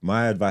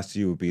 My advice to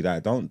you would be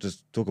that don't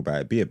just talk about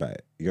it, be about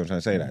it. You know what I'm trying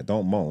to say? Like,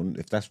 don't moan.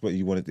 If that's what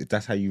you want, if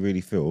that's how you really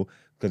feel,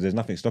 because there's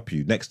nothing stopping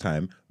you. Next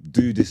time,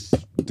 do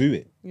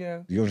it.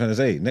 Yeah. You know what I'm trying to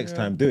say? Next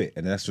time, do it.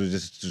 And that's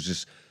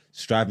just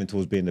striving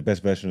towards being the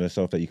best version of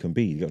yourself that you can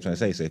be. You get what I'm trying to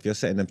say? So if you're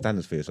setting them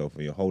standards for yourself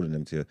and you're holding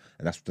them to,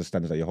 and that's the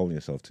standards that you're holding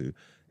yourself to,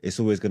 it's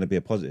always going to be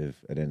a positive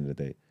at the end of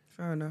the day.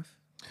 Fair enough.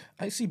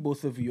 I see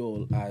both of you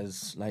all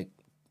as like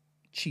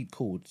cheat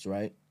codes,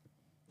 right?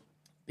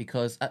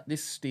 Because at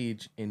this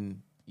stage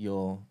in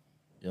your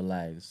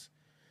lives,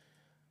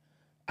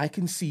 I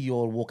can see you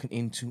all walking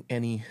into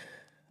any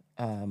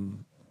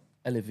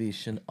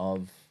elevation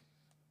of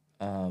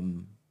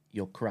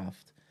your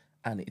craft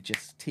and it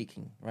just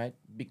taking, right?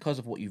 Because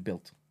of what you've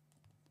built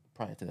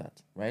prior to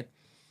that, right?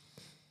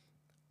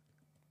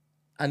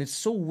 And it's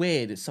so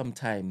weird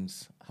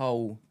sometimes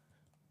how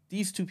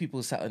these two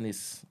people sat on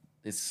this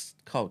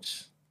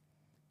couch,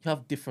 you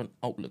have different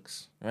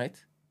outlooks, right?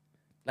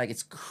 Like,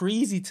 it's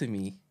crazy to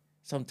me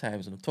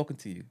sometimes when I'm talking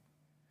to you.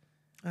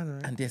 I don't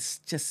know. And there's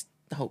just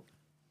doubt.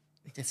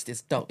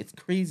 There's doubt. It's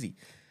crazy.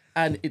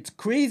 And it's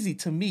crazy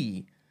to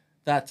me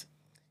that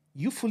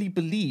you fully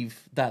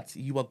believe that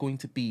you are going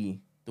to be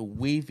the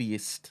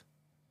waviest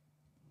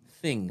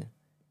thing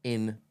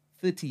in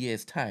 30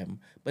 years' time.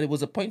 But it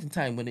was a point in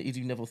time when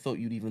you never thought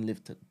you'd even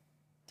live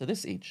to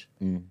this age.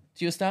 Do you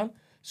understand?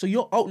 So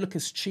your outlook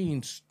has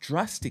changed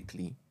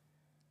drastically.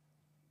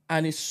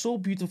 And it's so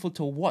beautiful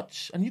to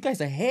watch. And you guys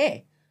are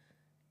here.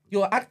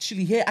 You're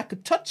actually here. I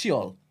could touch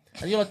y'all.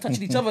 And you're not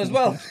touching each other as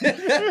well.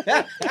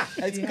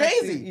 It's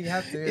crazy. You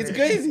have to. It's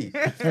crazy.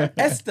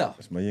 Esther.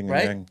 It's my yin and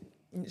right? yang.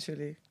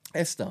 Literally.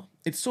 Esther,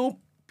 it's so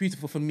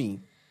beautiful for me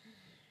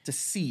to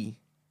see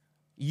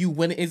you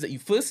when it is that you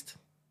first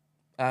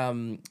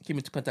came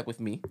into contact with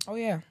me. Oh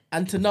yeah.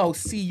 And to now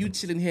see you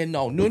chilling here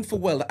now, knowing for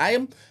well that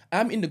I'm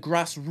in the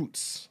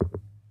grassroots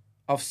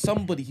of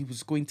somebody who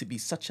was going to be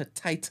such a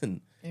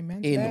titan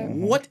Amen to in that.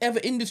 whatever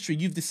industry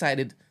you've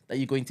decided that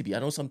you're going to be. I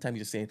know sometimes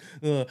you're saying,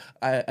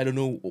 I don't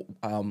know,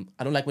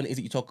 I don't like when it is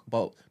that you talk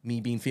about me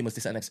being famous,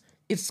 this and next.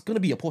 It's going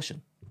to be a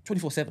portion,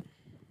 24/7.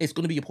 It's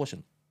going to be a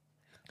portion.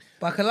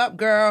 Buckle up,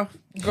 girl.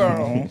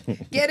 Girl.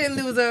 Get in,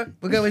 loser.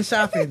 We're going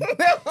shopping.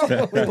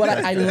 But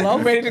I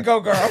love... Ready to go,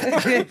 girl.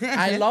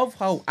 I love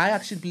how I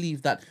actually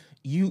believe that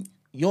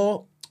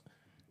your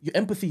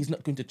empathy is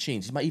not going to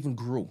change. It might even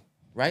grow,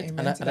 right?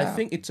 Amen And to I that.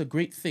 think it's a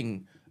great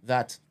thing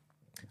that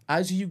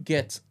as you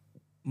get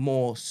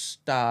more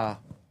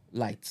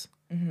starlight,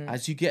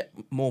 as you get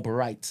more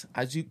bright,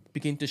 as you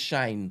begin to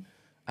shine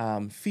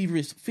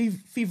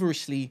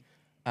feverishly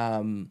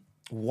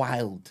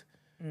wild,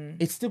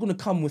 it's still going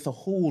to come with a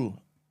whole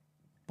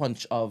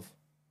bunch of,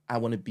 I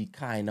want to be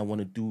kind, I want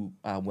to do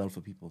well for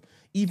people,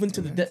 even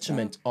to the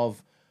detriment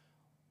of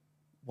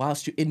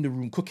whilst you're in the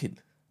room cooking.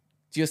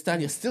 Do you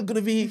understand? You're still going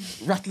to be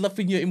rattled up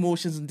in your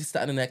emotions and this,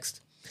 that, and the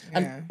next. Yeah.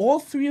 And all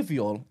three of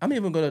y'all, I'm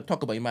even going to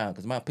talk about your man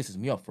because mine pisses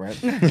me off, right?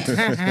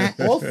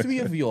 All three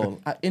of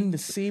y'all are in the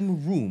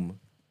same room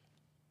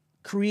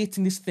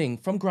creating this thing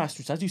from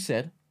grassroots, as you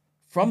said,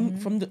 from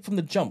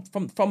the jump,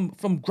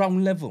 from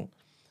ground level.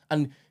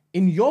 And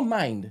in your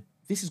mind,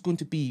 this is going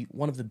to be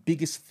one of the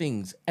biggest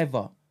things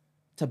ever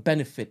to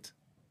benefit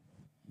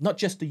not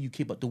just the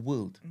UK, but the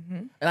world.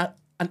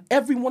 And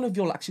every one of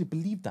y'all actually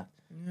believe that.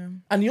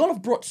 And y'all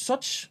have brought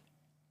such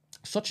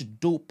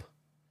dope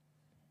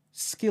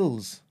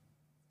skills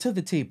to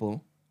the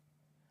table,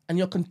 and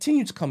you'll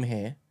continue to come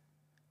here,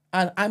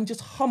 and I'm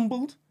just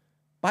humbled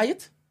by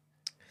it.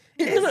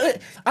 I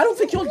don't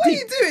think you're deep. What are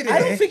you doing I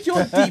don't here? think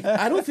you're deep.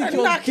 I don't think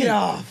you're Knock it deep.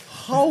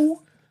 off.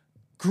 How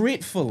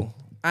grateful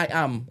I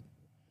am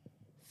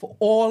for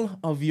all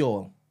of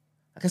y'all.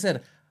 Like I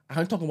said,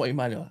 I'm talking about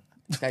Emmanuel.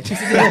 How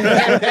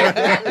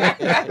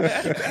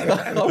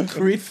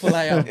grateful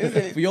I am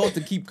for y'all to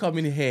keep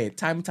coming here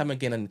time and time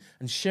again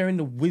and sharing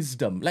the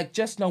wisdom. Like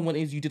just now when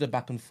it is you did a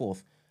back and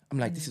forth, I'm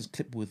like, this is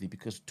clip worthy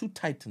because two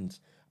titans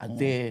are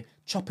there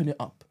chopping it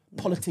up,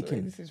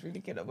 politicking. This is really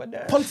getting on my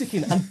nerves.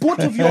 Politicking, and both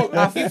of y'all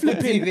are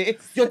flipping.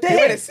 You're They there.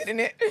 wanna sit in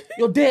it.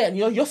 You're there, and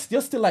you're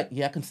still like,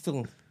 yeah, I can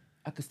still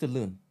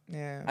learn.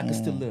 Yeah. I can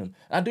still learn.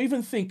 I don't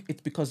even think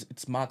it's because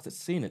it's Mark that's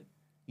saying it.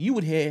 You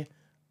would hear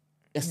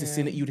Esther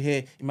saying it, you'd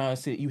hear Emmanuel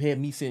say it, you hear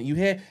me saying it, you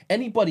hear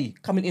anybody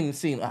coming in and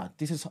saying,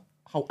 this is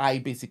how I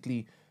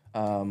basically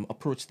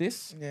approach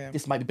this. Yeah.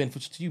 This might be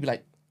beneficial to you. Be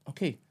like,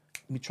 okay,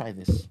 let me try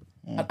this.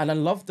 And I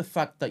love the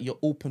fact that you're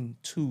open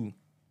to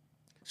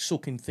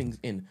soaking things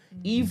in,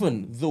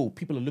 even though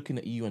people are looking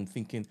at you and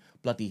thinking,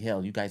 bloody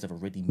hell, you guys have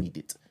already made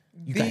it.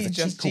 You guys are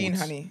Just cheat Jean,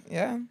 codes. honey.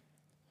 Yeah.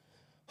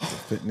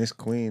 Fitness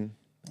queen.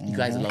 You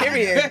guys are lovely.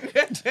 Period.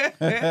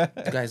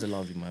 You guys are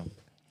lovely, man.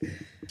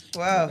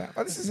 Wow.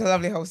 Oh, this is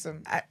lovely,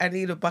 wholesome. I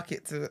need a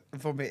bucket to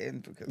vomit in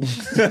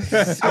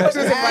because I was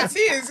just about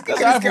tears. Look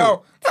at this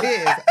girl.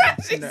 tears.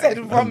 She said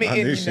vomit I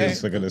in, knew you she know.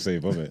 was going to say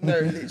vomit. No,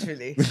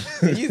 literally.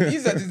 You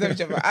don't deserve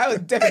each other. I was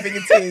definitely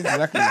thinking tears.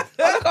 Exactly.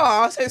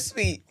 Oh, so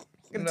sweet.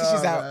 Get the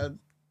tissues out. man.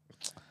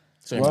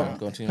 Sorry, Well, man.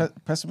 Go on.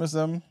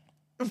 pessimism.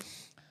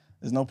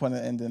 There's no point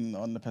in ending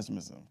on the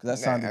pessimism because that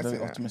Nah, sounded that's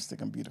very it.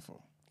 optimistic and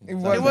beautiful. It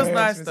was very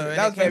nice optimistic. though. and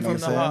That was it came very from the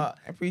beautiful. heart.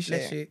 I appreciate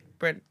it. Literally.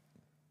 Brent.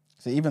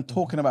 So even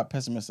talking about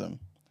pessimism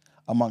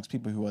amongst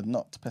people who are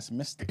not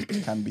pessimistic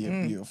can be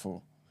a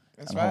beautiful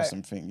That's and right.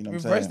 wholesome thing. You know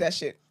what I'm Reverse saying? that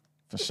shit.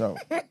 For sure.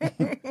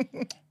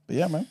 But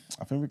yeah, man,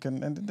 I think we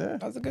can end it there.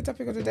 That was a good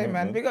topic of the day,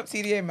 man. Big up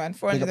TDA, man. Big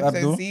 400 up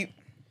Abdul. episodes deep.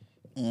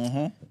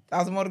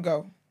 1,000 more to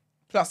go.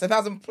 Plus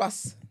 1,000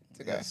 plus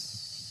to go.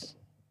 Yes.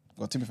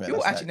 Well, to be fair,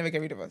 People that's actually never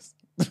get rid of us.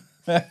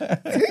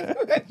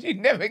 People actually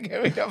never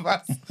get rid of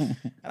us. And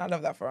I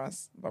love that for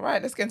us. But right,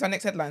 let's get into our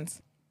next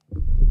headlines.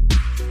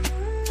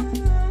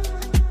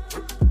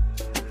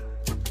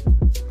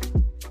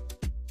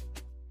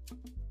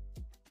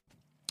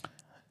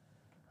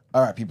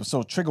 All right, people.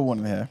 So, trigger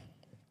warning here.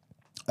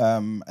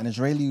 An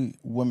Israeli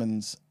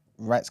women's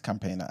rights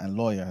campaigner and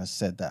lawyer has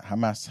said that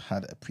Hamas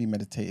had a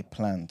premeditated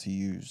plan to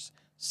use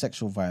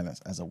sexual violence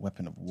as a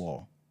weapon of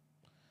war.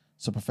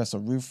 So, Professor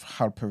Ruth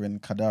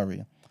Halperin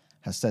Kadari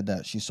has said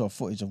that she saw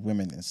footage of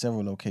women in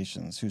several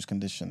locations whose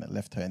condition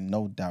left her in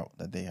no doubt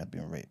that they had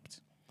been raped.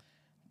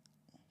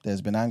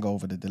 There's been anger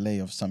over the delay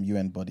of some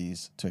UN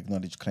bodies to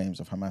acknowledge claims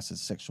of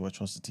Hamas's sexual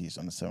atrocities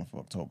on the 7th of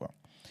October.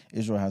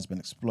 Israel has been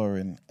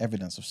exploring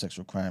evidence of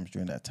sexual crimes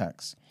during the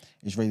attacks.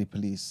 Israeli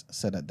police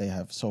said that they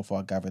have so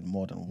far gathered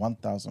more than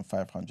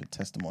 1,500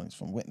 testimonies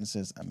from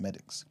witnesses and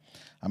medics.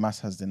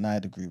 Hamas has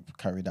denied the group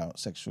carried out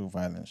sexual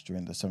violence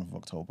during the 7th of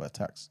October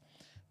attacks.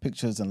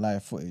 Pictures and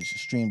live footage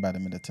streamed by the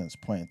militants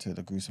point to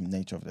the gruesome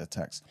nature of the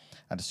attacks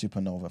at the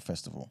Supernova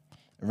Festival.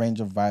 A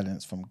range of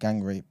violence from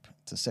gang rape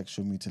to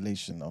sexual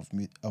mutilation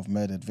of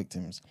murdered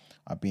victims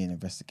are being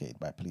investigated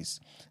by police.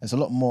 There's a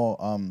lot more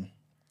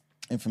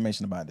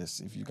information about this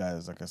if you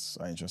guys, I guess,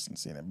 are interested in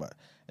seeing it. But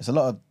it's a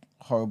lot of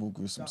horrible,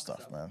 gruesome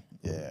stuff, man.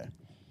 Yeah.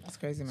 That's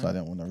crazy, man. So I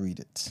don't want to read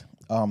it.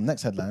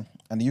 Next headline.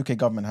 And the UK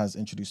government has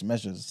introduced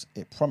measures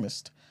it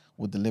promised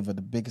would deliver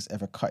the biggest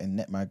ever cut in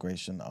net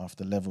migration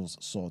after levels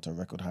soared to a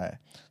record high.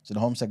 So the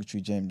Home Secretary,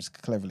 James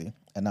Cleverly,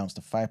 announced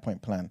a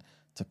 5-point plan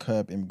to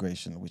curb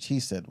immigration, which he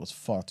said was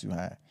far too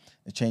high.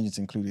 The changes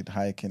included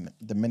hiking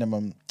the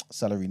minimum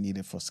salary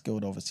needed for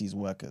skilled overseas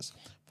workers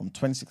from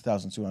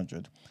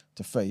 26,200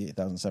 to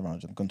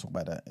 38,700. I'm going to talk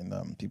about that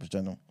in People's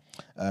Journal.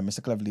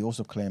 Mr. Cleverly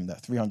also claimed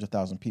that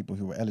 300,000 people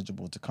who were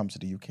eligible to come to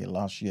the UK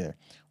last year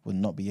will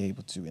not be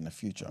able to in the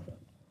future.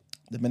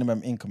 The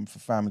minimum income for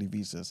family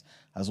visas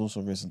has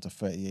also risen to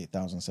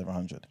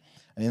 38,700.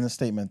 And in a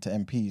statement to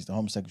MPs, the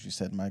Home Secretary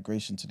said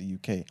migration to the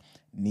UK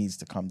needs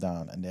to come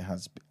down, and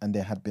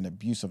there had been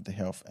abuse of the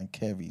health and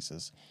care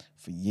visas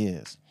for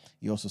years.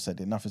 He also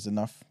said enough is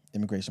enough.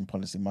 Immigration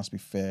policy must be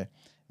fair,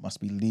 must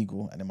be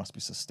legal, and it must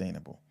be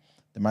sustainable.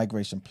 The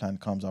migration plan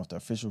comes after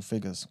official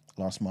figures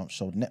last month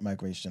showed net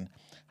migration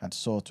had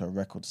soared to a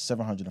record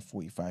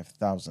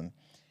 745,000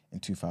 in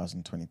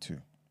 2022.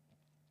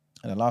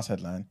 And the last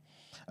headline,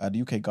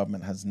 the UK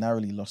government has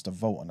narrowly lost a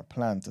vote on a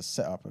plan to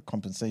set up a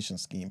compensation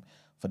scheme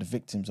for the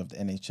victims of the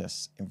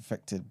NHS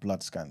infected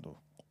blood scandal.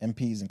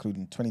 MPs,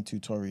 including 22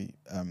 Tory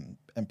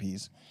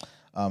MPs,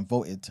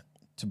 voted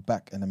to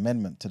back an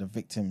amendment to the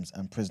Victims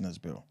and Prisoners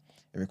Bill.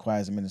 It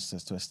requires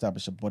ministers to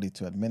establish a body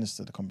to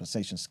administer the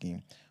compensation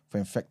scheme for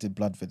infected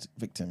blood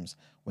victims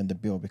when the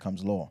bill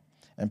becomes law.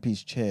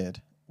 MPs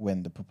chaired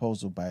when the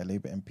proposal by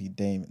Labour MP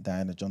Dame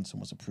Diana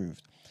Johnson was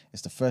approved.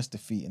 It's the first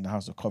defeat in the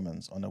House of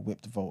Commons on a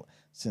whipped vote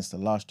since the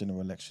last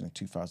general election in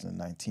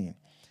 2019.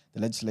 The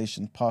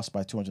legislation, passed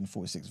by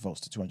 246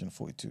 votes to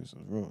 242,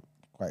 so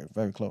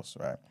very close,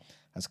 right,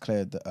 has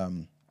cleared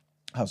the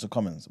House of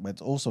Commons, but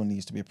it also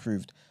needs to be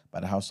approved by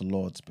the House of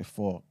Lords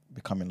before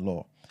becoming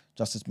law.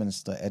 Justice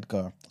Minister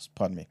Edward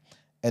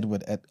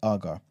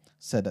Argar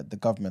said that the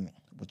government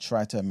would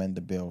try to amend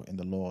the bill in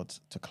the Lords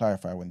to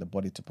clarify when the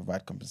body to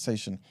provide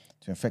compensation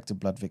to infected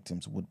blood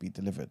victims would be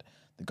delivered.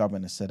 The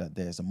government has said that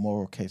there is a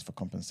moral case for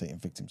compensating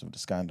victims of the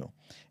scandal.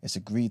 It's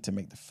agreed to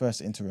make the first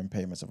interim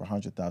payments of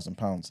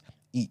 £100,000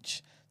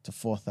 each to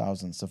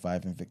 4,000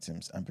 surviving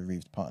victims and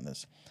bereaved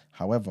partners.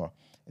 However,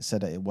 it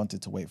said that it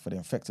wanted to wait for the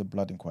infected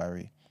blood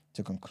inquiry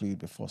to conclude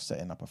before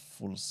setting up a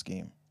full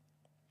scheme.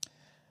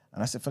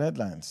 And that's it for the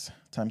headlines.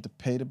 Time to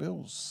pay the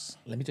bills.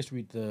 Let me just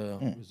read the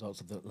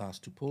results of the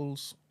last two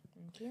polls.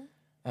 Thank you.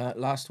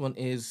 Last one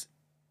is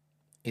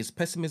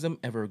pessimism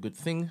ever a good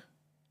thing?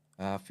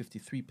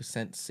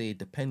 53% say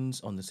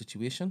depends on the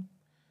situation.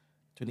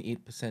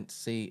 28%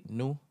 say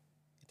no,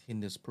 it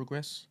hinders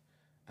progress.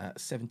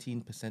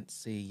 17%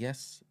 say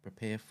yes,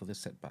 prepare for the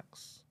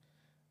setbacks.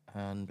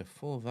 And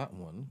before that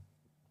one,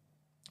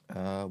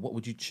 what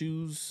would you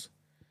choose?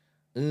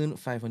 Earn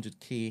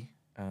 500k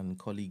and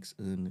colleagues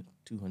earn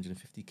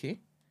 250k.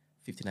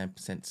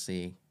 59%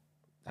 say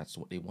that's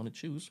what they want to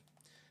choose.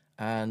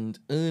 And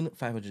earn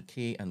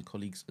 500k and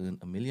colleagues earn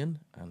 $1 million,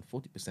 and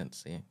 40%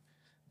 say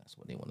that's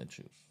what they want to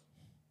choose.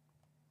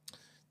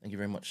 Thank you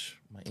very much,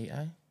 my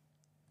AI.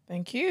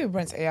 Thank you,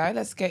 Brent's AI.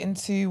 Let's get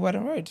into Word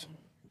on Road.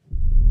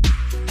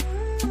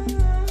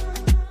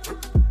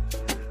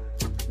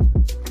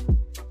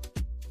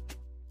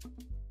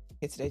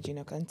 Here today,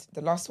 Gina.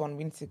 The last one,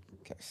 we need to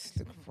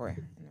look for it.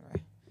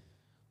 Anyway,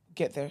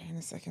 get there in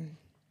a second.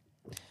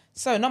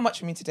 So, not much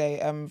for me today.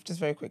 Just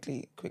very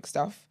quick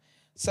stuff.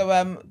 So,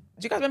 do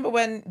you guys remember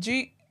when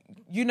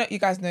you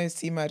guys know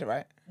C Murder,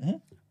 right? Mm-hmm.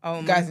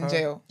 Oh, guys in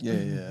jail.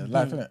 Yeah.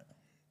 Life, innit?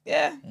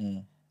 Yeah.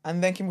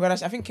 And then Kim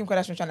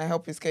Kardashian was trying to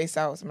help his case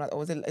out. So I'm like,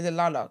 is it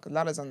Lala? Because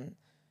Lala's on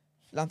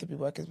philanthropy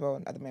work as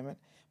well at the moment.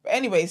 But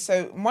anyway,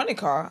 so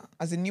Monica,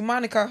 as a new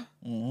Monica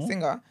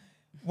singer,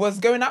 was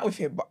going out with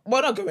him. But,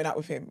 well, not going out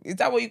with him. Is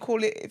that what you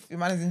call it if your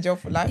man is in jail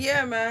for life?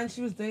 Yeah, man,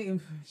 she was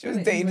dating. She was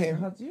dating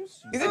him.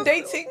 Is it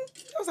dating?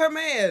 That was her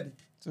man.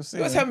 Just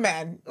It was her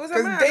man. It was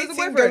her man. It was a Dating,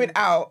 boyfriend. going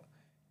out,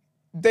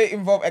 they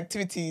involve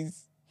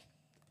activities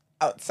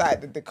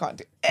outside that they can't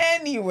do.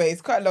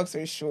 Anyways, quite a long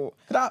story short.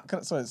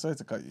 Sorry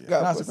to cut you. Yeah, Can I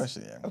of ask a course.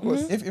 question? Yeah. Of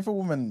course. If a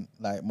woman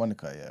like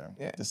Monica,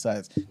 Yeah.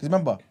 decides, because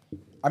remember,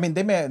 I mean,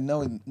 they may have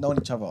known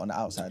each other on the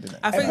outside, didn't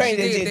I they? think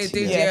Apparently they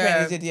did. Yeah,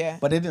 apparently they did, yeah.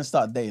 But they didn't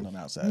start dating on the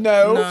outside.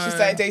 No, No. she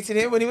started dating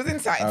him when he was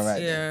inside. All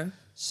right. Yeah.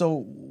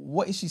 So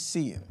what is she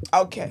seeing?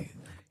 Okay.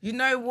 You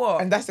know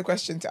what? And that's the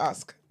question to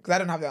ask because I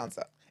don't have the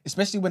answer.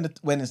 Especially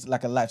when it's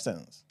like a life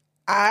sentence.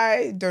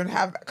 I don't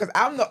have because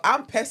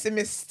I'm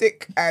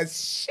pessimistic as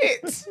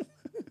shit.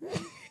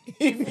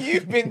 If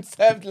you've been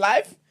served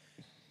life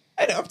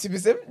and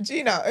optimism,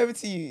 Gina, over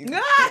to you.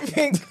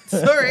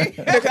 Sorry.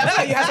 Look, I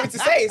know you have something to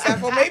say, so I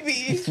thought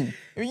maybe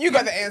you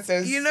got the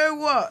answers. You know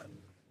what?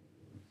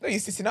 No, you're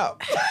sitting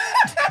up.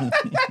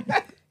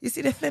 You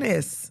see the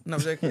thinness? No,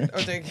 I'm joking.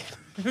 I'm joking.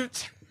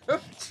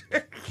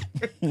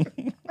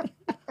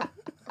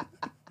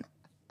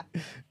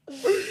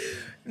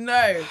 No,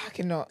 I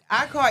cannot.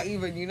 I can't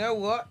even. You know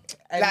what?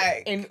 And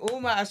Like- in all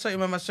my, I show your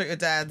mum, I show your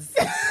dad's.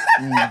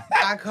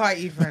 I can't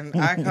even.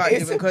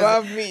 It's even. 'cause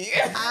above me.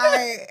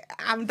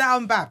 I'm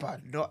down bad, but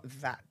not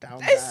that down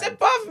bad. It's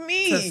above To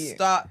me.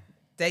 start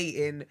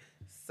dating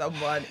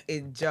someone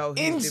in jail.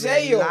 In who's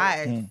living jail.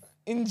 life.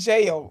 In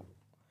jail.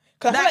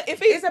 Because That,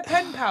 if it's a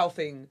pen pal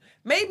thing.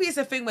 Maybe it's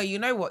a thing where you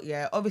know what?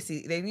 Yeah,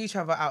 obviously they knew each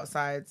other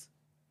outside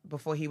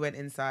before he went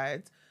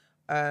inside.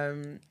 but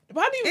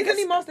how do you Isn't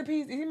he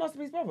Masterpiece? Is he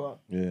Masterpiece brother?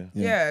 Yeah.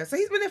 Yeah. So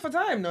he's been there for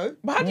time, no?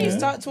 But how do you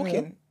start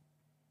talking?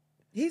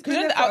 He's 'Cause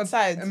been you're there on the for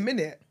outside. a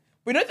minute.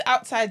 We know the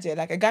outside, yeah,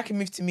 like a guy can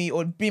move to me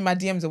or be in my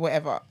DMs or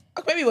whatever.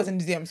 Okay, maybe he was in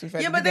the DMs.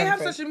 Yeah, but they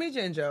have social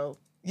media in jail.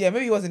 Yeah,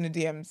 maybe he was in the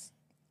DMs.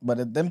 But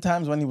at them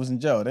times when he was in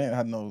jail, they ain't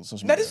had no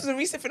social No, media. this was a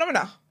recent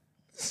phenomenon.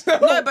 So,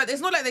 No, but it's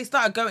not like they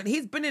started going.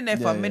 He's been in there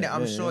for a minute,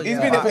 I'm sure. He's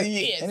yeah. been there for But-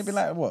 years. Ain't it been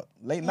like what?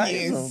 Late 90s or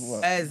Years.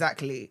 what?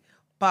 Exactly.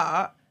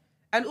 But,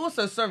 and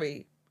also,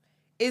 sorry,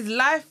 is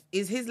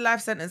his life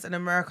sentence in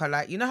America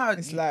like, you know how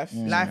It's life.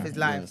 life is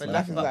life it's and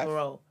life life is is life.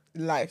 parole?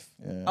 Life.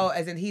 Yeah. Oh,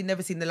 as in he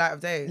never seen the light of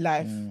day?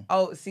 Life.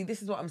 Oh, see,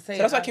 this is what I'm saying.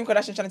 So that's why Kim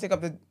Kardashian trying to take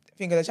up the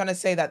finger. They're trying to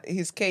say that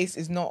his case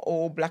is not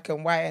all black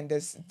and white and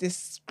there's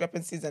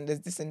discrepancies and there's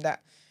this and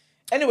that.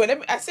 Anyway,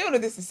 I say all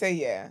of this to say,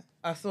 yeah,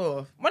 I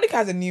saw. Monica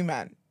has a new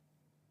man.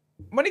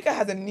 Monica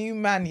has a new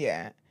man,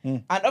 yeah.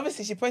 And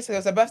obviously she posted, it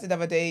was her birthday the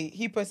other day.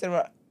 He posted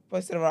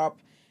her up.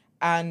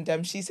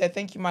 And she said,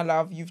 "Thank you, my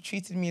love. You've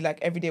treated me like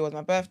every day was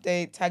my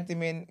birthday." Tagged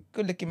him in,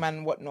 good looking man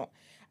and whatnot.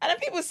 And then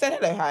people said,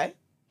 "Hello, hi."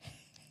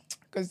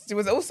 Because she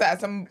was also at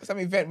some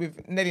event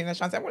with Nelly and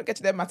Ashanti. I'm going to get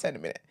to their matter in a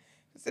minute.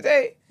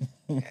 Today,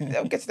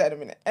 I'll get to that in a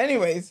minute.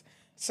 Anyways,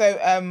 so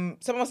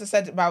someone also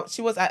said about,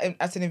 she was at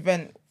an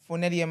event for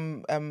Nelly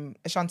and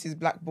Ashanti's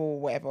black ball,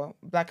 whatever,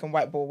 black and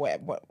white ball,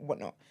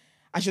 whatnot.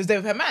 And she was there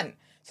with her man.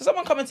 So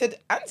someone commented,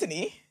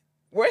 "Anthony,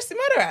 where's the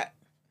mother at?"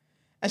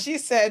 And she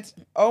said,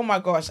 "Oh my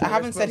gosh, I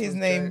haven't said his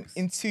name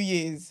in 2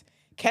 years.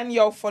 Can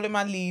yo follow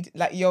my lead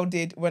like yo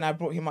did when I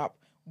brought him up?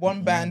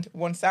 One band,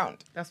 one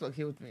sound." That's what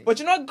killed me. But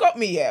you know what got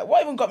me, yeah?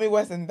 What even got me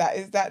worse than that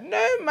is that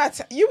no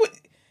matter,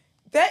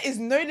 there is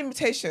no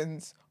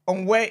limitations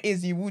on where it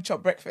is you will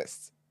chop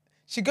breakfast.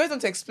 She goes on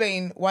to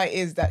explain why it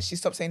is that she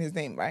stopped saying his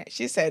name, right?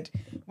 She said,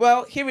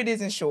 "Well, here it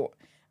is in short.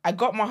 I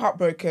got my heart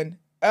broken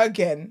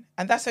again,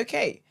 and that's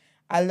okay.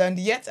 I learned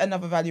yet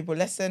another valuable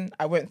lesson.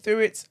 I went through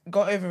it,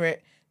 got over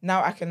it.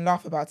 Now I can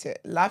laugh about it.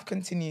 Life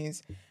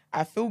continues.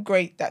 I feel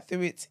great that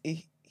through it,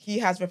 he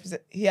has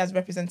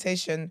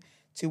representation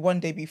to one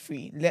day be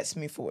free. Let's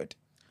move forward."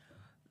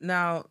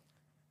 Now,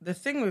 the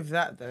thing with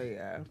that though,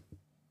 yeah,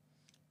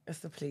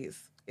 Esther,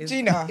 please,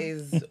 Gina.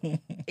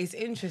 it's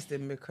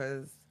interesting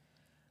because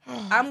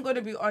I'm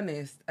gonna be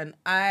honest, and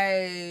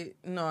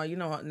you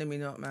know what? Let me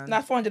not, man.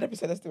 Nah, 400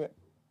 episodes, let's do it.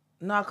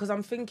 No, because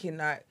I'm thinking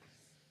like,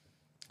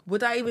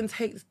 would I even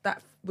take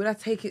that? Would I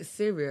take it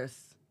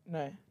serious?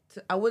 No.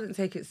 I wouldn't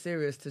take it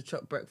serious to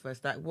chop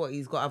breakfast. Like, what,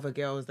 he's got other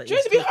girls that Do you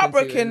he's want to be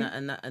talking to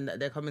heartbroken? and that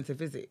they're coming to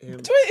visit him.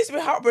 Do you want to be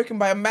heartbroken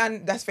by a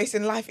man that's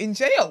facing life in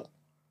jail?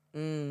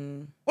 What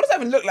does that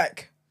even look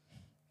like?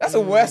 That's the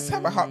worst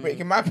type of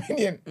heartbreak, in my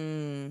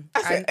opinion.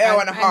 That's an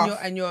L and a half.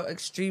 And you're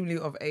extremely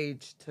of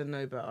age to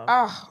know better.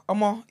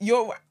 Amma,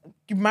 you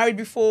married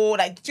before.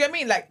 Like, do you know what I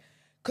mean? Like,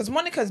 because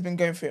Monica's been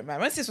going through it,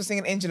 man. When sis was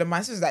singing Angel of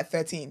Mine, sis was like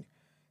 13.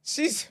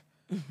 She's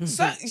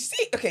so you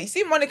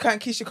see Monica and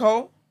Keisha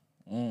Cole.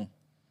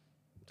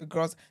 The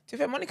girls. To be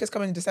fair, Monica's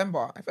coming in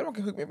December. If anyone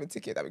can hook me up with a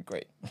ticket, that'd be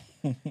great.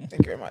 Thank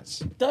you very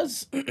much.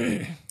 Does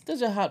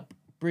your heart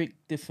break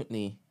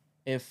differently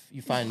if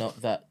you find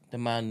out that the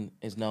man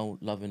is now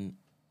loving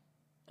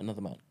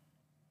another man?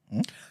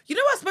 You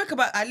know what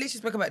I literally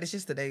spoke about this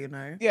yesterday, you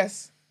know?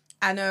 Yes.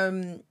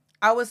 And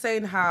I was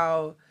saying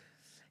how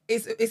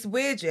it's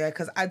weird, yeah,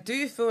 because I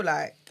do feel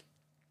like,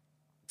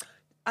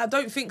 I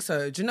don't think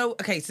so. Do you know,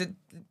 okay, so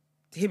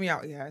hear me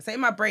out, yeah. So in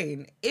my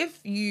brain,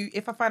 if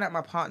I find out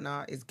my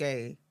partner is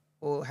gay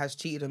or has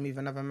cheated on me with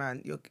another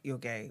man, you're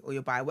gay or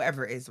you're bi,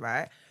 whatever it is,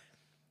 right?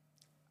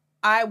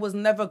 I was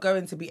never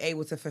going to be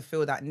able to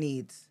fulfill that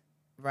need,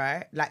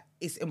 right? Like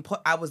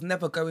I was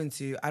never going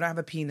to. I don't have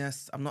a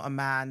penis. I'm not a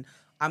man.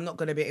 I'm not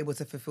going to be able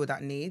to fulfill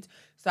that need.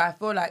 So I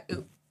feel like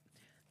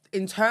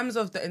in terms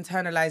of the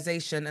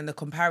internalization and the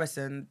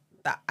comparison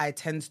that I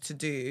tend to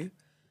do,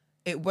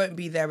 it won't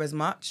be there as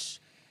much.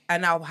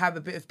 And I'll have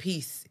a bit of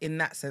peace in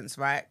that sense,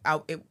 right?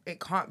 It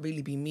can't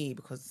really be me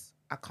because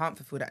I can't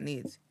fulfill that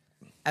need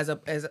as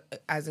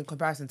in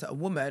comparison to a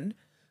woman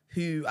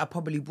who I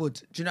probably would.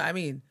 Do you know what I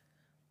mean?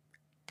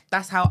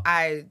 That's how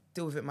I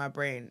deal with it in my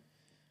brain.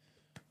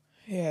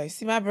 Yeah, you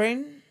see my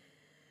brain?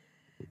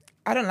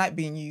 I don't like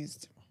being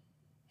used.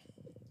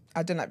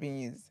 I don't like being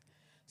used.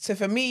 So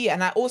for me,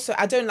 and I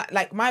don't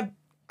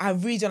I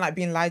really don't like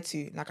being lied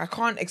to. Like, I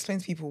can't explain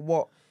to people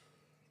what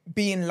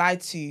being lied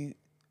to,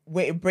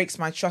 where it breaks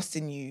my trust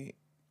in you,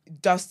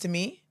 does to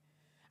me.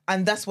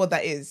 And that's what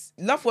that is.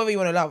 Love whoever you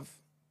want to love,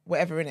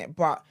 whatever in it.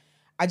 But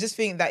I just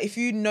think that if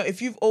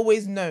you've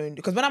always known,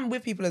 because when I'm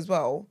with people as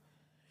well,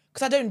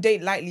 because I don't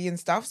date lightly and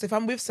stuff. So if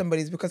I'm with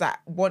somebody, it's because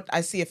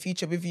I see a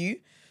future with you.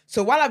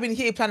 So while I've been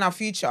here planning our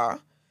future,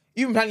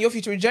 you've been planning your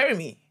future with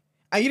Jeremy.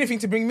 And you didn't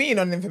think to bring me in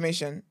on the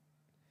information.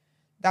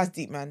 That's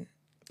deep, man.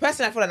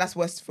 Personally, I feel like that's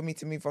worse for me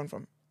to move on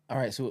from. All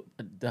right, so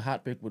the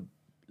heartbreak would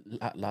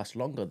last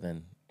longer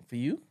then for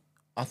you?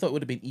 I thought it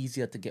would have been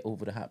easier to get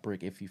over the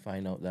heartbreak if you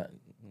find out that.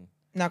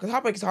 No, because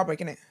heartbreak is heartbreak,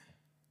 innit?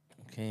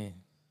 Okay.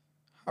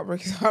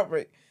 Heartbreak is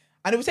heartbreak.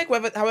 And it will take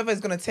however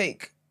it's going to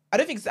take. I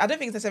don't think it's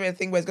necessarily a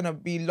thing where it's going to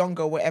be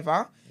longer or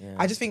whatever. Yeah.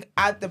 I just think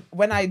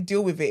when I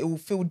deal with it, it will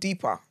feel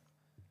deeper.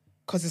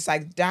 Because it's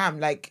like, damn,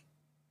 like,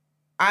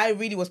 I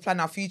really was planning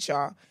our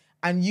future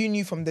and you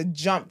knew from the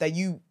jump that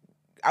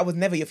I was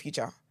never your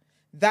future.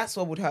 That's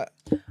what would hurt.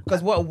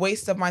 Because what a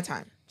waste of my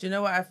time. Do you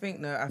know what I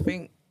think, though? I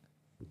think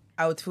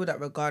I would feel that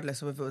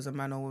regardless of if it was a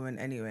man or woman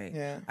anyway.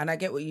 Yeah. And I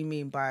get what you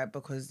mean by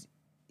because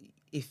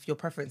if your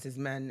preference is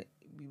men,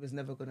 we was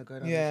never going to go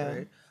down this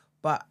road.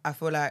 But I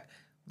feel like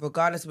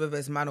regardless of whether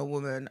it's man or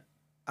woman,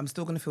 I'm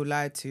still going to feel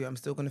lied to. I'm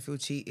still going to feel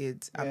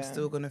cheated. I'm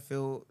still going to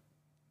feel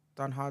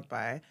done hard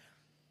by.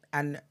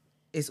 And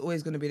it's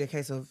always going to be the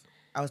case of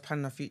I was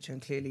planning our future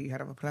and clearly you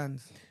had other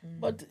plans.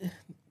 But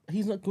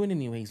he's not going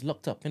anywhere. He's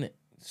locked up, innit?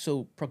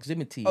 So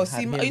proximity. Oh,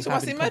 see, are you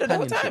talking about murder the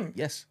whole time?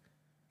 Yes.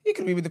 He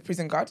could be with the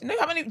prison guard. You know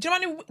how many? Do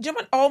you know how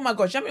many? Oh my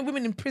gosh! Do you know how many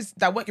women in prison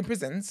that work in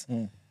prisons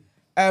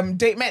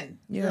date men?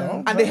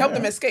 Yeah, and they help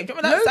them escape. Do you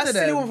remember that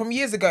silly one from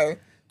years ago?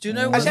 Do you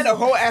know? I had a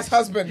whole ass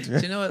husband. Do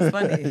you know what's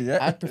funny?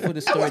 I prefer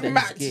the story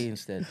that he's gay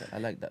instead. I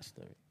like that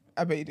story.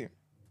 I bet you do.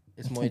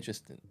 It's more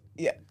interesting.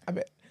 Yeah, I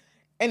bet.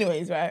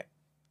 Anyways, right.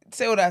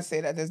 Say all that. I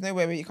say that there's no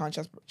way where you can't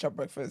chop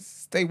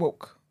breakfast. Stay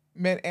woke,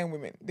 men and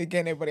women. They're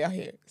getting everybody out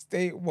here.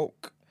 Stay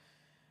woke.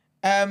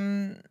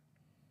 Why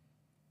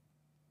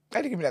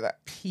do you give me like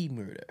that? P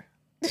murder.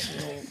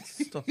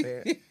 Stop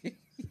it.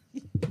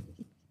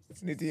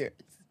 It's an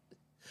idiot.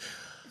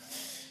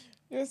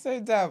 You're so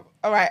dumb.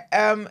 All right.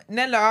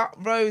 Nella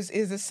Rose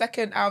is the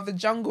second out of the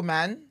jungle,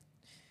 man.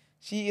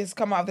 She has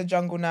come out of the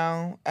jungle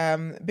now.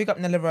 Big up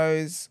Nella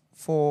Rose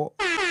for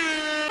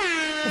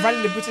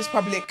providing the British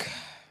public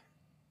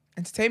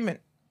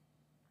entertainment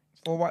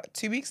for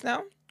 2 weeks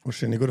now? Was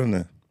she any good on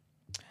there?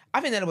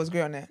 I think Nella was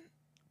great on there.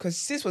 Because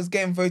sis was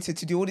getting voted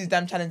to do all these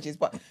damn challenges,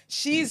 but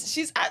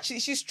she's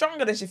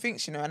stronger than she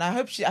thinks, you know. And I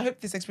hope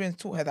this experience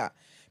taught her that,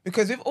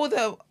 because with all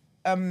the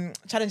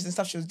challenges and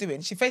stuff she was doing,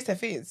 she faced her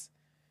fears.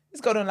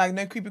 This girl don't like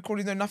no creepy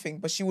crawlies, no nothing,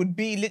 but she would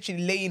be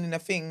literally laying in a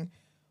thing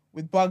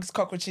with bugs,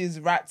 cockroaches,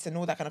 rats, and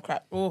all that kind of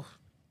crap. Oh,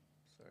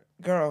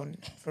 girl,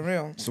 for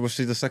real. So was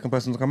she the second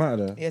person to come out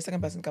of there? Yeah, second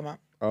person to come out.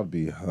 I'll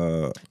be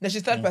hurt. No,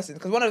 she's third person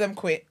because one of them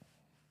quit.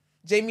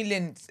 Jamie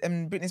Lynn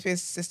and Britney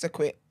Spears' sister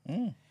quit.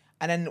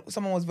 And then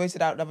someone was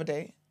voted out the other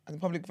day, and the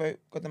public vote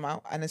got them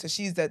out. And then so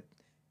she's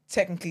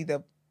technically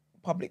the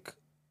public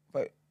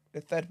vote,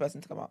 the third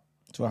person to come out.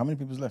 So how many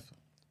people's left?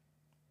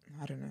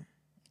 I don't know.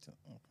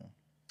 Okay.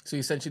 So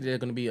essentially they're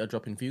going to be a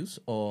drop in views,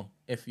 or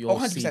if you all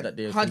see that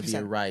there's going to be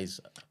a rise?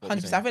 100%. I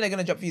think they're going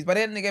to drop views, but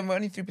then again, we're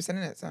only 3% in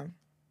it, so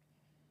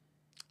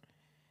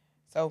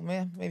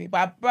yeah, maybe.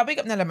 But I big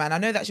up Nella, man. I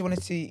know that she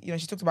wanted to,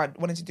 she talked about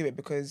wanting to do it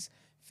because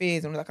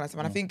fears and all that kind of stuff.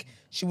 And I think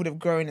she would have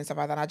grown and stuff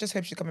like that. And I just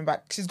hope she's coming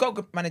back. She's got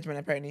good management,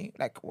 apparently,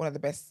 like one of the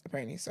best,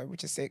 apparently, so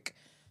which is sick.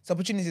 So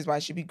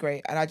opportunities-wise, she'd be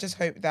great. And I just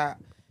hope that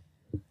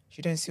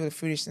she don't see all the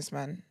foolishness,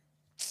 man.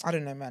 I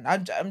don't know, man.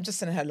 I'm just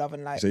sending her love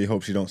and light. So you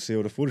hope she don't see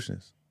all the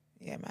foolishness?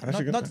 Yeah,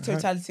 man. Not the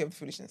totality of the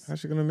foolishness. How's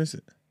she going to miss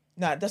it?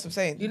 No, that's what I'm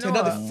saying. You know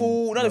not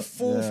what? the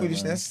full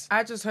foolishness.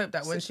 I just hope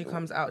that when she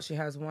comes out, she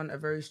has a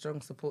very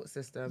strong support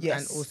system,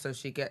 and also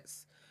she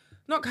gets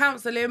not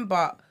counselling,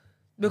 but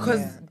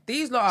because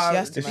these lot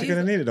are. Is she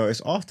going to need it though?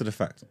 It's after the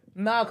fact.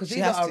 No, because these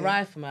lot are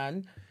rife,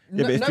 man.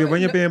 Yeah, but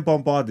when you're being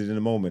bombarded in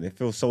the moment, it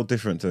feels so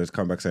different to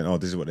come back saying, "Oh,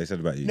 this is what they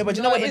said about you." No, but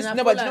you know what it is.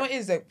 No, but you know what it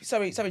is though.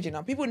 Sorry,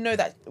 Gina. People know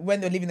that when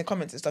they're leaving the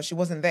comments and stuff, she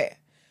wasn't there.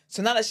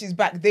 So now that she's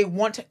back, they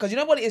want her, because you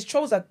know what it is?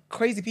 Trolls are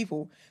crazy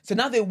people. So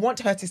now they want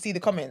her to see the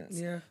comments.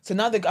 Yeah. So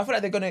now I feel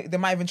like they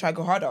might even try to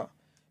go harder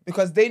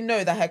because they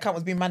know that her account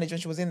was being managed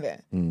when she was in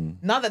there.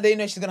 Now that they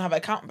know she's gonna have her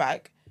account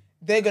back,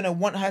 they're gonna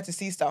want her to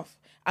see stuff.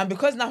 And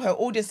because now her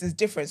audience is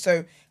different,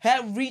 so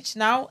her reach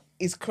now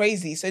is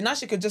crazy. So now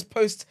she could just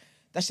post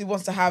that she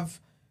wants to have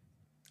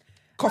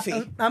coffee.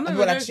 I'm not and even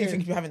people like, she joking.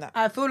 think you're having that.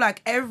 I feel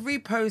like every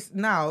post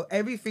now,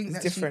 everything It's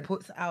that different. she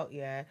puts out,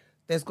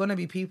 there's gonna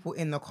be people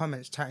in the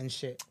comments chatting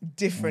shit.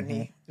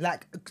 Differently.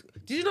 Like,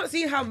 did you not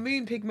see how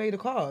Moonpig made a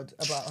card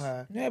about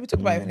her? Yeah, we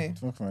talked about it, innit?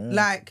 Talking about, yeah.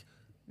 Like,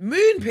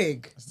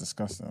 Moonpig. It's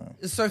disgusting.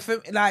 So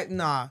for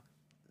nah,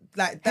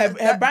 like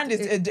Her brand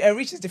is, her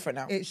reach is different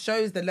now. it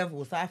shows the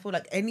level. So I feel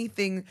like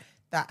anything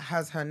that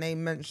has her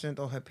name mentioned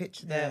or her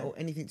picture there Yeah. or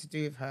anything to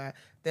do with her,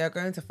 they are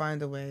going to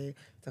find a way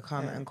to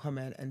come and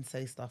comment and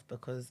say stuff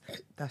because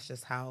that's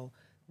just how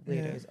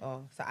weirdos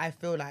are. So I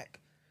feel like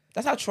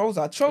That's how trolls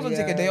are. Trolls don't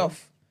take a day Yeah.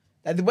 off.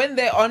 Like when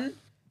they're on,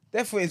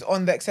 their foot is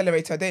on the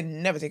accelerator. They're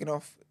never taking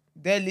off.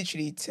 They're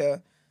literally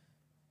to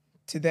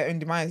their own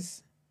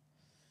demise.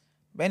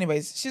 But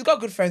anyways, she's got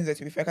good friends though,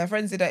 to be fair. Her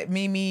friends did like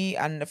Mimi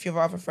and a few of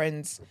her other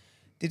friends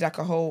did like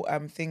a whole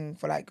thing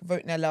for like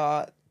Vote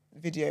Nella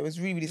video. It was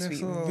really, really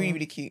sweet. all. Really,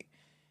 really cute.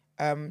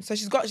 So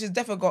she's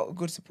definitely got a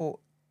good support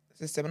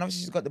system. And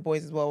obviously she's got the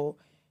boys as well,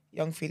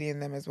 Young Philly in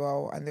them as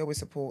well, and they always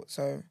support.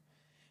 So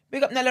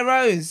big up Nella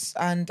Rose.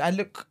 And I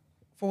look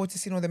forward to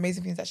seeing all the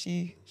amazing things that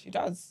she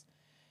does.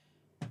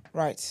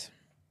 Right.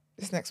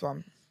 This next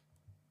one.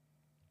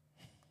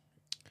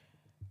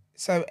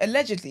 So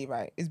allegedly,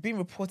 right, it's been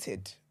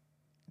reported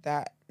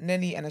that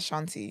Nelly and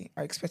Ashanti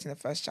are expecting the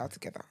first child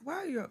together. why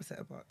are you upset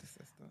about this,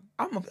 sister?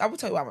 I will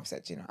tell you why I'm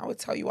upset, Gina. I will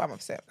tell you why I'm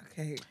upset.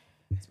 Okay.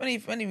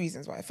 There's many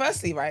reasons why.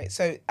 Firstly, right,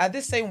 so at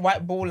this same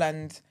white ball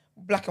and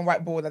black and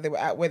white ball that they were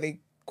at, where they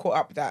caught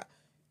up that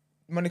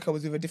Monica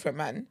was with a different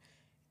man,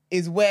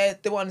 is where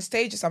they were on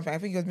stage or something. I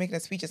think he was making a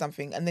speech or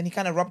something, and then he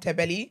kind of rubbed her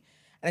belly,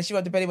 and then she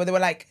rubbed the belly, where they were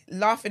like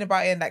laughing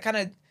about it and like kind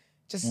of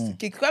just. I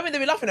mean, they've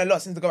been laughing a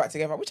lot since they got back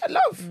together, which I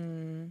love.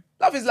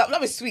 Love is love.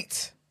 Love is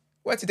sweet.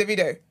 Word to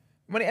Davido.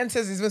 When it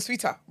enters, it's even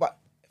sweeter. But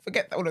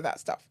forget all of that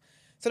stuff.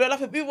 So they're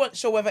laughing. We weren't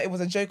sure whether it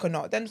was a joke or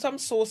not. Then some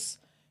source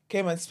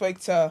came and spoke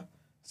to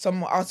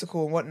some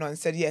article and whatnot and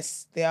said,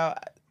 yes, they are.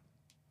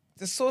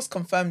 The source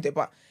confirmed it,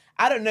 but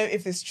I don't know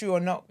if it's true or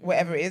not,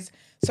 whatever it is.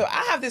 So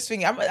I have this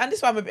thing, and this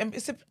is why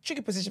it's a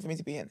tricky position for me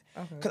to be in.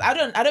 Because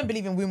I don't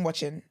believe in womb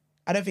watching.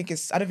 I don't think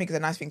it's a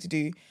nice thing to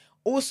do.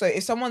 Also,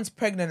 if someone's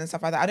pregnant and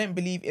stuff like that, I don't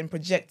believe in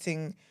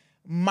projecting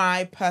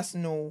my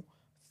personal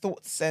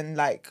thoughts and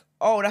like,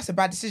 oh, that's a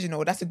bad decision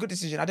or that's a good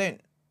decision. I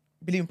don't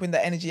believe in putting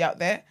that energy out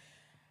there.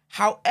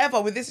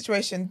 However, with this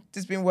situation,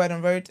 this being Word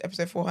on Road,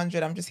 episode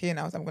 400, I'm just here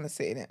now, so I'm going to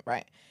sit in it,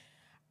 right?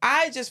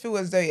 I just feel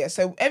as though, yeah,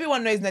 so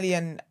everyone knows Nelly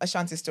and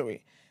Ashanti's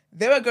story.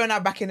 They were going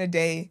out back in the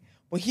day,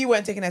 but he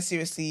weren't taking her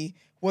seriously,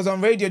 was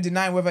on radio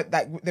denying whether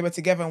like, they were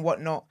together and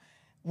whatnot,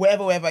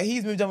 whatever.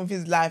 He's moved on with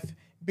his life,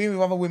 been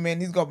with other women,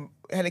 he's got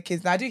hella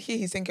kids. Now, I do hear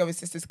he's taking care of his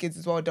sister's kids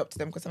as well,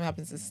 adopted them because something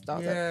happens to his sister.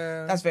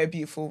 Yeah. That's very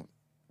beautiful.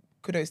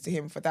 Kudos to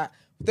him for that.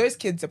 Those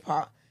kids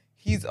apart,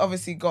 he's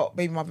obviously got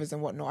baby mothers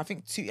and whatnot. I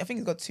think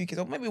he's got 2 kids,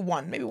 or maybe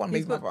one baby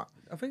mother.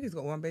 I think he's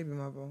got one baby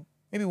mother.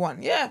 Maybe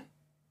one. Yeah,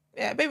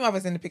 baby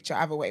mother's in the picture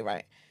either way,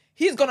 right?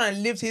 He's gone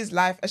and lived his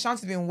life.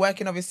 Ashanti's been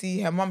working, obviously.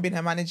 Her mum being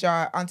her manager.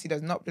 Auntie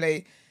does not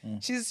play.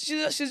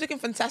 She's looking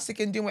fantastic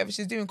and doing whatever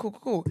she's doing.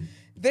 Cool.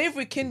 They've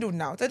rekindled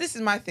now. So this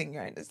is my thing,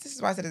 right? This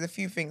is why I said there's a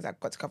few things I've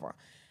got to cover.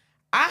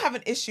 I have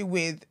an issue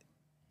with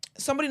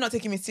somebody not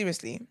taking me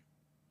seriously.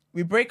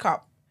 We break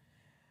up.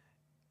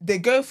 They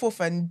go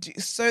forth and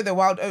sow the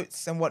wild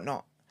oats and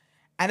whatnot,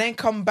 and then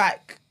come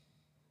back.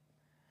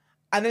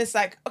 And then it's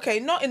like,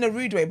 okay, not in a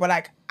rude way, but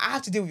like I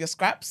have to deal with your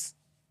scraps.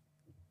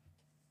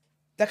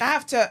 Like I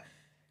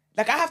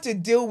have to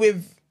deal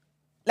with,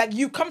 like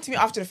you come to me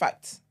after the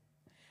fact.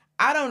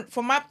 I don't,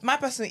 for my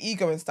personal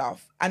ego and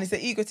stuff, and it's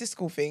an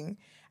egotistical thing,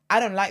 I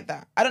don't like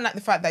that. I don't like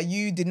the fact that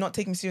you did not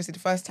take me seriously the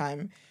first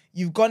time.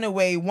 You've gone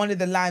away, wanted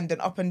the land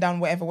and up and down,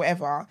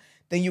 whatever.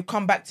 Then you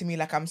come back to me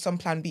like I'm some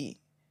plan B.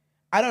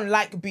 I don't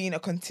like being a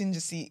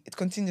contingency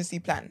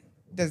plan.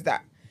 There's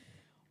that.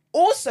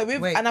 Also,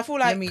 and I feel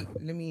like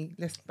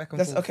let's back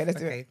and forth. Let's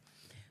do it.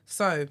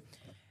 So,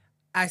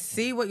 I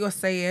see what you're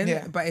saying,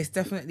 Yeah. but it's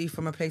definitely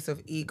from a place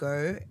of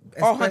ego,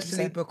 Oh,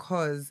 especially 100%.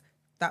 because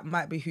that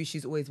might be who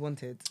she's always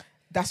wanted.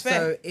 That's fair.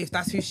 So if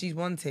that's who she's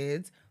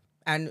wanted,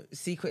 and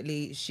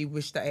secretly she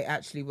wished that it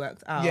actually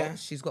worked out, Yeah.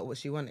 she's got what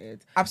she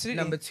wanted.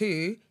 Absolutely. Number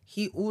 2,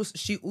 she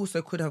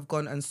also could have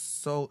gone and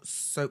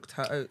soaked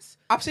her oats.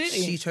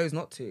 Absolutely. She chose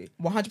not to.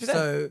 100%.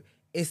 So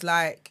it's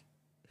like,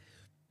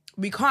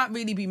 we can't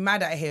really be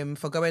mad at him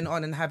for going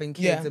on and having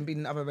kids Yeah. and being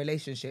in other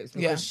relationships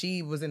because Yeah.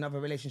 she was in other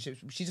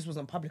relationships. She just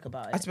wasn't public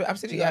about it.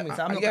 Absolutely, Do you know what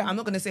I mean? So yeah. I'm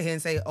not going to sit here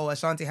and say, oh,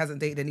 Ashanti hasn't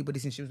dated anybody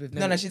since she was with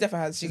Nelly. No, she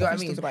definitely has. Do you know what I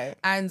She's mean? talked about it.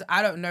 And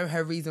I don't know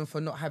her reason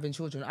for not having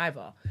children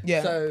either.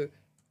 Yeah. So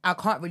I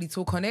can't really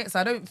talk on it. So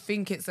I don't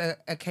think it's a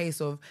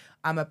case of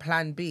I'm a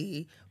plan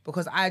B,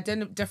 because I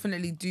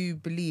definitely do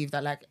believe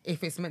that, like,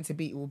 if it's meant to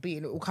be, it will be,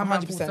 and it will come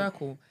around full 100%.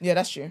 circle. Yeah,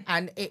 that's true.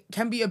 And it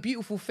can be a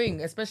beautiful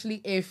thing, especially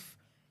if,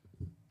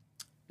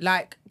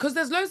 like, because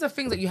there's loads of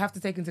things that you have to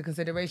take into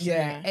consideration.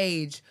 Yeah. Like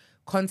age,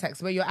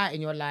 context, where you're at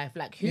in your life,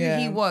 like who Yeah.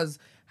 he was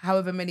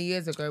however many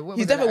years ago. What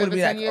He was it, definitely over would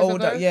be 10 like years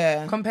older, ago?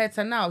 yeah. Compared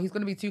to now, he's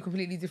going to be two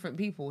completely different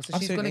people. So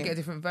she's going to Absolutely. get a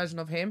different version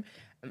of him.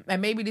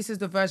 And maybe this is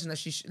the version that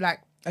she As she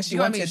you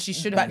know what I mean? wanted She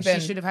should back have. then.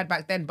 She should have had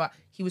back then. But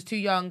he was too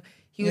young.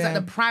 He was Yeah. at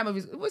the prime of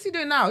his. What's he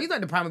doing now? He's not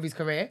in the prime of his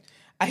career.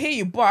 I hear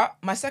you, but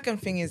my second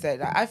thing is that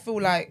I feel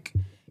like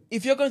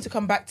if you're going to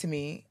come back to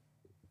me,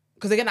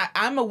 because again,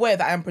 I'm aware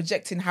that I'm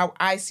projecting how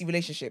I see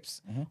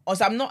relationships.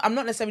 Also, I'm not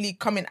necessarily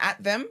coming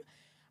at them.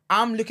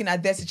 I'm looking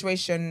at their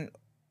situation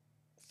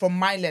from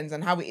my lens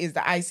and how it is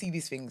that I see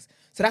these things.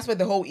 So that's where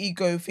the whole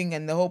ego thing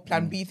and the whole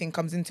plan B thing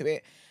comes into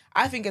it.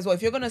 I think as well,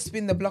 if you're going to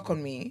spin the block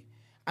on me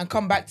and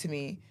come back to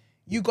me,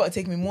 you got to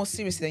take me more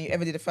seriously than you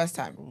ever did the first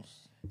time.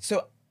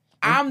 So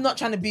I'm not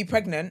trying to be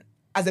pregnant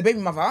as a baby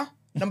mother,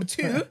 number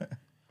 2,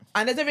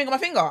 and there's no ring on my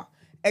finger.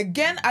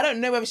 Again, I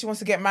don't know whether she wants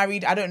to get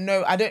married. I don't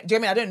know. Do you know what I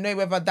mean? I don't know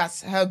whether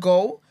that's her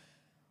goal.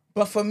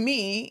 But for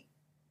me,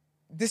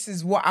 this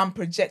is what I'm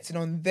projecting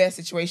on their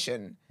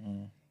situation.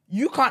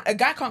 A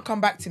guy can't come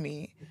back to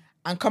me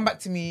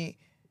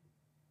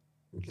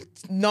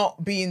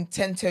not being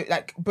 10 toes,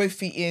 like both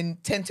feet in,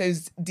 10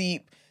 toes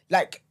deep,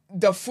 like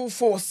the full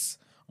force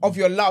of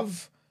your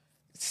love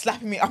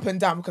slapping me up and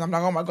down because I'm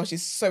like, oh my gosh,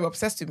 she's so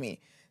obsessed with me.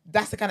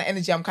 That's the kind of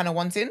energy I'm kind of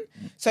wanting.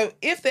 So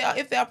if they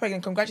are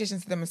pregnant,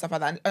 congratulations to them and stuff like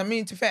that. I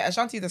mean, to be fair,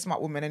 Ashanti is a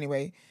smart woman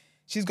anyway.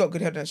 She's got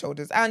good head on her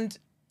shoulders. And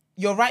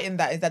you're right in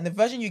that, is that the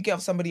version you get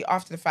of somebody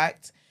after the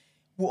fact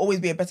will always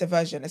be a better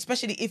version,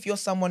 especially if you're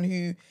someone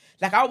who,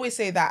 like I always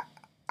say that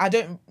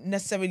I'm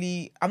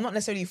not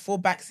necessarily for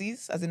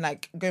backsies, as in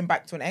like going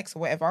back to an ex or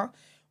whatever.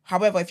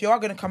 However, if you are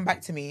going to come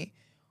back to me,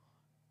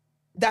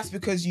 that's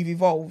because you've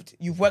evolved,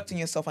 you've worked on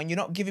yourself, and you're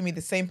not giving me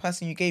the same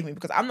person you gave me,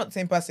 because I'm not the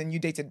same person you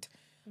dated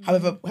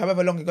however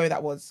long ago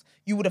that was.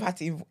 You would have had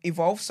to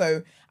evolve.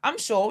 So I'm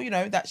sure,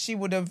 that she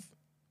would have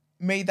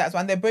made that as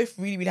well. And they're both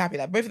really, really happy.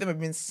 Like both of them have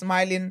been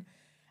smiling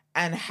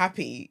and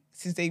happy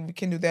since they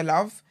rekindled their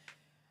love.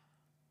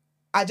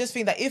 I just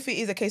think that if it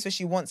is a case where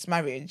she wants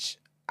marriage,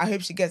 I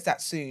hope she gets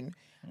that soon.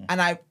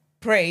 And I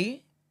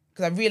pray,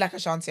 because I really like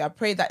Ashanti, I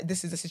pray that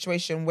this is a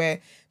situation where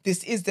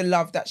this is the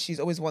love that she's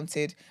always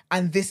wanted,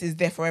 and this is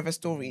their forever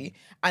story,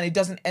 and it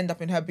doesn't end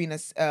up in her being a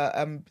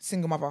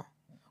single mother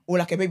or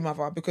like a baby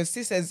mother. Because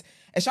sis says,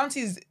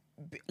 Ashanti's,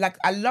 like,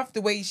 I love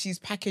the way she's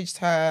packaged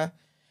her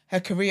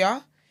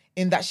career,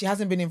 in that she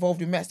hasn't been involved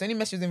with mess. The only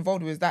mess she was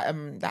involved with is that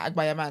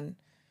Agbaya man.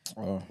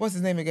 Oh. What's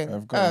his name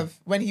again? Irv.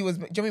 When he was,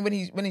 do you know what I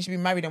mean, when he should be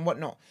married and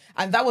whatnot.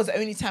 And that was the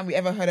only time we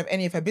ever heard of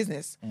any of her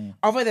business.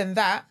 Other than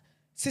that,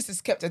 sister's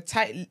kept a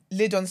tight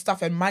lid on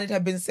stuff and minded her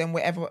business and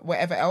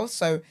whatever else.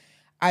 So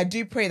I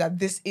do pray that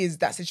this is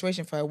that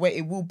situation for her, where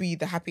it will be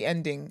the happy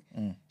ending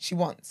she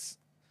wants.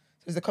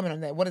 So there's a comment on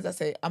there. What does that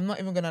say? I'm not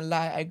even gonna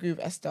lie, I agree with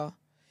Esther.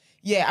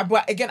 Yeah,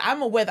 but again,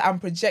 I'm aware that I'm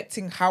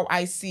projecting how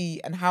I see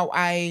and how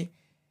I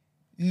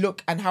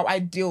look and how I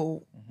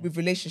deal with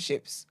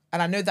relationships.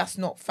 And I know that's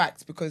not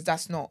fact, because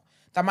that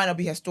might not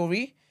be her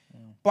story.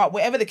 But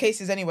whatever the case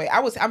is anyway,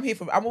 I'm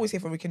always here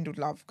for rekindled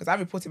love, because I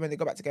reported when they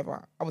got back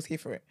together. I was here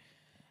for it.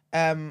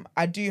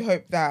 I do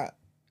hope that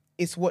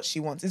it's what she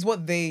wants. It's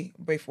what they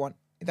both want,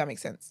 if that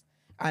makes sense.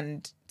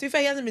 And to be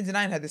fair, he hasn't been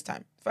denying her this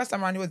time. First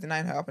time around, he was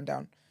denying her up and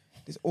down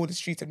all the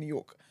streets of New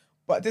York.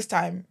 But this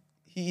time,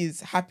 he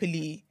is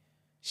happily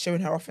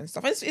showing her off and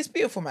stuff. It's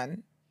beautiful,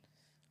 man.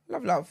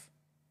 Love.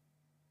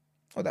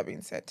 All that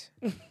being said.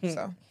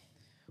 So,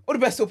 all the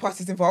best to all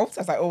parties involved,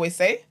 as I always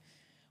say.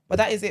 But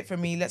that is it for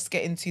me. Let's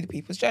get into the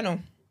People's Journal.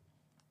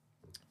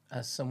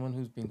 As someone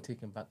who's been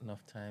taken back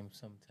enough time,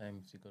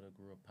 sometimes you gotta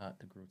grow apart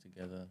to grow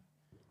together.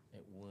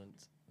 It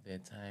weren't their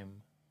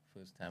time,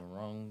 first time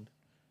around.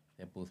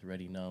 They're both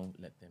ready now.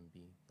 Let them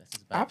be. That's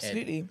his back.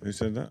 Absolutely. Who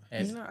said that?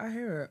 Ed. I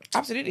hear it.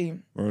 Absolutely.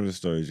 Moral of the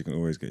story is you can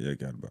always get your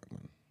gad back,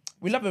 man.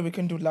 We love it. We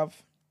can do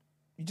love.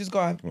 You just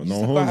gotta, Well, you no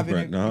just horns, gotta have it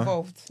Brent, nah.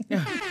 involved. Come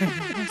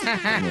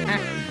on,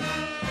 man.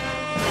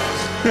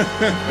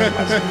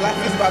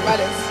 Life is about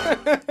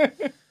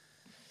balance.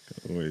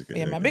 Always get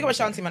Yeah, your man. gad Big up back.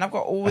 Ashanti, man. I've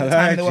got all the I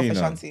time in the like world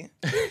for Gina. Ashanti.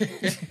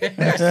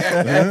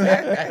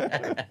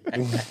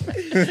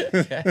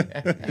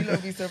 You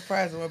lot be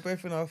surprised when we're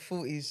both in our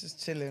 40s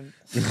just chilling.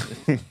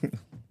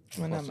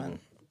 Man.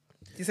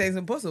 You say it's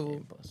impossible?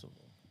 Impossible.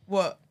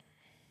 What?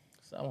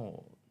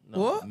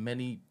 What?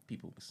 Many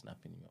people be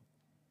snapping you up.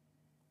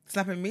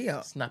 Slapping me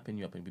up? Snapping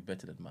you up and be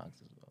better than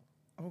Marks as well.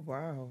 Oh,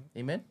 wow.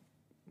 Amen?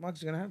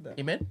 Mark's gonna have that.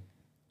 Amen?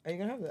 Are you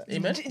gonna have that?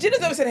 Amen?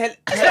 Gina's always said hell.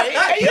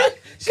 Are you?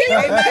 Can you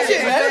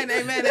imagine,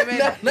 man? Amen.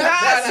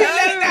 Nah, too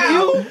late now.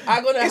 You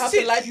are going to have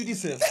the life you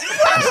deserve.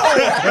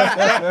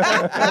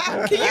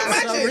 Can you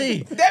imagine?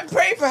 Sorry. Then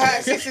pray for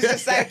her. Sister's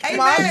just like,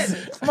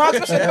 Amen. Mark's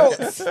what's your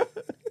thoughts?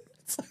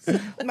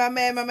 My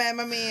man.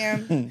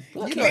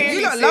 You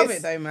Clearly, lot love sis.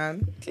 it though,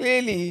 man.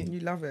 Clearly.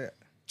 You love it.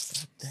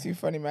 It's too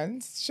funny, man.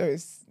 This show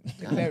is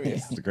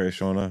hilarious. The greatest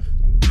show on earth.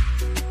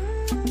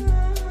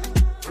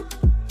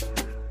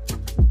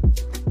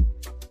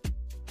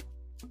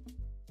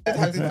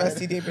 Have the first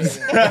CD baby.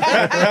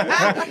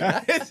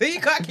 So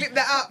you can't clip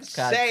that up.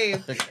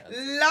 Shame.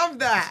 Love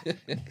that.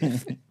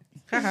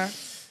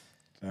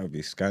 That would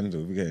be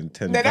scandal. We're getting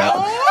 10,000 No,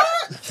 what?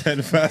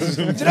 10,000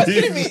 Do you know what's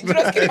kidding me? Do you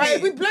know what's kidding Hey,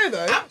 me? we blow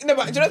though. No,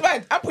 but do you know what's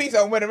bad? I'm putting you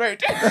on Werner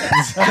Road.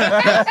 First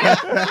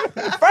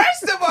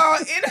of all,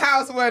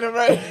 in-house Werner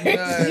Road.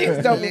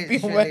 You don't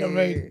be on Werner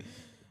Road.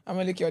 I'm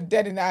gonna look you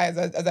dead in the eyes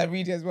as I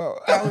read it as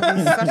well. That would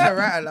be such a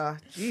rattler.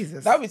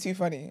 Jesus. That would be too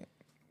funny.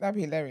 That'd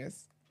be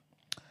hilarious.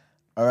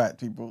 All right,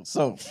 people.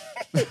 So,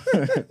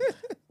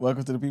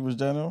 welcome to the People's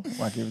Journal,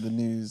 where I give you the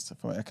news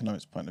from an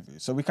economics point of view.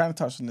 So we kind of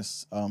touched on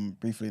this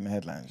briefly in the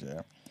headlines,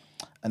 yeah?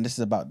 And this is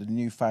about the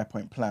new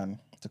 5-point plan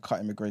to cut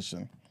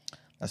immigration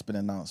that's been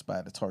announced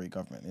by the Tory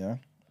government, yeah?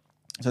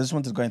 So I just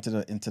wanted to go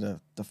into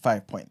the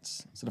 5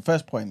 points. So the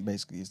first point,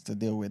 basically, is to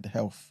deal with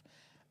health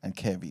and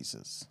care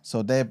visas.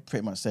 So they're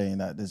pretty much saying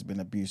that there's been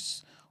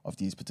abuse of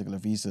these particular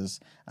visas.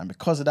 And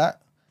because of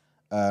that,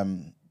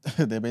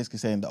 they're basically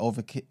saying that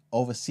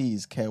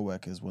overseas care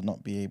workers will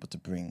not be able to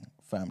bring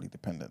family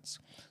dependents.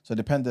 So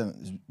dependent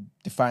is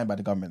defined by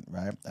the government,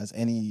 right? As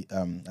any,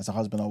 as a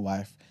husband or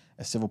wife,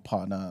 a civil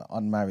partner,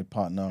 unmarried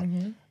partner,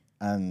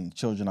 and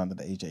children under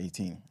the age of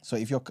 18. So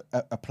if you're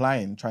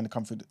trying to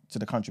come through to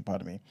the country,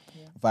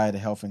 via the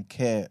health and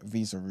care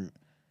visa route,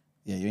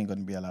 yeah, you ain't going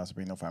to be allowed to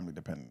bring no family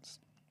dependents.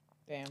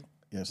 Damn.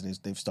 Yeah, so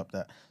they've stopped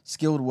that.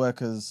 Skilled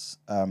workers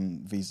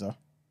visa,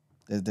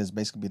 there's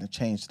basically been a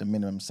change to the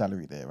minimum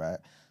salary there, right?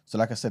 So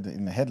like I said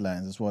in the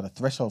headlines as well, the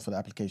threshold for the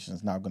application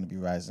is now going to be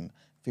rising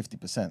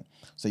 50%.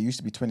 So it used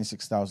to be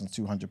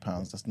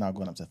 £26,200. That's now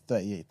gone up to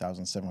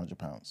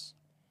 £38,700.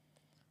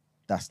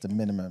 That's the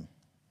minimum,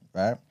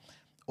 right?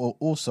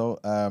 Also,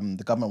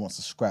 the government wants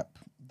to scrap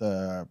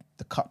the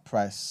cut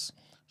price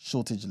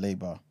shortage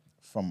labour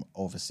from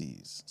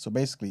overseas. So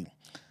basically,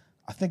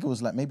 I think it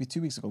was like maybe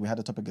 2 weeks ago, we had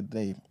a topic of the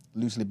day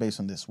loosely based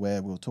on this,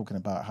 where we were talking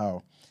about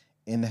how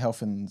in the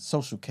health and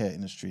social care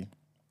industry,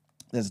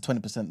 there's a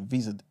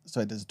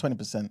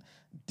 20%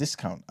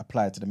 discount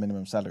applied to the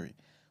minimum salary,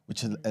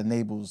 which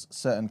enables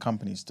certain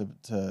companies to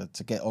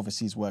get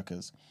overseas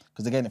workers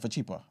because they're getting it for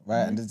cheaper,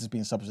 right? And this is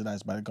being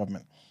subsidized by the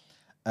government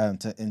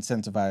to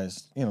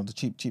incentivize, the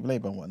cheap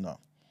labor and whatnot.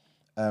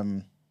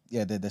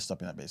 They're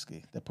stopping that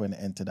basically. They're putting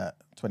an end to that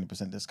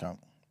 20% discount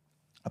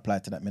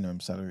applied to that minimum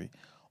salary.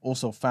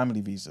 Also,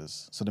 family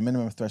visas. So the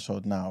minimum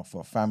threshold now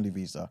for a family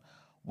visa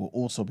will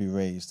also be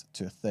raised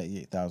to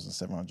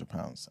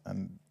 £38,700.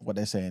 And what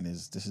they're saying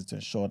is this is to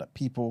ensure that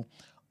people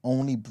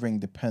only bring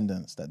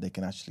dependents that they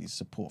can actually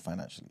support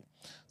financially.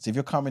 So if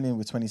you're coming in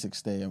with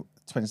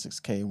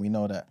 26K, and we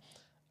know that,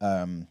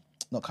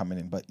 not coming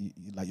in, but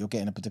you're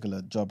getting a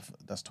particular job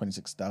that's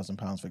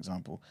 £26,000, for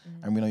example,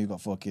 and we know you've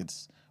got 4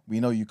 kids, we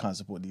know you can't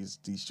support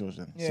these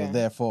children. Yeah. So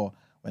therefore,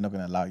 we're not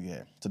going to allow you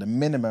here. So the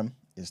minimum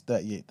is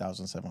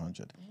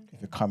 £38,700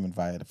 if you're coming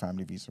via the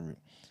family visa route.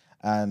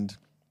 And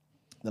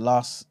the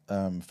last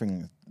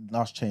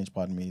change,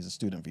 is the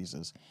student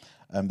visas.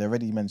 They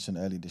already mentioned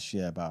early this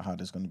year about how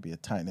there's going to be a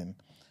tightening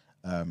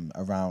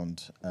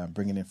around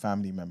bringing in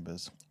family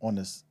members on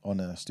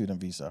a student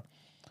visa.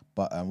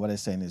 But what they're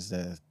saying is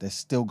they're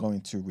still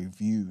going to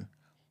review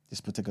this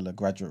particular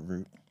graduate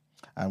route.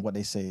 And what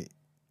they say,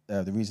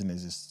 the reason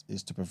is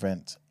to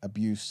prevent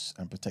abuse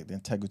and protect the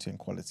integrity and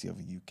quality of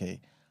UK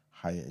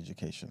higher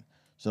education.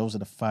 So those are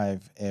the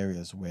 5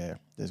 areas where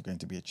there's going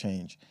to be a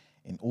change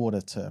in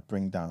order to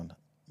bring down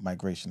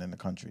migration in the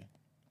country.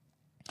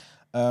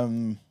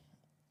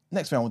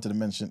 Next thing I wanted to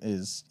mention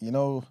is,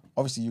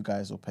 obviously you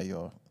guys will pay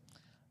your,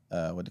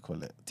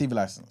 TV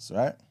license,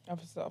 right?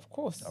 Of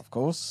course. Of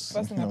course.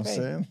 First thing I what pay.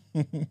 I'm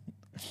saying?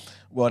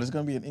 Well, there's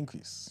going to be an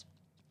increase.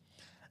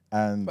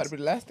 And But it'll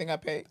be the last thing I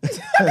pay.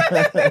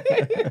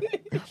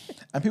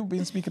 and people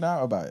been speaking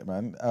out about it,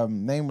 man.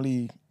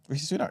 Namely,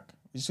 Rishi Sunak.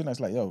 Rishi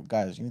Sunak's like, yo,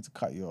 guys, you need to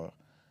cut your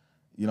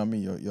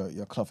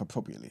cloth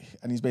appropriately.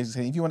 And he's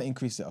basically saying, if you want to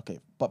increase it,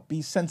 okay, but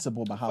be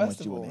sensible about how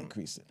First much you of want to all,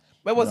 increase it.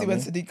 Where was You he know when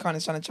what I Sadiq Khan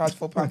is trying to charge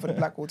 £4 for the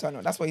Blackwall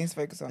Tunnel? That's what he needs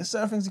to focus on. There's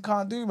certain things he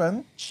can't do, man. You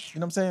know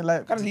what I'm saying?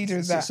 Like, What kind of leader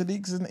is that?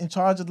 Sadiq's in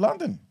charge of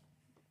London.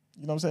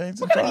 You know what I'm saying?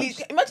 He's in What kind of charge.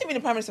 lead- Imagine being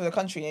the Prime Minister of the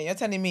country and you're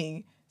telling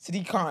me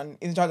Sadiq Khan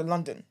is in charge of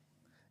London.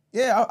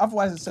 Yeah,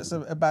 otherwise it sets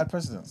a bad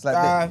precedence.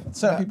 Like,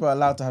 certain people are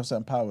allowed to have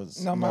certain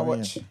powers. Not you my know what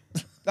I mean?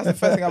 watch. That's the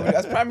first thing I'm doing.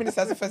 As Prime Minister,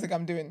 that's the first thing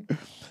I'm doing.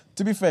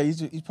 To be fair,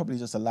 he's probably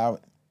just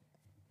allowing.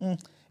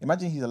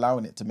 Imagine he's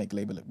allowing it to make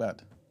Labour look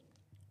bad.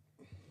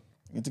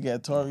 You need to get a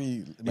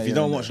Tory. If you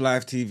don't watch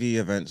live TV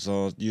events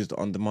or use the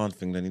on-demand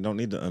thing, then you don't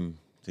need the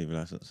TV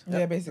license.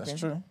 Yeah, basically. That's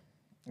true.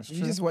 That's You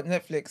true. just watch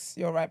Netflix.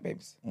 You're right,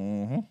 babes.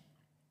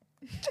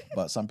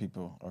 But some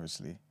people,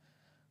 obviously,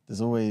 there's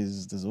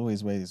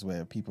always ways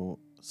where people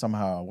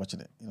somehow are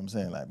watching it. You know what I'm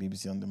saying? Like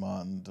BBC On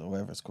Demand or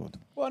whatever it's called.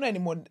 Well, not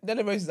anymore.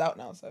 Della Rose is out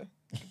now, so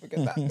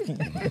forget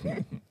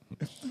that.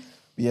 But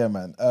yeah,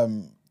 man.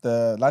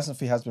 The license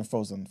fee has been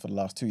frozen for the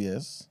last 2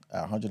 years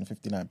at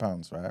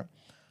 £159, right?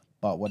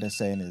 But what they're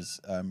saying is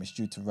it's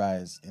due to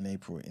rise in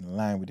April in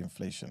line with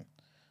inflation.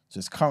 So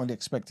it's currently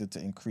expected to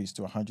increase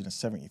to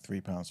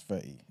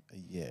 £173.30 a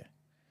year.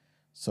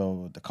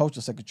 So the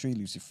culture secretary,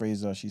 Lucy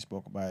Fraser, she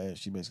spoke about it.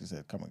 She basically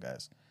said, come on,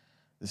 guys,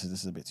 this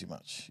is a bit too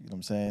much. You know what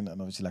I'm saying?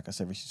 And obviously, like I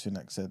said, Rishi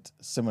Sunak said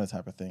similar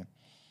type of thing.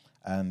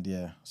 And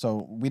yeah,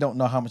 so we don't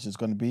know how much it's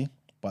going to be,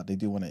 but they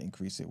do want to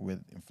increase it with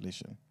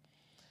inflation.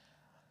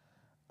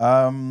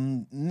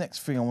 Next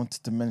thing I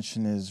wanted to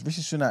mention is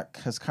Rishi Sunak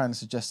has kind of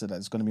suggested that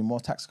there's going to be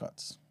more tax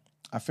cuts.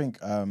 I think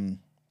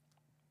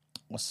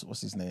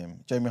what's his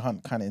name? Jamie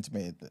Hunt kind of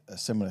intimated a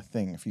similar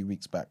thing a few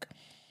weeks back,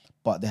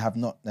 but they have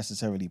not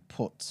necessarily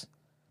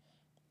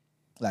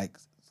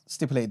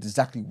stipulated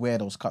exactly where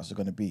those cuts are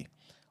going to be.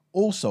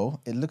 Also,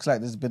 it looks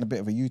like there's been a bit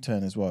of a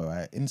U-turn as well,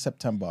 right? In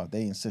September,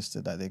 they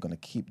insisted that they're going to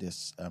keep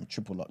this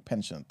triple lock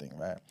pension thing,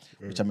 right?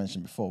 Which I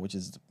mentioned before, which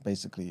is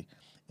basically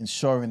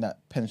ensuring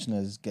that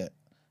pensioners get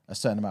a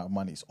certain amount of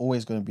money. It's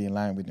always going to be in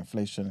line with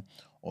inflation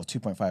or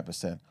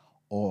 2.5%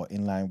 or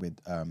in line with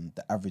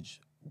the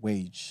average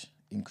wage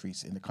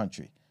increase in the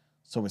country.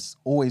 So it's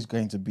always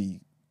going to be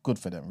good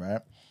for them,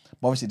 right?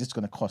 But obviously, this is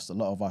going to cost a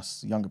lot of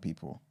us younger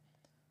people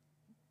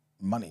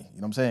money,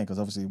 you know what I'm saying? Because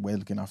obviously, we're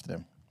looking after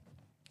them,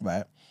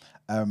 right?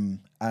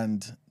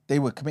 And they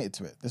were committed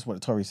to it. This is what the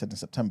Tories said in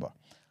September.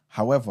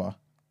 However,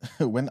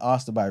 when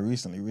asked about it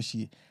recently,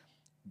 Rishi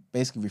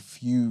basically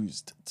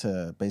refused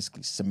to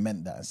basically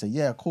cement that and say,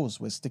 yeah, of course,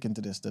 we're sticking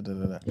to this. Da, da,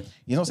 da, da.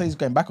 He's not saying he's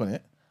going back on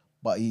it,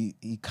 but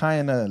he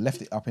kind of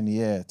left it up in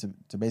the air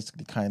to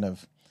basically kind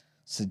of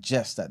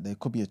suggest that there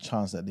could be a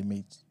chance that they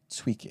may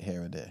tweak it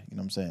here or there. You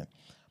know what I'm saying?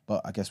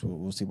 But I guess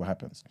we'll see what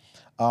happens.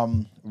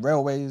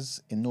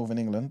 Railways in Northern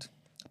England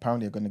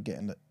apparently are going to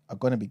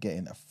be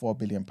getting a £4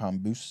 billion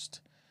boost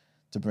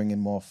to bring in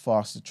more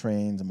faster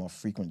trains and more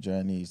frequent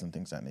journeys and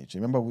things of that nature.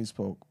 Remember we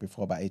spoke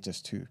before about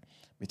HS2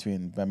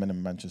 between Birmingham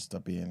and Manchester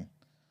being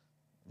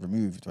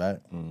removed, right?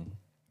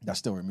 That's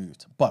still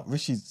removed. But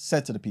Rishi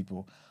said to the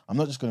people, I'm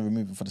not just going to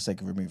remove it for the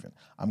sake of removing.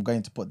 I'm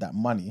going to put that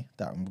money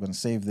that I'm going to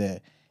save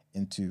there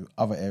into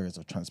other areas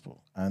of transport.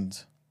 And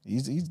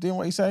he's doing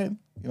what he's saying,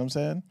 you know what I'm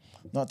saying?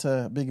 Not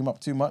to big him up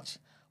too much,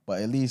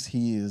 but at least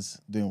he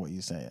is doing what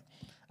he's saying.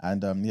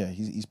 And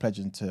he's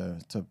pledging to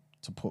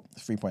put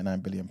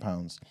 £3.9 billion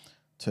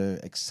to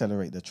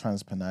accelerate the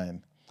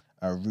Transpennine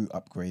route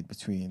upgrade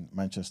between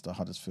Manchester,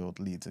 Huddersfield,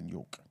 Leeds and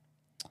York.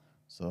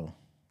 So,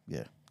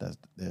 yeah,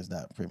 there's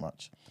that pretty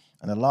much.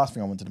 And the last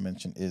thing I wanted to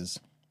mention is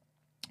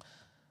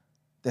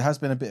there has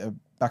been a bit of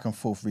back and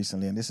forth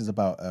recently, and this is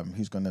about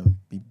who's going to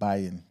be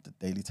buying the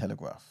Daily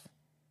Telegraph.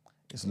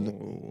 Yes.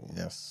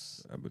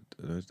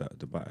 Is that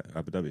Dubai,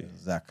 Abu Dhabi?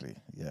 Exactly,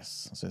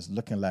 yes. So it's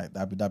looking like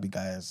the Abu Dhabi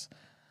guys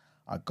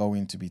are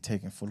going to be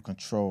taking full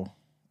control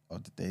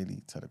of the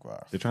Daily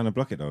Telegraph. They're trying to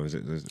block it though, is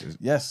it?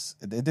 Yes,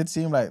 it did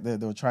seem like they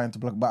were trying to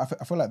block, but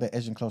I feel like they're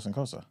edging closer and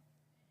closer.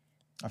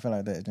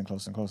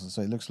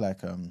 So it looks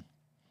like,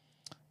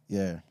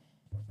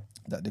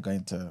 that they're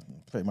going to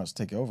pretty much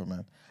take it over,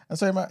 man. And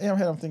so in my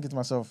head, I'm thinking to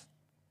myself,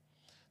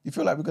 you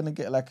feel like we're going to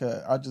get like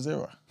a Al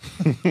Jazeera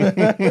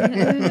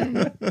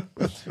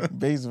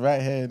based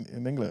right here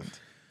in England.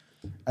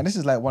 And this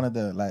is like one of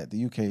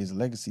the UK's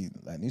legacy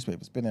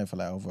newspapers. Been there for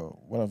over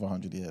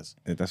 100 years.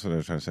 Yeah, that's what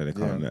they're trying to say. They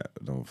can't let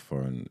no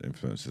foreign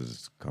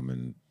influencers come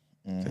and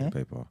take the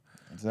paper.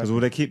 Because will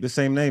they keep the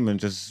same name and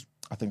just...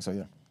 I think so,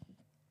 yeah.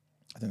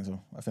 I think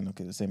so. I think they'll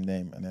keep the same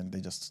name and then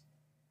they just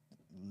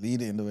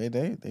lead it in the way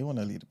they want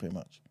to lead it pretty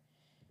much.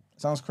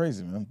 Sounds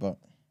crazy, man, but...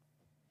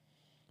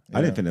 Yeah.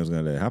 I didn't think it was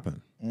going to let it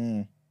happen.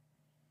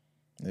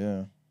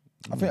 Yeah.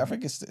 I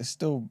think it's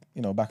still,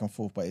 back and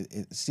forth, but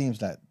it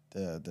seems like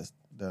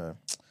the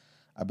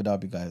Abu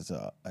Dhabi guys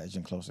are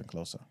edging closer and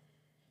closer.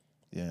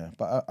 Yeah,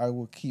 but I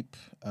will keep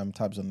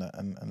tabs on that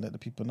and let the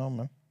people know,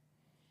 man,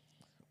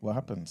 what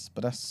happens.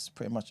 But that's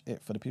pretty much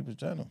it for the People's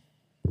Journal.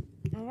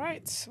 All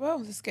right. Well,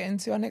 let's get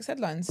into our next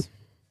headlines.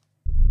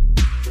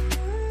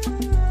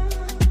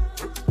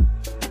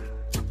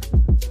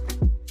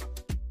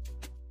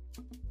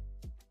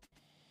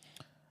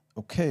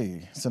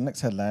 Okay, so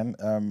next headline,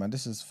 and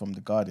this is from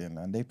The Guardian,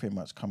 and they pretty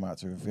much come out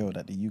to reveal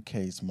that the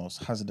UK's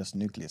most hazardous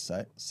nuclear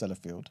site,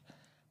 Sellafield,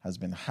 has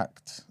been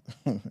hacked.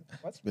 What?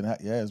 It's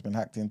been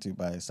hacked into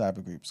by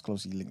cyber groups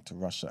closely linked to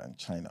Russia and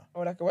China.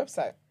 Oh, like a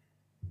website?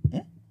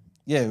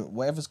 Yeah,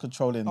 whatever's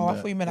controlling. I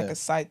thought you meant like a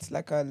site,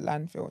 like a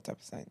landfill type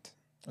of site.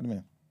 What do you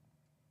mean?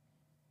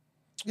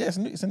 Yeah,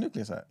 it's a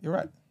nuclear site. You're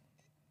right.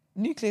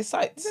 Nuclear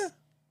sites? Yeah.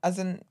 As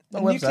in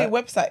Not a nuclear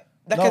website?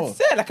 Like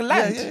like a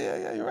land?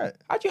 Yeah, you're right.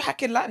 How do you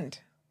hack in land?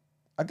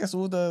 I guess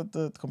all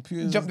the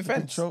computers... Jump the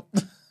fence?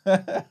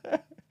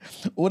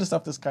 All the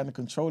stuff that's kind of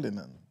controlling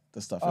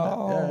the stuff.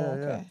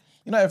 Okay.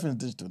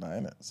 Everything's digital now,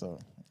 innit? So,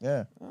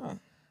 yeah. Oh.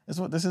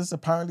 This is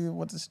apparently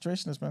what the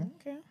situation is, man.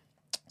 Okay.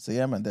 So,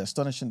 yeah, man, the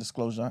astonishing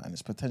disclosure and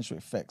its potential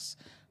effects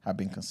have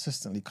been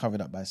consistently covered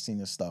up by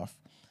senior staff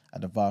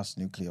at the vast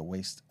nuclear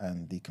waste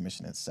and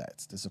decommissioning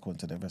sites. This according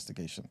to the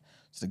investigation.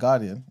 So, The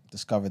Guardian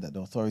discovered that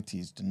the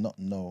authorities do not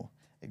know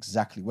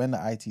exactly when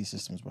the IT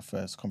systems were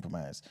first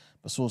compromised,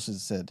 but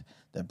sources said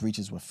that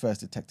breaches were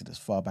first detected as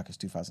far back as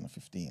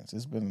 2015. So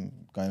it's been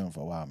going on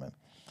for a while, man.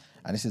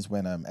 And this is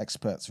when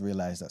experts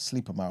realized that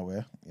sleeper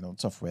malware,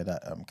 software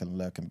that can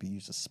lurk and be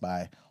used to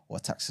spy or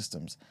attack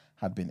systems,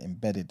 had been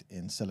embedded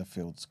in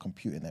Sellafield's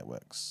computer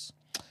networks.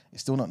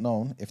 It's still not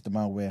known if the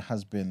malware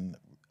has been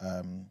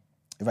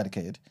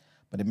eradicated,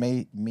 but it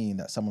may mean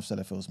that some of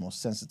Sellafield's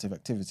most sensitive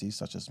activities,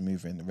 such as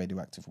moving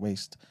radioactive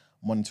waste,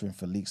 monitoring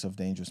for leaks of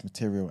dangerous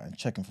material, and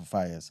checking for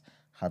fires,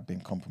 have been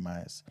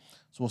compromised.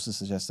 Sources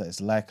suggest that it's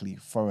likely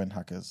foreign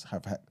hackers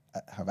have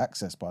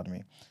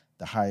accessed,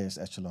 the highest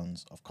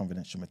echelons of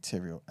confidential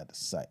material at the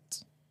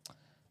site.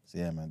 So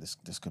yeah, man,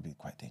 this could be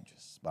quite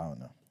dangerous, but I don't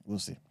know. We'll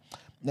see.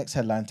 Next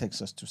headline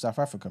takes us to South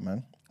Africa,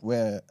 man,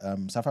 where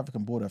South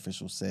African border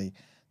officials say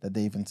that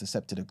they've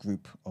intercepted a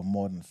group of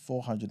more than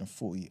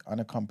 440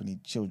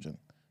 unaccompanied children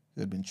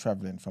who had been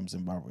traveling from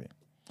Zimbabwe.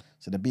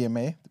 So the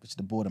BMA, which is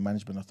the Border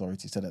Management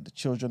Authority, said that the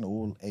children,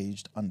 all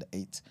aged under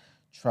 8,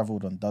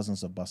 travelled on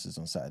dozens of buses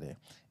on Saturday.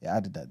 It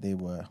added that they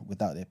were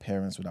without their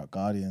parents, without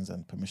guardians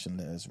and permission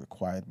letters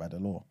required by the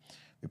law.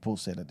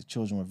 Reports say that the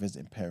children were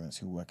visiting parents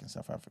who work in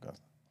South Africa.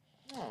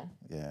 Oh.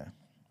 Yeah.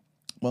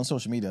 On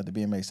social media, the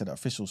BMA said that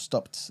officials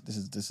stopped. This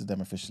is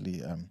them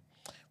officially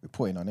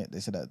reporting on it. They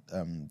said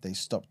that they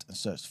stopped and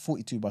searched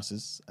 42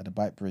 buses at the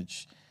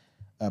Beitbridge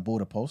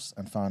border post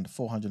and found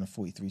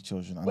 443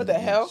 children. What the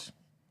hell?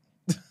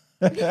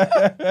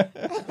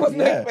 I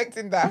wasn't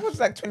expecting that. I was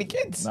like 20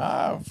 kids.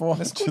 Nah,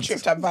 400. A school trip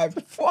to buy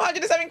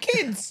 407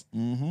 kids.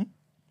 Mm-hmm.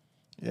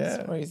 Yeah.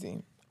 That's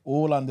crazy.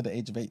 All under the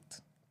age of 8.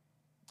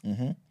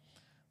 Mm-hmm.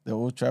 They're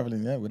all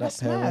traveling, without That's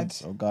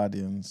parents mad. or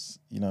guardians,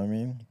 you know what I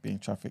mean, being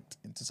trafficked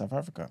into South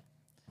Africa.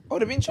 Oh,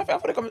 they've been trafficked.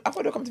 I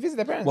thought they come to visit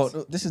their parents.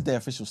 Well, this is their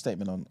official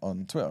statement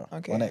on Twitter,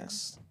 Okay. on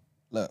X.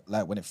 Look,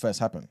 like when it first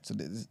happened. So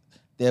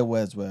their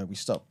words were, we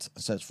stopped,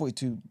 searched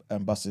 42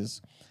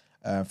 buses,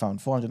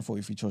 found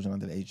 443 children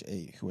under the age of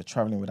 8 who were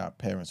traveling without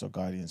parents or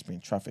guardians being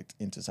trafficked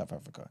into South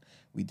Africa.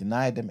 We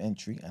denied them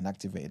entry and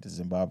activated the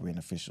Zimbabwean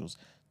officials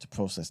to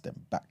process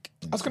them back.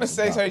 I was going to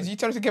say, sorry, did you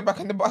tell them to get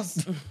back on the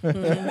bus?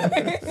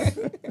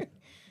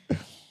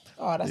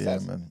 Oh, that's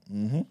sad. Man.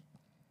 Mm-hmm.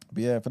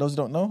 But yeah, for those who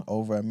don't know,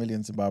 over 1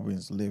 million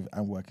Zimbabweans live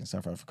and work in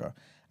South Africa.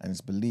 And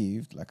it's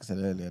believed, like I said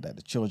earlier, that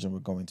the children were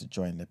going to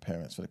join their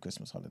parents for the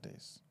Christmas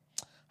holidays.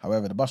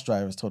 However, the bus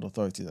drivers told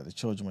authorities that the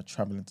children were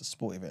traveling to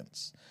sport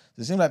events.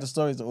 So it seems like the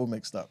stories are all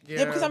mixed up.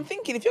 Yeah, because I'm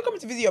thinking, if you're coming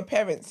to visit your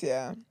parents,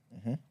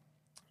 Mm-hmm.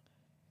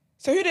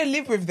 So who they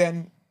live with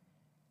then,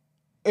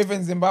 over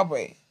in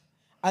Zimbabwe?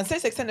 And say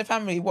it's extended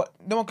family, what,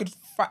 no one could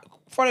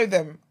follow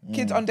them?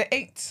 Kids under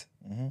 8.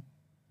 Mm-hmm.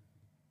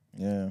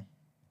 Yeah.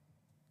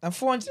 And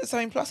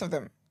 400 plus of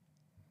them.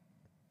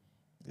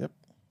 Yep.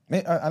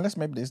 Unless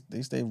maybe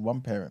they stay with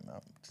one parent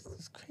now.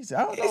 It's crazy.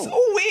 I don't know. It's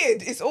all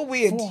weird. It's all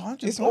weird.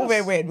 400 It's all plus.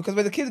 very weird because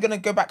where the kids going to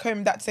go back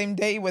home that same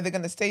day, where they're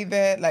going to stay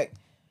there, like,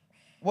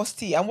 what's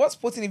tea? And what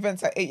sporting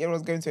events are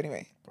 8-year-olds going to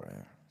anyway? Bruh,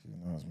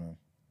 who knows, man.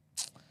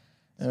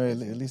 Anyway,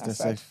 at least That's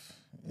they're sad. safe.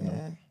 You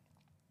know.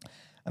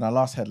 And our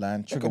last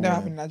headline, That trigger could never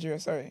happen warning. in Nigeria,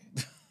 sorry.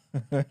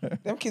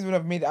 Them kids would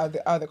have made it out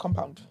of the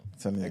compound.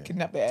 Telling They you.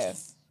 kidnapped their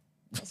ass.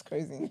 That's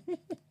crazy.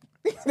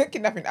 They're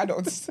kidnapping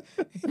adults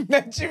in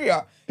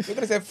Nigeria. You're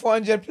going to say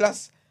 400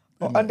 plus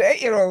or under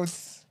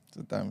 8-year-olds. It's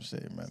a damn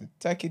shame, man.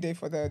 Turkey day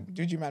for the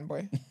Juju man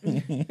boy.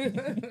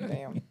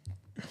 Damn.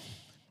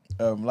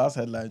 Last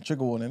headline,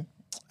 trigger warning.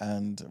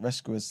 And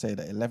rescuers say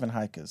that 11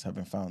 hikers have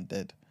been found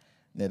dead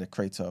near the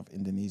crater of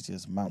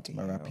Indonesia's Mount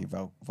Merapi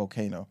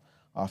volcano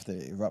after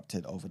it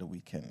erupted over the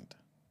weekend.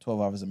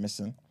 12 others are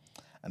missing,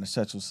 and the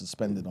search was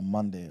suspended on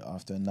Monday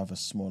after another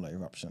smaller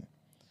eruption.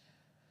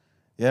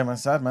 Yeah, man,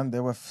 sad, man.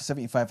 There were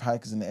 75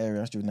 hikers in the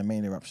area during the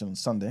main eruption on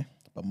Sunday,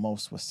 but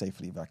most were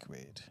safely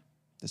evacuated.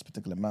 This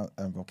particular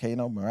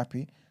volcano,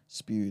 Merapi,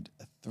 spewed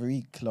a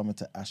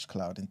 3-kilometer ash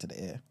cloud into the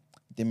air,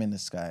 dimming the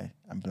sky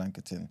and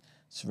blanketing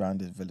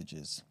surrounded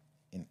villages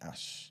in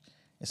ash.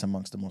 It's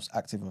amongst the most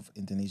active of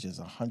Indonesia's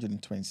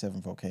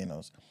 127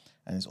 volcanoes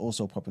and is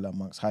also popular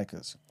amongst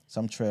hikers.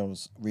 Some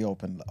trails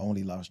reopened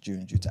only last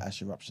June due to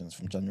ash eruptions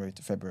from January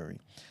to February.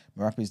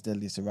 Merapi's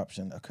deadliest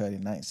eruption occurred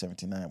in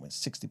 1979 when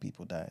 60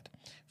 people died.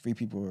 3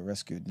 people were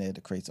rescued near the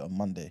crater on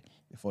Monday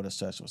before the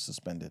search was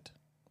suspended.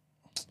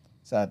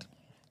 Sad.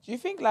 Do you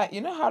think, like,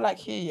 you know how, like,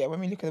 here, when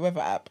we look at the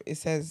weather app, it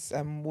says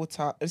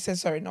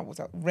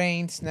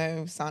rain,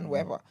 snow, sun,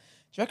 weather. Do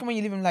you reckon when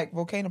you live in, like,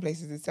 volcano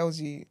places, it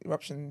tells you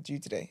eruption due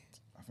today?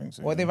 I think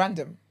so. Or are they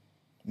random?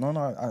 No,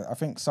 I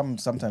think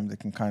sometimes they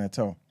can kind of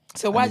tell.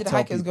 So And why they did the tell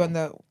hikers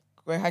go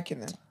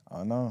hiking then?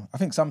 I know. I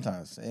think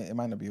sometimes. It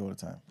might not be all the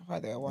time. Why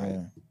they are white?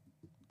 Yeah.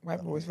 White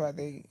people always feel like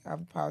they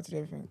have the power to do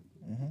everything.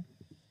 Mm-hmm.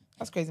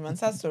 That's crazy, man.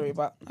 Sad story,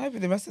 but hopefully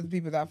the rest of the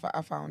people that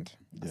I found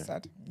are Yeah.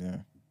 sad. Yeah.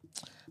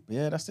 But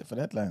yeah, that's it for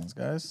the headlines,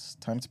 guys.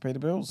 Time to pay the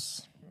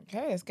bills.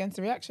 Okay, let's get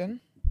into reaction.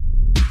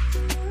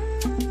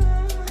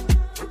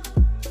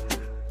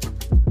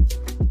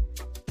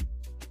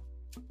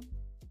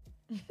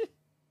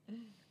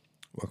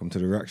 Welcome to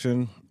the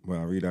reaction, where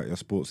I read out your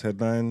sports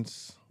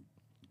headlines.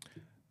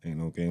 Ain't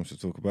no games to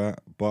talk about.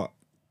 But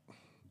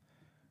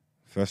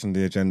first on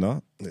the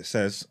agenda, it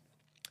says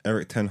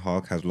Eric Ten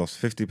Hag has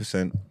lost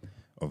 50%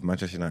 of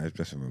Manchester United's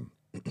dressing room.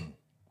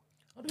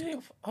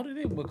 How do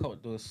they work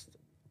out those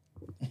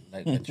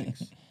like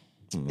metrics?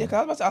 Yeah, because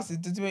I was about to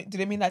ask, do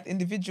they mean like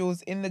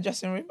individuals in the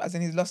dressing room, as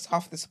in he's lost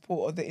half the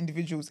support of the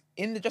individuals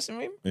in the dressing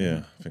room?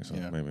 Yeah, I think so.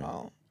 Yeah. Maybe. Oh,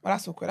 well,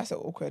 that's awkward. That's an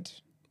awkward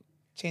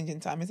change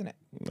in time, isn't it?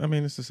 I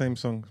mean, it's the same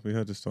song. We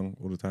heard this song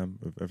all the time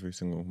with every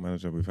single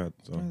manager we've had.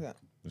 So What is that?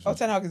 it's Oh, just-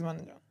 Ten Hag is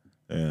manager.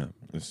 yeah,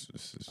 it's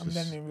I'm just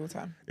learning in real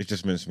time. it's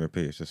just rinse and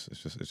repeat. It's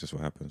just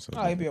what happens. So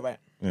Oh, he'll be alright.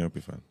 yeah, it'll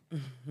be fine.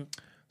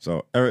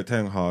 So Eric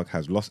Ten Hag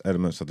has lost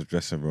elements of the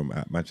dressing room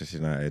at Manchester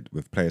United,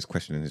 with players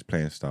questioning his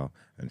playing style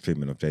and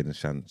treatment of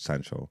Jadon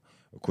Sancho,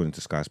 according to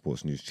Sky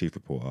Sports News chief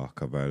reporter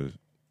Cavell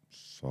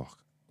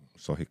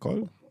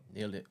Sohikol.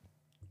 Nailed it.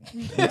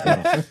 You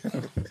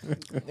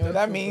know what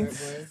that means?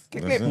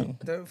 Kick That's clip.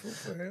 it. Don't fall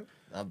for him.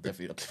 I'm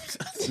definitely not.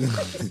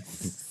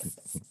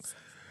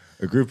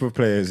 A group of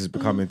players is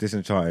becoming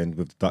disenchanted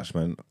with the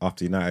Dutchman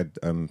after United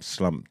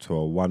slumped to a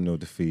 1-0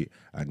 defeat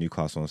at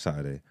Newcastle on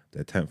Saturday,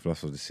 their 10th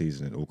loss of the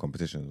season in all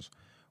competitions.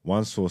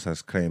 One source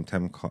has claimed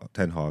Ten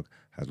Hag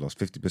has lost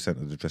 50%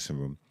 of the dressing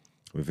room,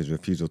 with his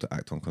refusal to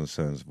act on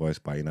concerns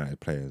voiced by United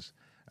players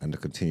and the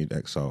continued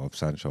exile of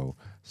Sancho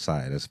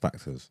cited as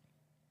factors.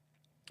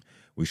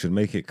 We should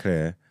make it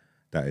clear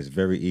that it's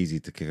very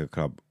easy to kick a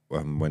club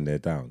when they're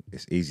down.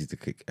 It's easy to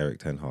kick Eric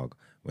Ten Hag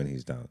when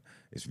he's down.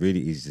 It's really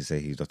easy to say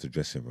he's lost the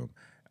dressing room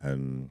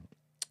and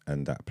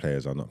that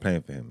players are not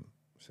playing for him,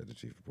 said the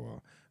chief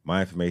reporter.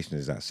 My information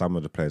is that some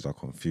of the players are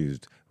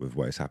confused with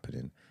what is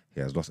happening.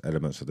 He has lost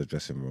elements of the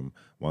dressing room.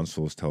 One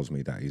source tells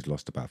me that he's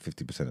lost about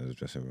 50% of the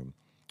dressing room.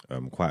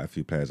 Quite a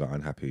few players are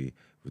unhappy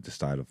with the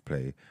style of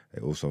play.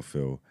 They also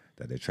feel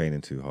that they're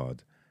training too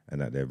hard and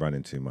that they're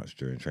running too much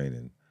during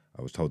training.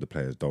 I was told the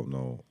players don't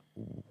know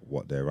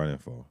what they're running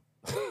for.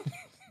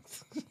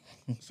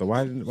 So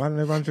why don't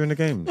they run during the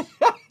games?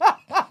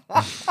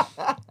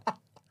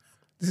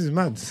 This is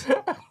mad.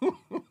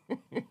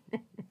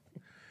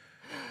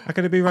 How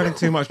can they be running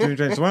too much during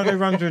training? So why don't they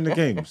run during the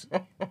games?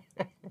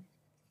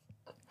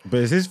 But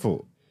it's his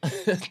fault.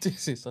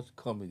 This is such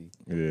comedy.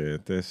 Yeah,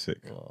 they're sick.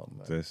 Oh,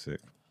 man. They're sick.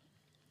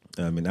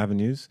 In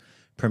avenues,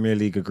 Premier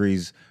League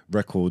agrees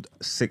record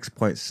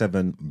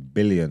 6.7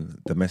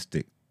 billion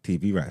domestic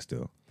TV rights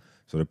deal.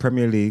 So the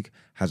Premier League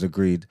has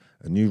agreed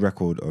a new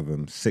record of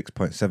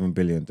 6.7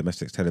 billion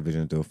domestic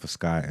television deal for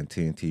Sky and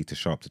TNT to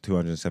show up to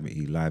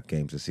 270 live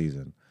games a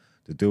season.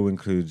 The deal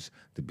includes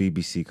the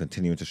BBC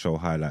continuing to show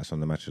highlights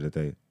on the match of the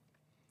day.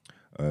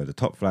 The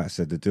top flight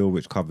said the deal,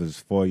 which covers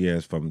 4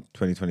 years from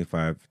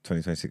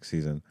 2025-2026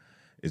 season,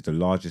 is the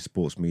largest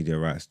sports media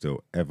rights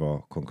deal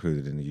ever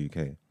concluded in the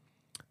UK.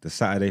 The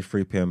Saturday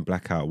 3 p.m.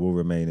 blackout will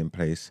remain in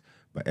place,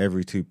 but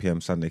every 2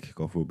 p.m. Sunday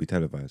kickoff will be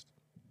televised.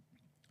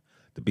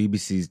 The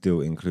BBC's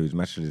deal includes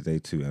Match of the Day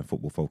 2 and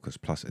Football Focus,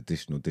 plus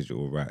additional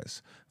digital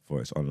rights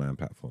for its online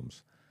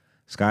platforms.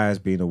 Sky has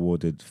been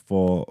awarded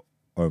 4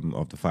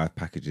 of the 5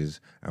 packages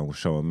and will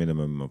show a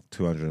minimum of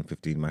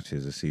 215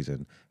 matches a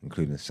season,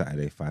 including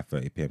Saturday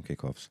 5:30 p.m.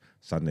 kickoffs,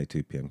 Sunday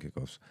 2 p.m.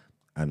 kickoffs,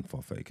 and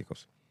 4:30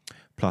 kickoffs,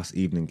 plus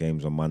evening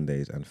games on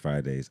Mondays and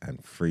Fridays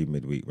and 3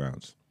 midweek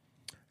rounds.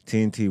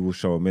 TNT will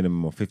show a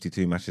minimum of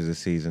 52 matches a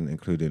season,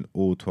 including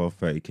all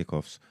 12:30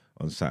 kickoffs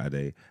on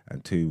Saturday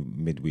and 2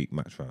 midweek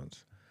match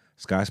rounds.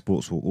 Sky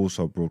Sports will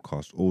also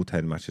broadcast all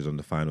 10 matches on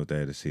the final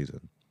day of the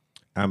season.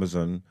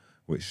 Amazon,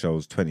 which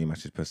shows 20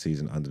 matches per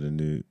season under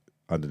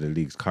the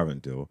league's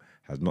current deal,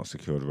 has not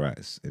secured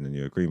rights in the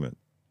new agreement.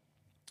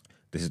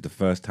 This is the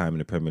first time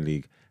the Premier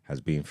League has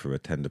been through a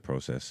tender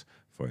process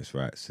for its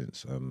rights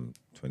since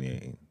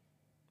 2018.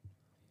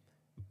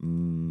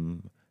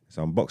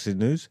 So on boxing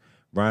news,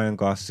 Ryan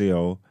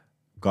Garcia,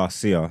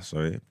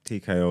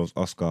 TKO's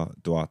Oscar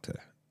Duarte.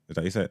 Is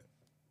that how you say it?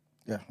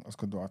 Yeah,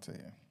 Oscar Duarte,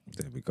 yeah.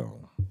 There we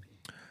go.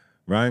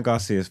 Ryan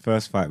Garcia's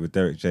first fight with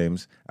Derek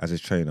James as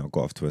his trainer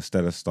got off to a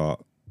stellar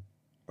start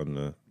on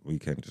the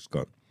weekend just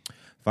gone.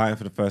 Fighting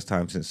for the first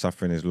time since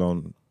suffering his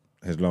lone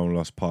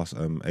loss past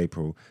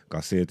April,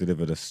 Garcia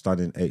delivered a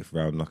stunning 8th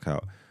round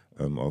knockout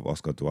of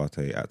Oscar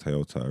Duarte at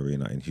Toyota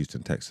Arena in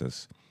Houston,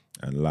 Texas,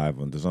 and live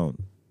on DAZN.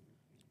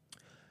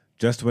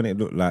 Just when it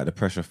looked like the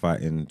pressure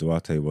fighting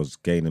Duarte was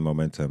gaining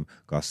momentum,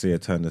 Garcia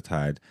turned the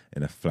tide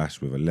in a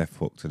flash with a left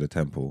hook to the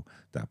temple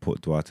that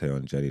put Duarte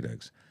on jelly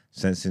legs.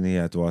 Sensing he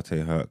had Duarte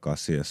hurt,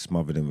 Garcia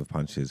smothered him with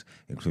punches,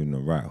 including a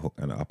right hook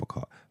and an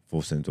uppercut,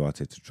 forcing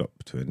Duarte to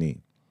drop to a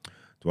knee.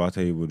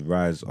 Duarte would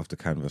rise off the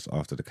canvas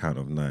after the count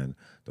of 9,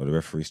 though the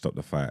referee stopped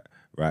the fight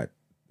right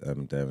there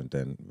and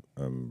then,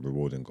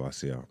 rewarding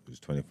Garcia, who's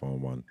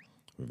 24-1,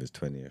 with his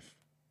 20th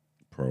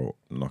pro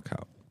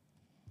knockout.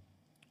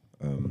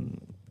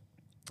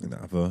 In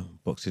other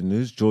boxing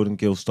news, Jordan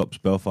Gill stops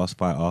Belfast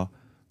fighter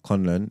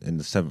Conlan in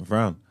the 7th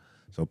round.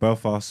 So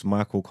Belfast's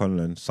Michael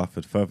Conlan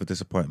suffered further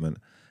disappointment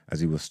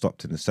as he was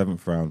stopped in the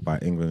 7th round by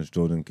England's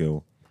Jordan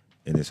Gill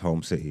in his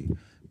home city.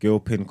 Gill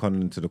pinned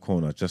Conlan to the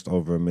corner just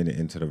over a minute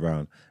into the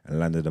round and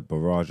landed a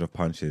barrage of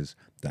punches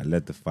that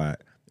led the fight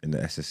in the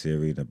SSC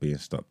arena being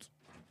stopped.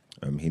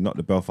 He knocked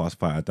the Belfast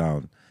fighter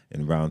down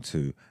in round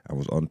 2 and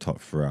was on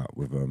top throughout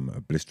with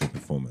a blistering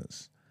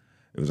performance.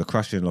 It was a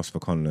crushing loss for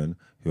Conlon,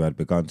 who had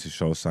begun to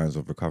show signs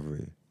of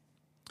recovery.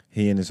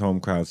 He and his home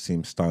crowd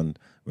seemed stunned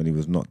when he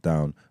was knocked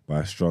down by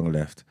a strong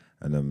left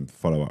and then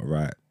follow-up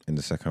right in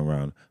the second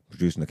round,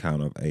 producing a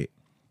count of 8.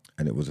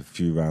 And it was a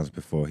few rounds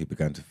before he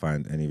began to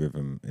find any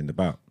rhythm in the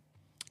bout.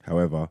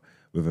 However,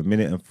 with 1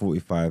 minute and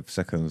 45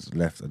 seconds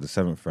left of the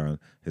 7th round,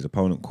 his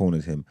opponent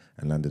cornered him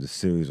and landed a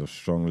series of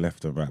strong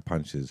left and right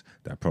punches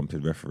that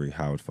prompted referee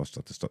Howard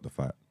Foster to stop the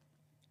fight.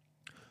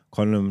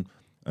 Conlon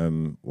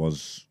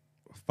was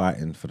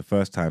fighting for the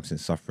first time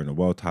since suffering a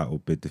world title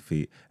bid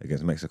defeat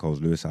against Mexico's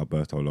Luis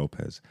Alberto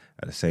Lopez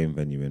at the same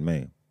venue in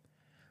May.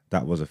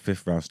 That was a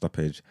 5th round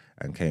stoppage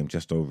and came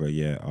just over a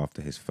year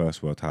after his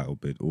first world title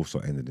bid also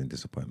ended in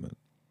disappointment,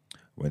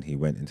 when he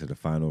went into the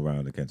final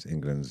round against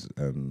England's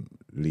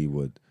Lee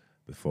Wood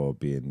before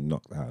being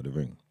knocked out of the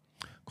ring.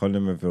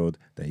 Conlon revealed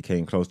that he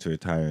came close to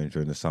retiring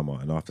during the summer,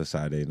 and after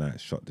Saturday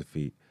night's shot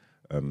defeat,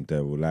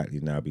 there will likely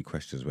now be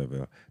questions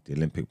whether the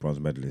Olympic bronze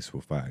medalist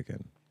will fight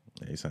again.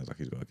 Yeah, he sounds like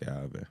he's got to get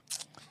out of there.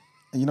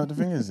 You know, the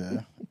thing is,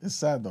 it's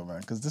sad though, man,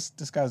 because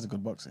this guy's a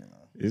good boxer. You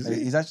know? Is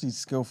he? He's actually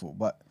skillful,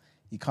 but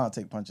he can't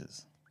take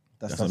punches.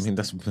 That's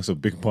a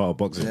big part of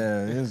boxing.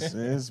 Yeah, it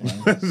is,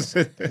 man.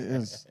 It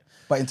is.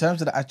 But in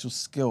terms of the actual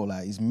skill,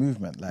 like his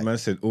movement, like Man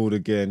said all the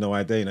gear, no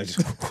idea, and I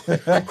just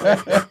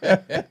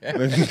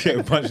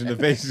getting punched in the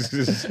face,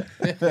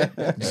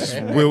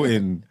 just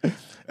wilting.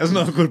 That's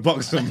not a good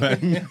boxer,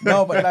 man.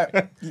 no, but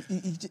like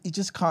he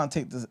just can't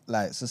take the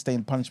like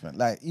sustained punishment.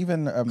 Like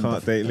even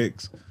Can't date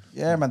licks.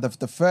 yeah, man.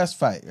 The first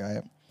fight,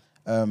 right,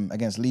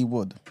 against Lee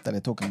Wood that they're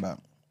talking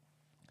about,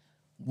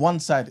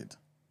 one-sided.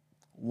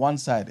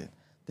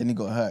 Then he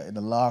got hurt in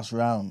the last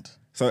round.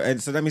 So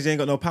that means he ain't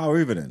got no power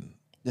either then.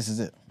 This is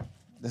it.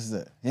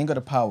 He ain't got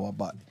the power,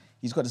 but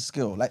he's got the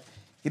skill. Like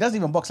he doesn't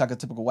even box like a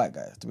typical white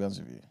guy, to be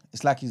honest with you.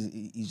 It's like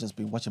he's just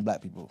been watching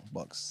black people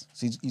box.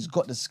 So he's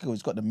got the skill,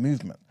 he's got the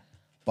movement.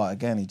 But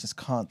again, he just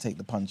can't take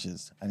the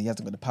punches and he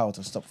hasn't got the power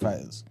to stop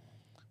fighters,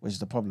 which is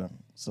the problem.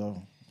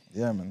 So,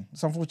 yeah, man.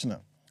 It's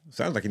unfortunate.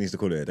 Sounds like he needs to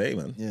call it a day,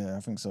 man. Yeah, I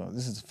think so.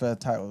 This is the third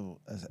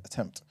title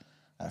attempt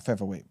at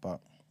featherweight,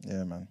 but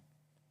yeah, man.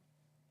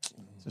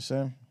 It's a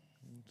shame.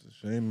 It's a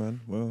shame,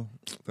 man. Well,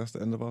 that's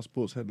the end of our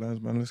sports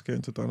headlines, man. Let's get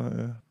into Done Out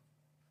Here.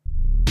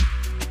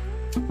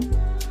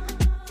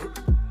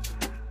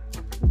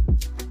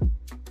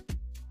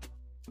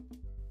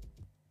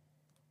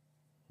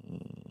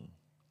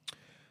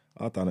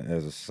 Our Done It Here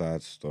is a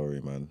sad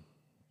story, man.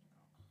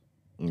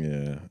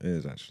 Yeah, it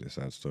is actually a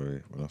sad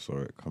story when I saw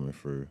it coming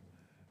through.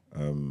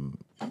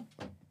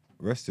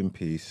 Rest in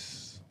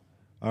peace,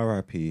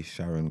 R.I.P.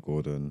 Sharon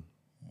Gordon.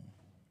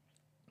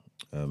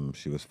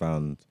 She was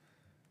found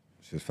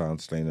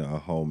slain at her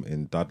home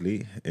in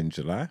Dudley in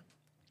July.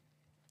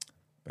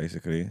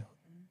 Basically,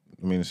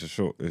 I mean, it's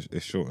short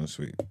and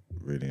sweet,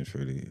 really and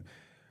truly.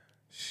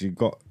 She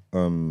got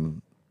a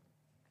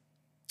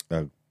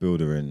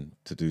builder in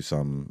to do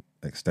some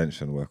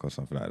extension work or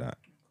something like that,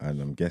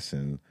 and I'm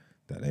guessing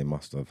that they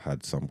must have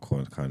had some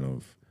kind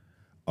of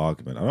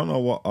argument. I don't know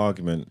what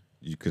argument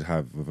you could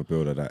have with a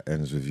builder that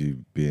ends with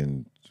you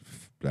being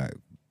like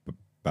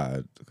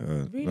battered,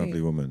 Really?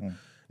 lovely woman.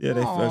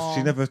 Yeah,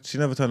 she never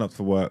turned up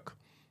for work.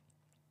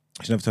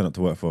 She never turned up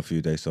to work for a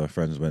few days, so her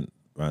friends went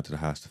round to the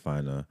house to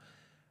find her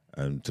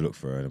and to look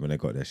for her. And when they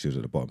got there, she was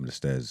at the bottom of the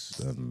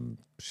stairs.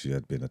 She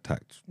had been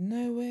attacked.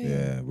 No way.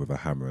 Yeah, with a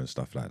hammer and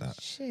stuff like that.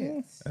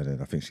 Shit. And then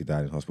I think she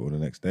died in hospital the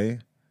next day.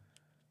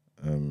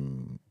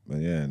 And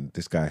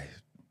this guy,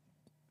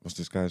 what's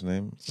this guy's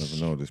name? Never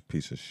know. This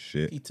piece of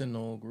shit. Peter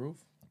Norgrove.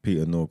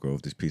 Peter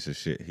Norgrove, this piece of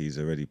shit. He's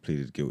already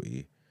pleaded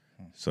guilty,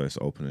 so it's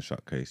an open and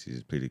shut case.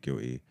 He's pleaded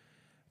guilty.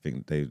 I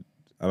think they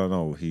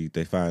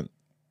found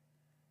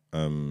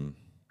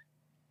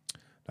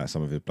like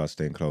some of his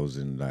bloodstained clothes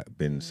in like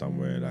bin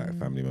somewhere, like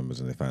family members,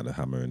 and they found a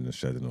hammer in the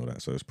shed and all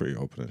that. So it's pretty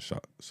open and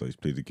shut. So he's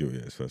pleaded guilty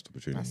at his first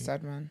opportunity. That's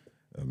sad, man.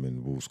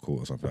 In Wolves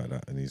Court or something like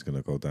that, and he's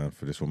gonna go down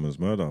for this woman's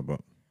murder.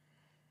 But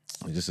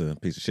it's just a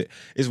piece of shit.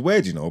 It's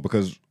weird, you know,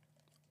 because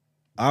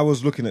I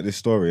was looking at this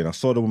story and I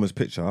saw the woman's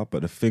picture,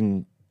 but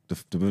the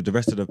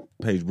rest of the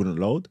page wouldn't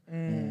load.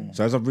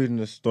 So as I'm reading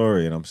the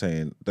story and I'm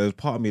saying, there's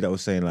part of me that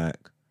was saying like,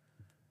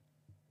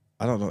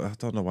 I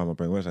don't know why my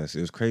brain works like this.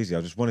 It was crazy.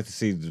 I just wanted to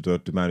see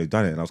the man who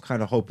done it, and I was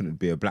kind of hoping it'd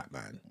be a black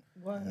man.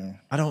 What? Yeah.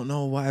 I don't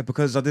know why,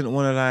 because I didn't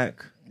want to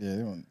like. Yeah,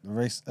 they want the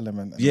race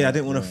element. Yeah, I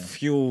didn't want to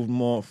fuel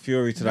more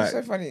fury to What's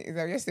that. so funny is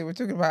that yesterday we were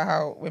talking about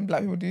how when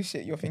black people do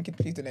shit, you're thinking,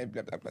 please don't name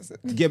black person.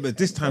 Yeah, but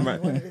this time,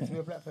 right? To be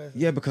a black person.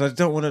 Yeah, because I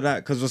don't want to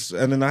that.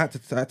 And then I had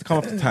to come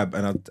off the tab,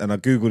 and I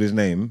googled his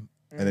name,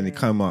 and then he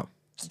came up,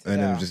 and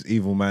then it was just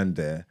evil man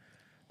there,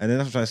 and then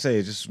that's what I'm trying to say.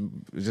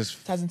 It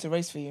just Turns into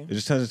race for you. It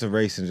just turns into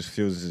race and just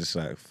feels just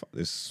like fuck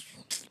this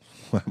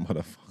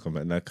motherfucker,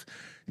 man. Like,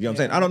 you know what I'm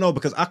saying? I don't know,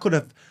 because I could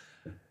have.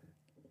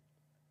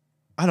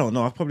 I don't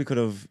know. I probably could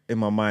have in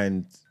my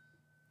mind.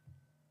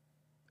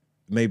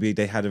 Maybe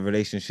they had a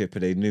relationship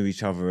and they knew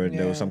each other and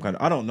there was some kind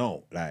of. I don't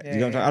know. Like, you know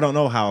what I'm saying? I don't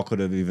know how I could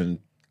have even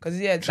Because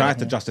yeah, Try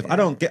to justify. I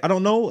don't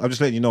know. I'm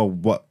just letting you know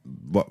what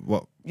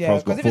yeah.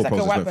 Because if it's like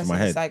a white went through person, my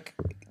head. it's like,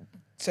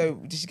 so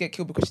did she get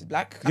killed because she's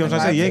black? You know what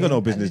I'm saying? You ain't got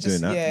no business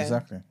doing that. Yeah,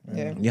 Exactly.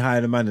 Yeah. You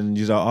hire a man and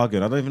you start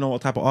arguing. I don't even know what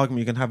type of argument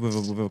you can have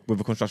with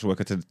a construction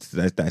worker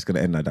that it's going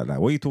to end like that. Like,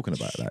 what are you talking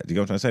about? Like, do you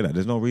know what I'm trying to say? Like,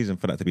 there's no reason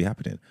for that to be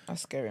happening.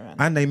 That's scary, man.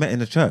 And they met in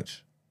the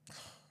church.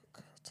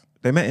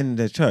 They met in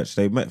the church.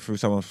 They met through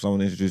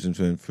someone introduced them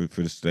to him through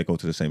they go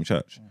to the same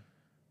church.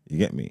 You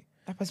get me?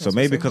 So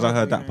maybe because I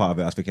heard that part of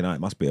it, I was thinking,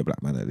 it must be a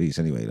black man at least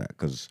anyway, like,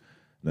 because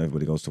not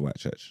everybody goes to white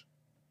church.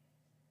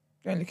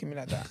 Don't look at me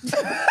like that.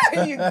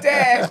 You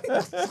dare.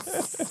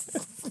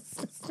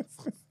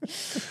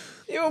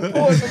 You're on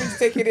pause for me to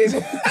take it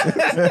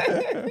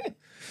in.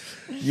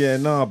 Yeah,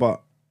 no,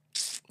 but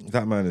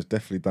that man has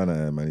definitely done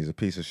it, man. He's a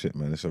piece of shit,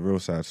 man. It's a real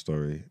sad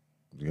story.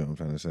 You know what I'm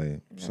trying to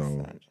say? That's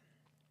so sad.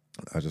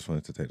 I just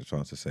wanted to take the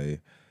chance to say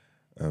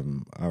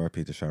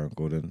RIP to Sharon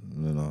Gordon,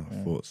 and our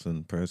thoughts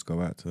and prayers go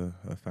out to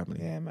her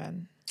family. Yeah,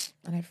 man.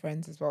 And her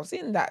friends as well.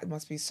 Seeing that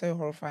must be so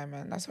horrifying,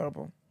 man. That's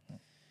horrible.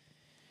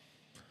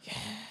 Yeah.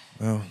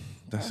 Well,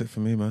 that's it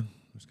for me, man.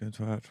 Let's get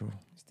into our outro.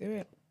 Let's do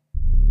it.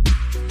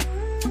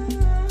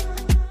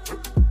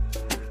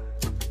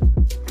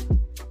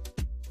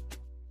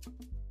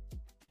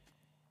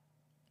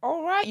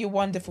 All right, you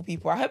wonderful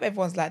people. I hope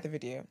everyone's liked the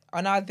video.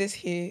 On our this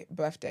here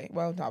birthday,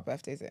 well, not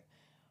birthday, is it?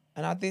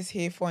 On our this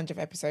here 400th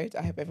episode,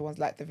 I hope everyone's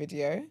liked the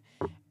video.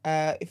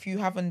 If you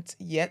haven't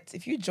yet,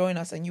 if you join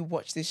us and you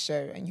watch this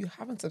show and you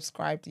haven't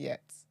subscribed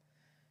yet,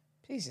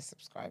 please just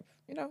subscribe.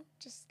 You know,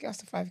 just get us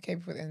to 5K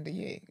before the end of the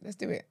year. Let's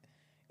do it.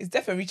 It's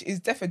definitely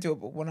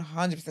doable.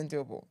 100%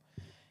 doable.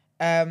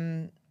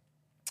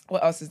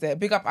 What else is there?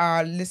 Big up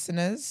our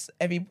listeners,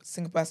 every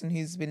single person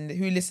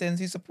who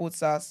listens, who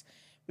supports us.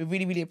 We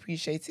really, really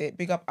appreciate it.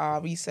 Big up our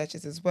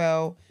researchers as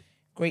well.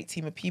 Great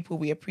team of people.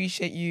 We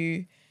appreciate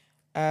you.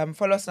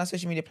 Follow us on our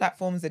social media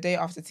platforms, The Day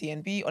After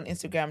TNB, on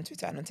Instagram,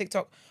 Twitter, and on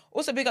TikTok.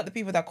 Also, big up the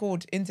people that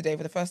called in today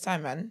for the first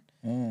time, man.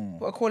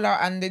 Put a call out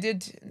and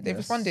they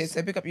responded.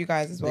 So big up you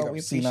guys as well. We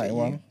appreciate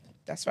C91. you.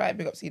 That's right.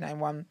 Big up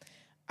C91.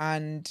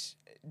 And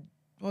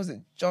what was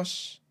it?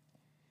 Just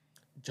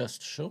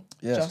Show.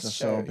 Yes, Just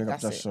Show. Big up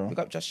That's Just it. Show. Big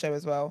up Just Show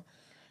as well.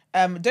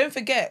 Don't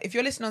forget, if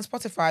you're listening on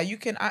Spotify, you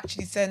can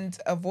actually send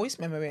a voice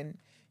memo in.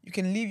 You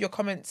can leave your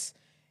comments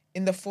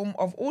in the form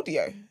of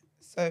audio.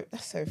 So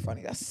that's so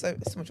funny. That's so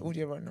much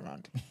audio running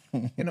around.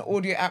 In an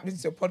audio app,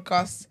 listen to a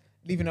podcast,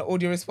 leaving an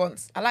audio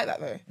response. I like that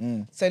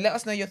though. So let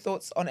us know your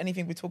thoughts on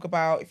anything we talk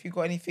about. If you've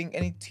got anything,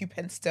 any 2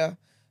 pence to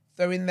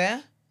throw in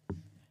there,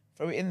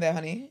 throw it in there,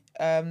 honey.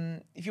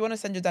 If you want to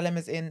send your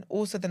dilemmas in,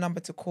 also the number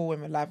to call when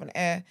we're live on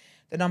air.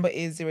 The number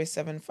is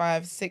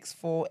 075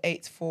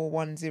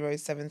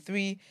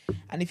 64841073.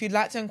 And if you'd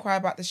like to inquire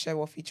about the show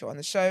or feature on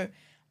the show,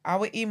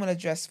 our email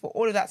address for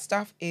all of that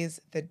stuff is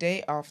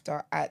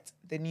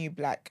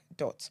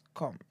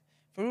thedayafter@thenewblack.com.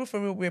 For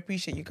real, we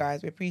appreciate you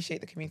guys. We appreciate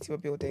the community we're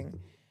building.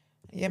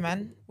 Yeah,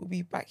 man, we'll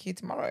be back here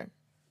tomorrow.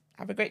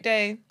 Have a great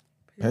day.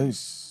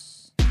 Peace.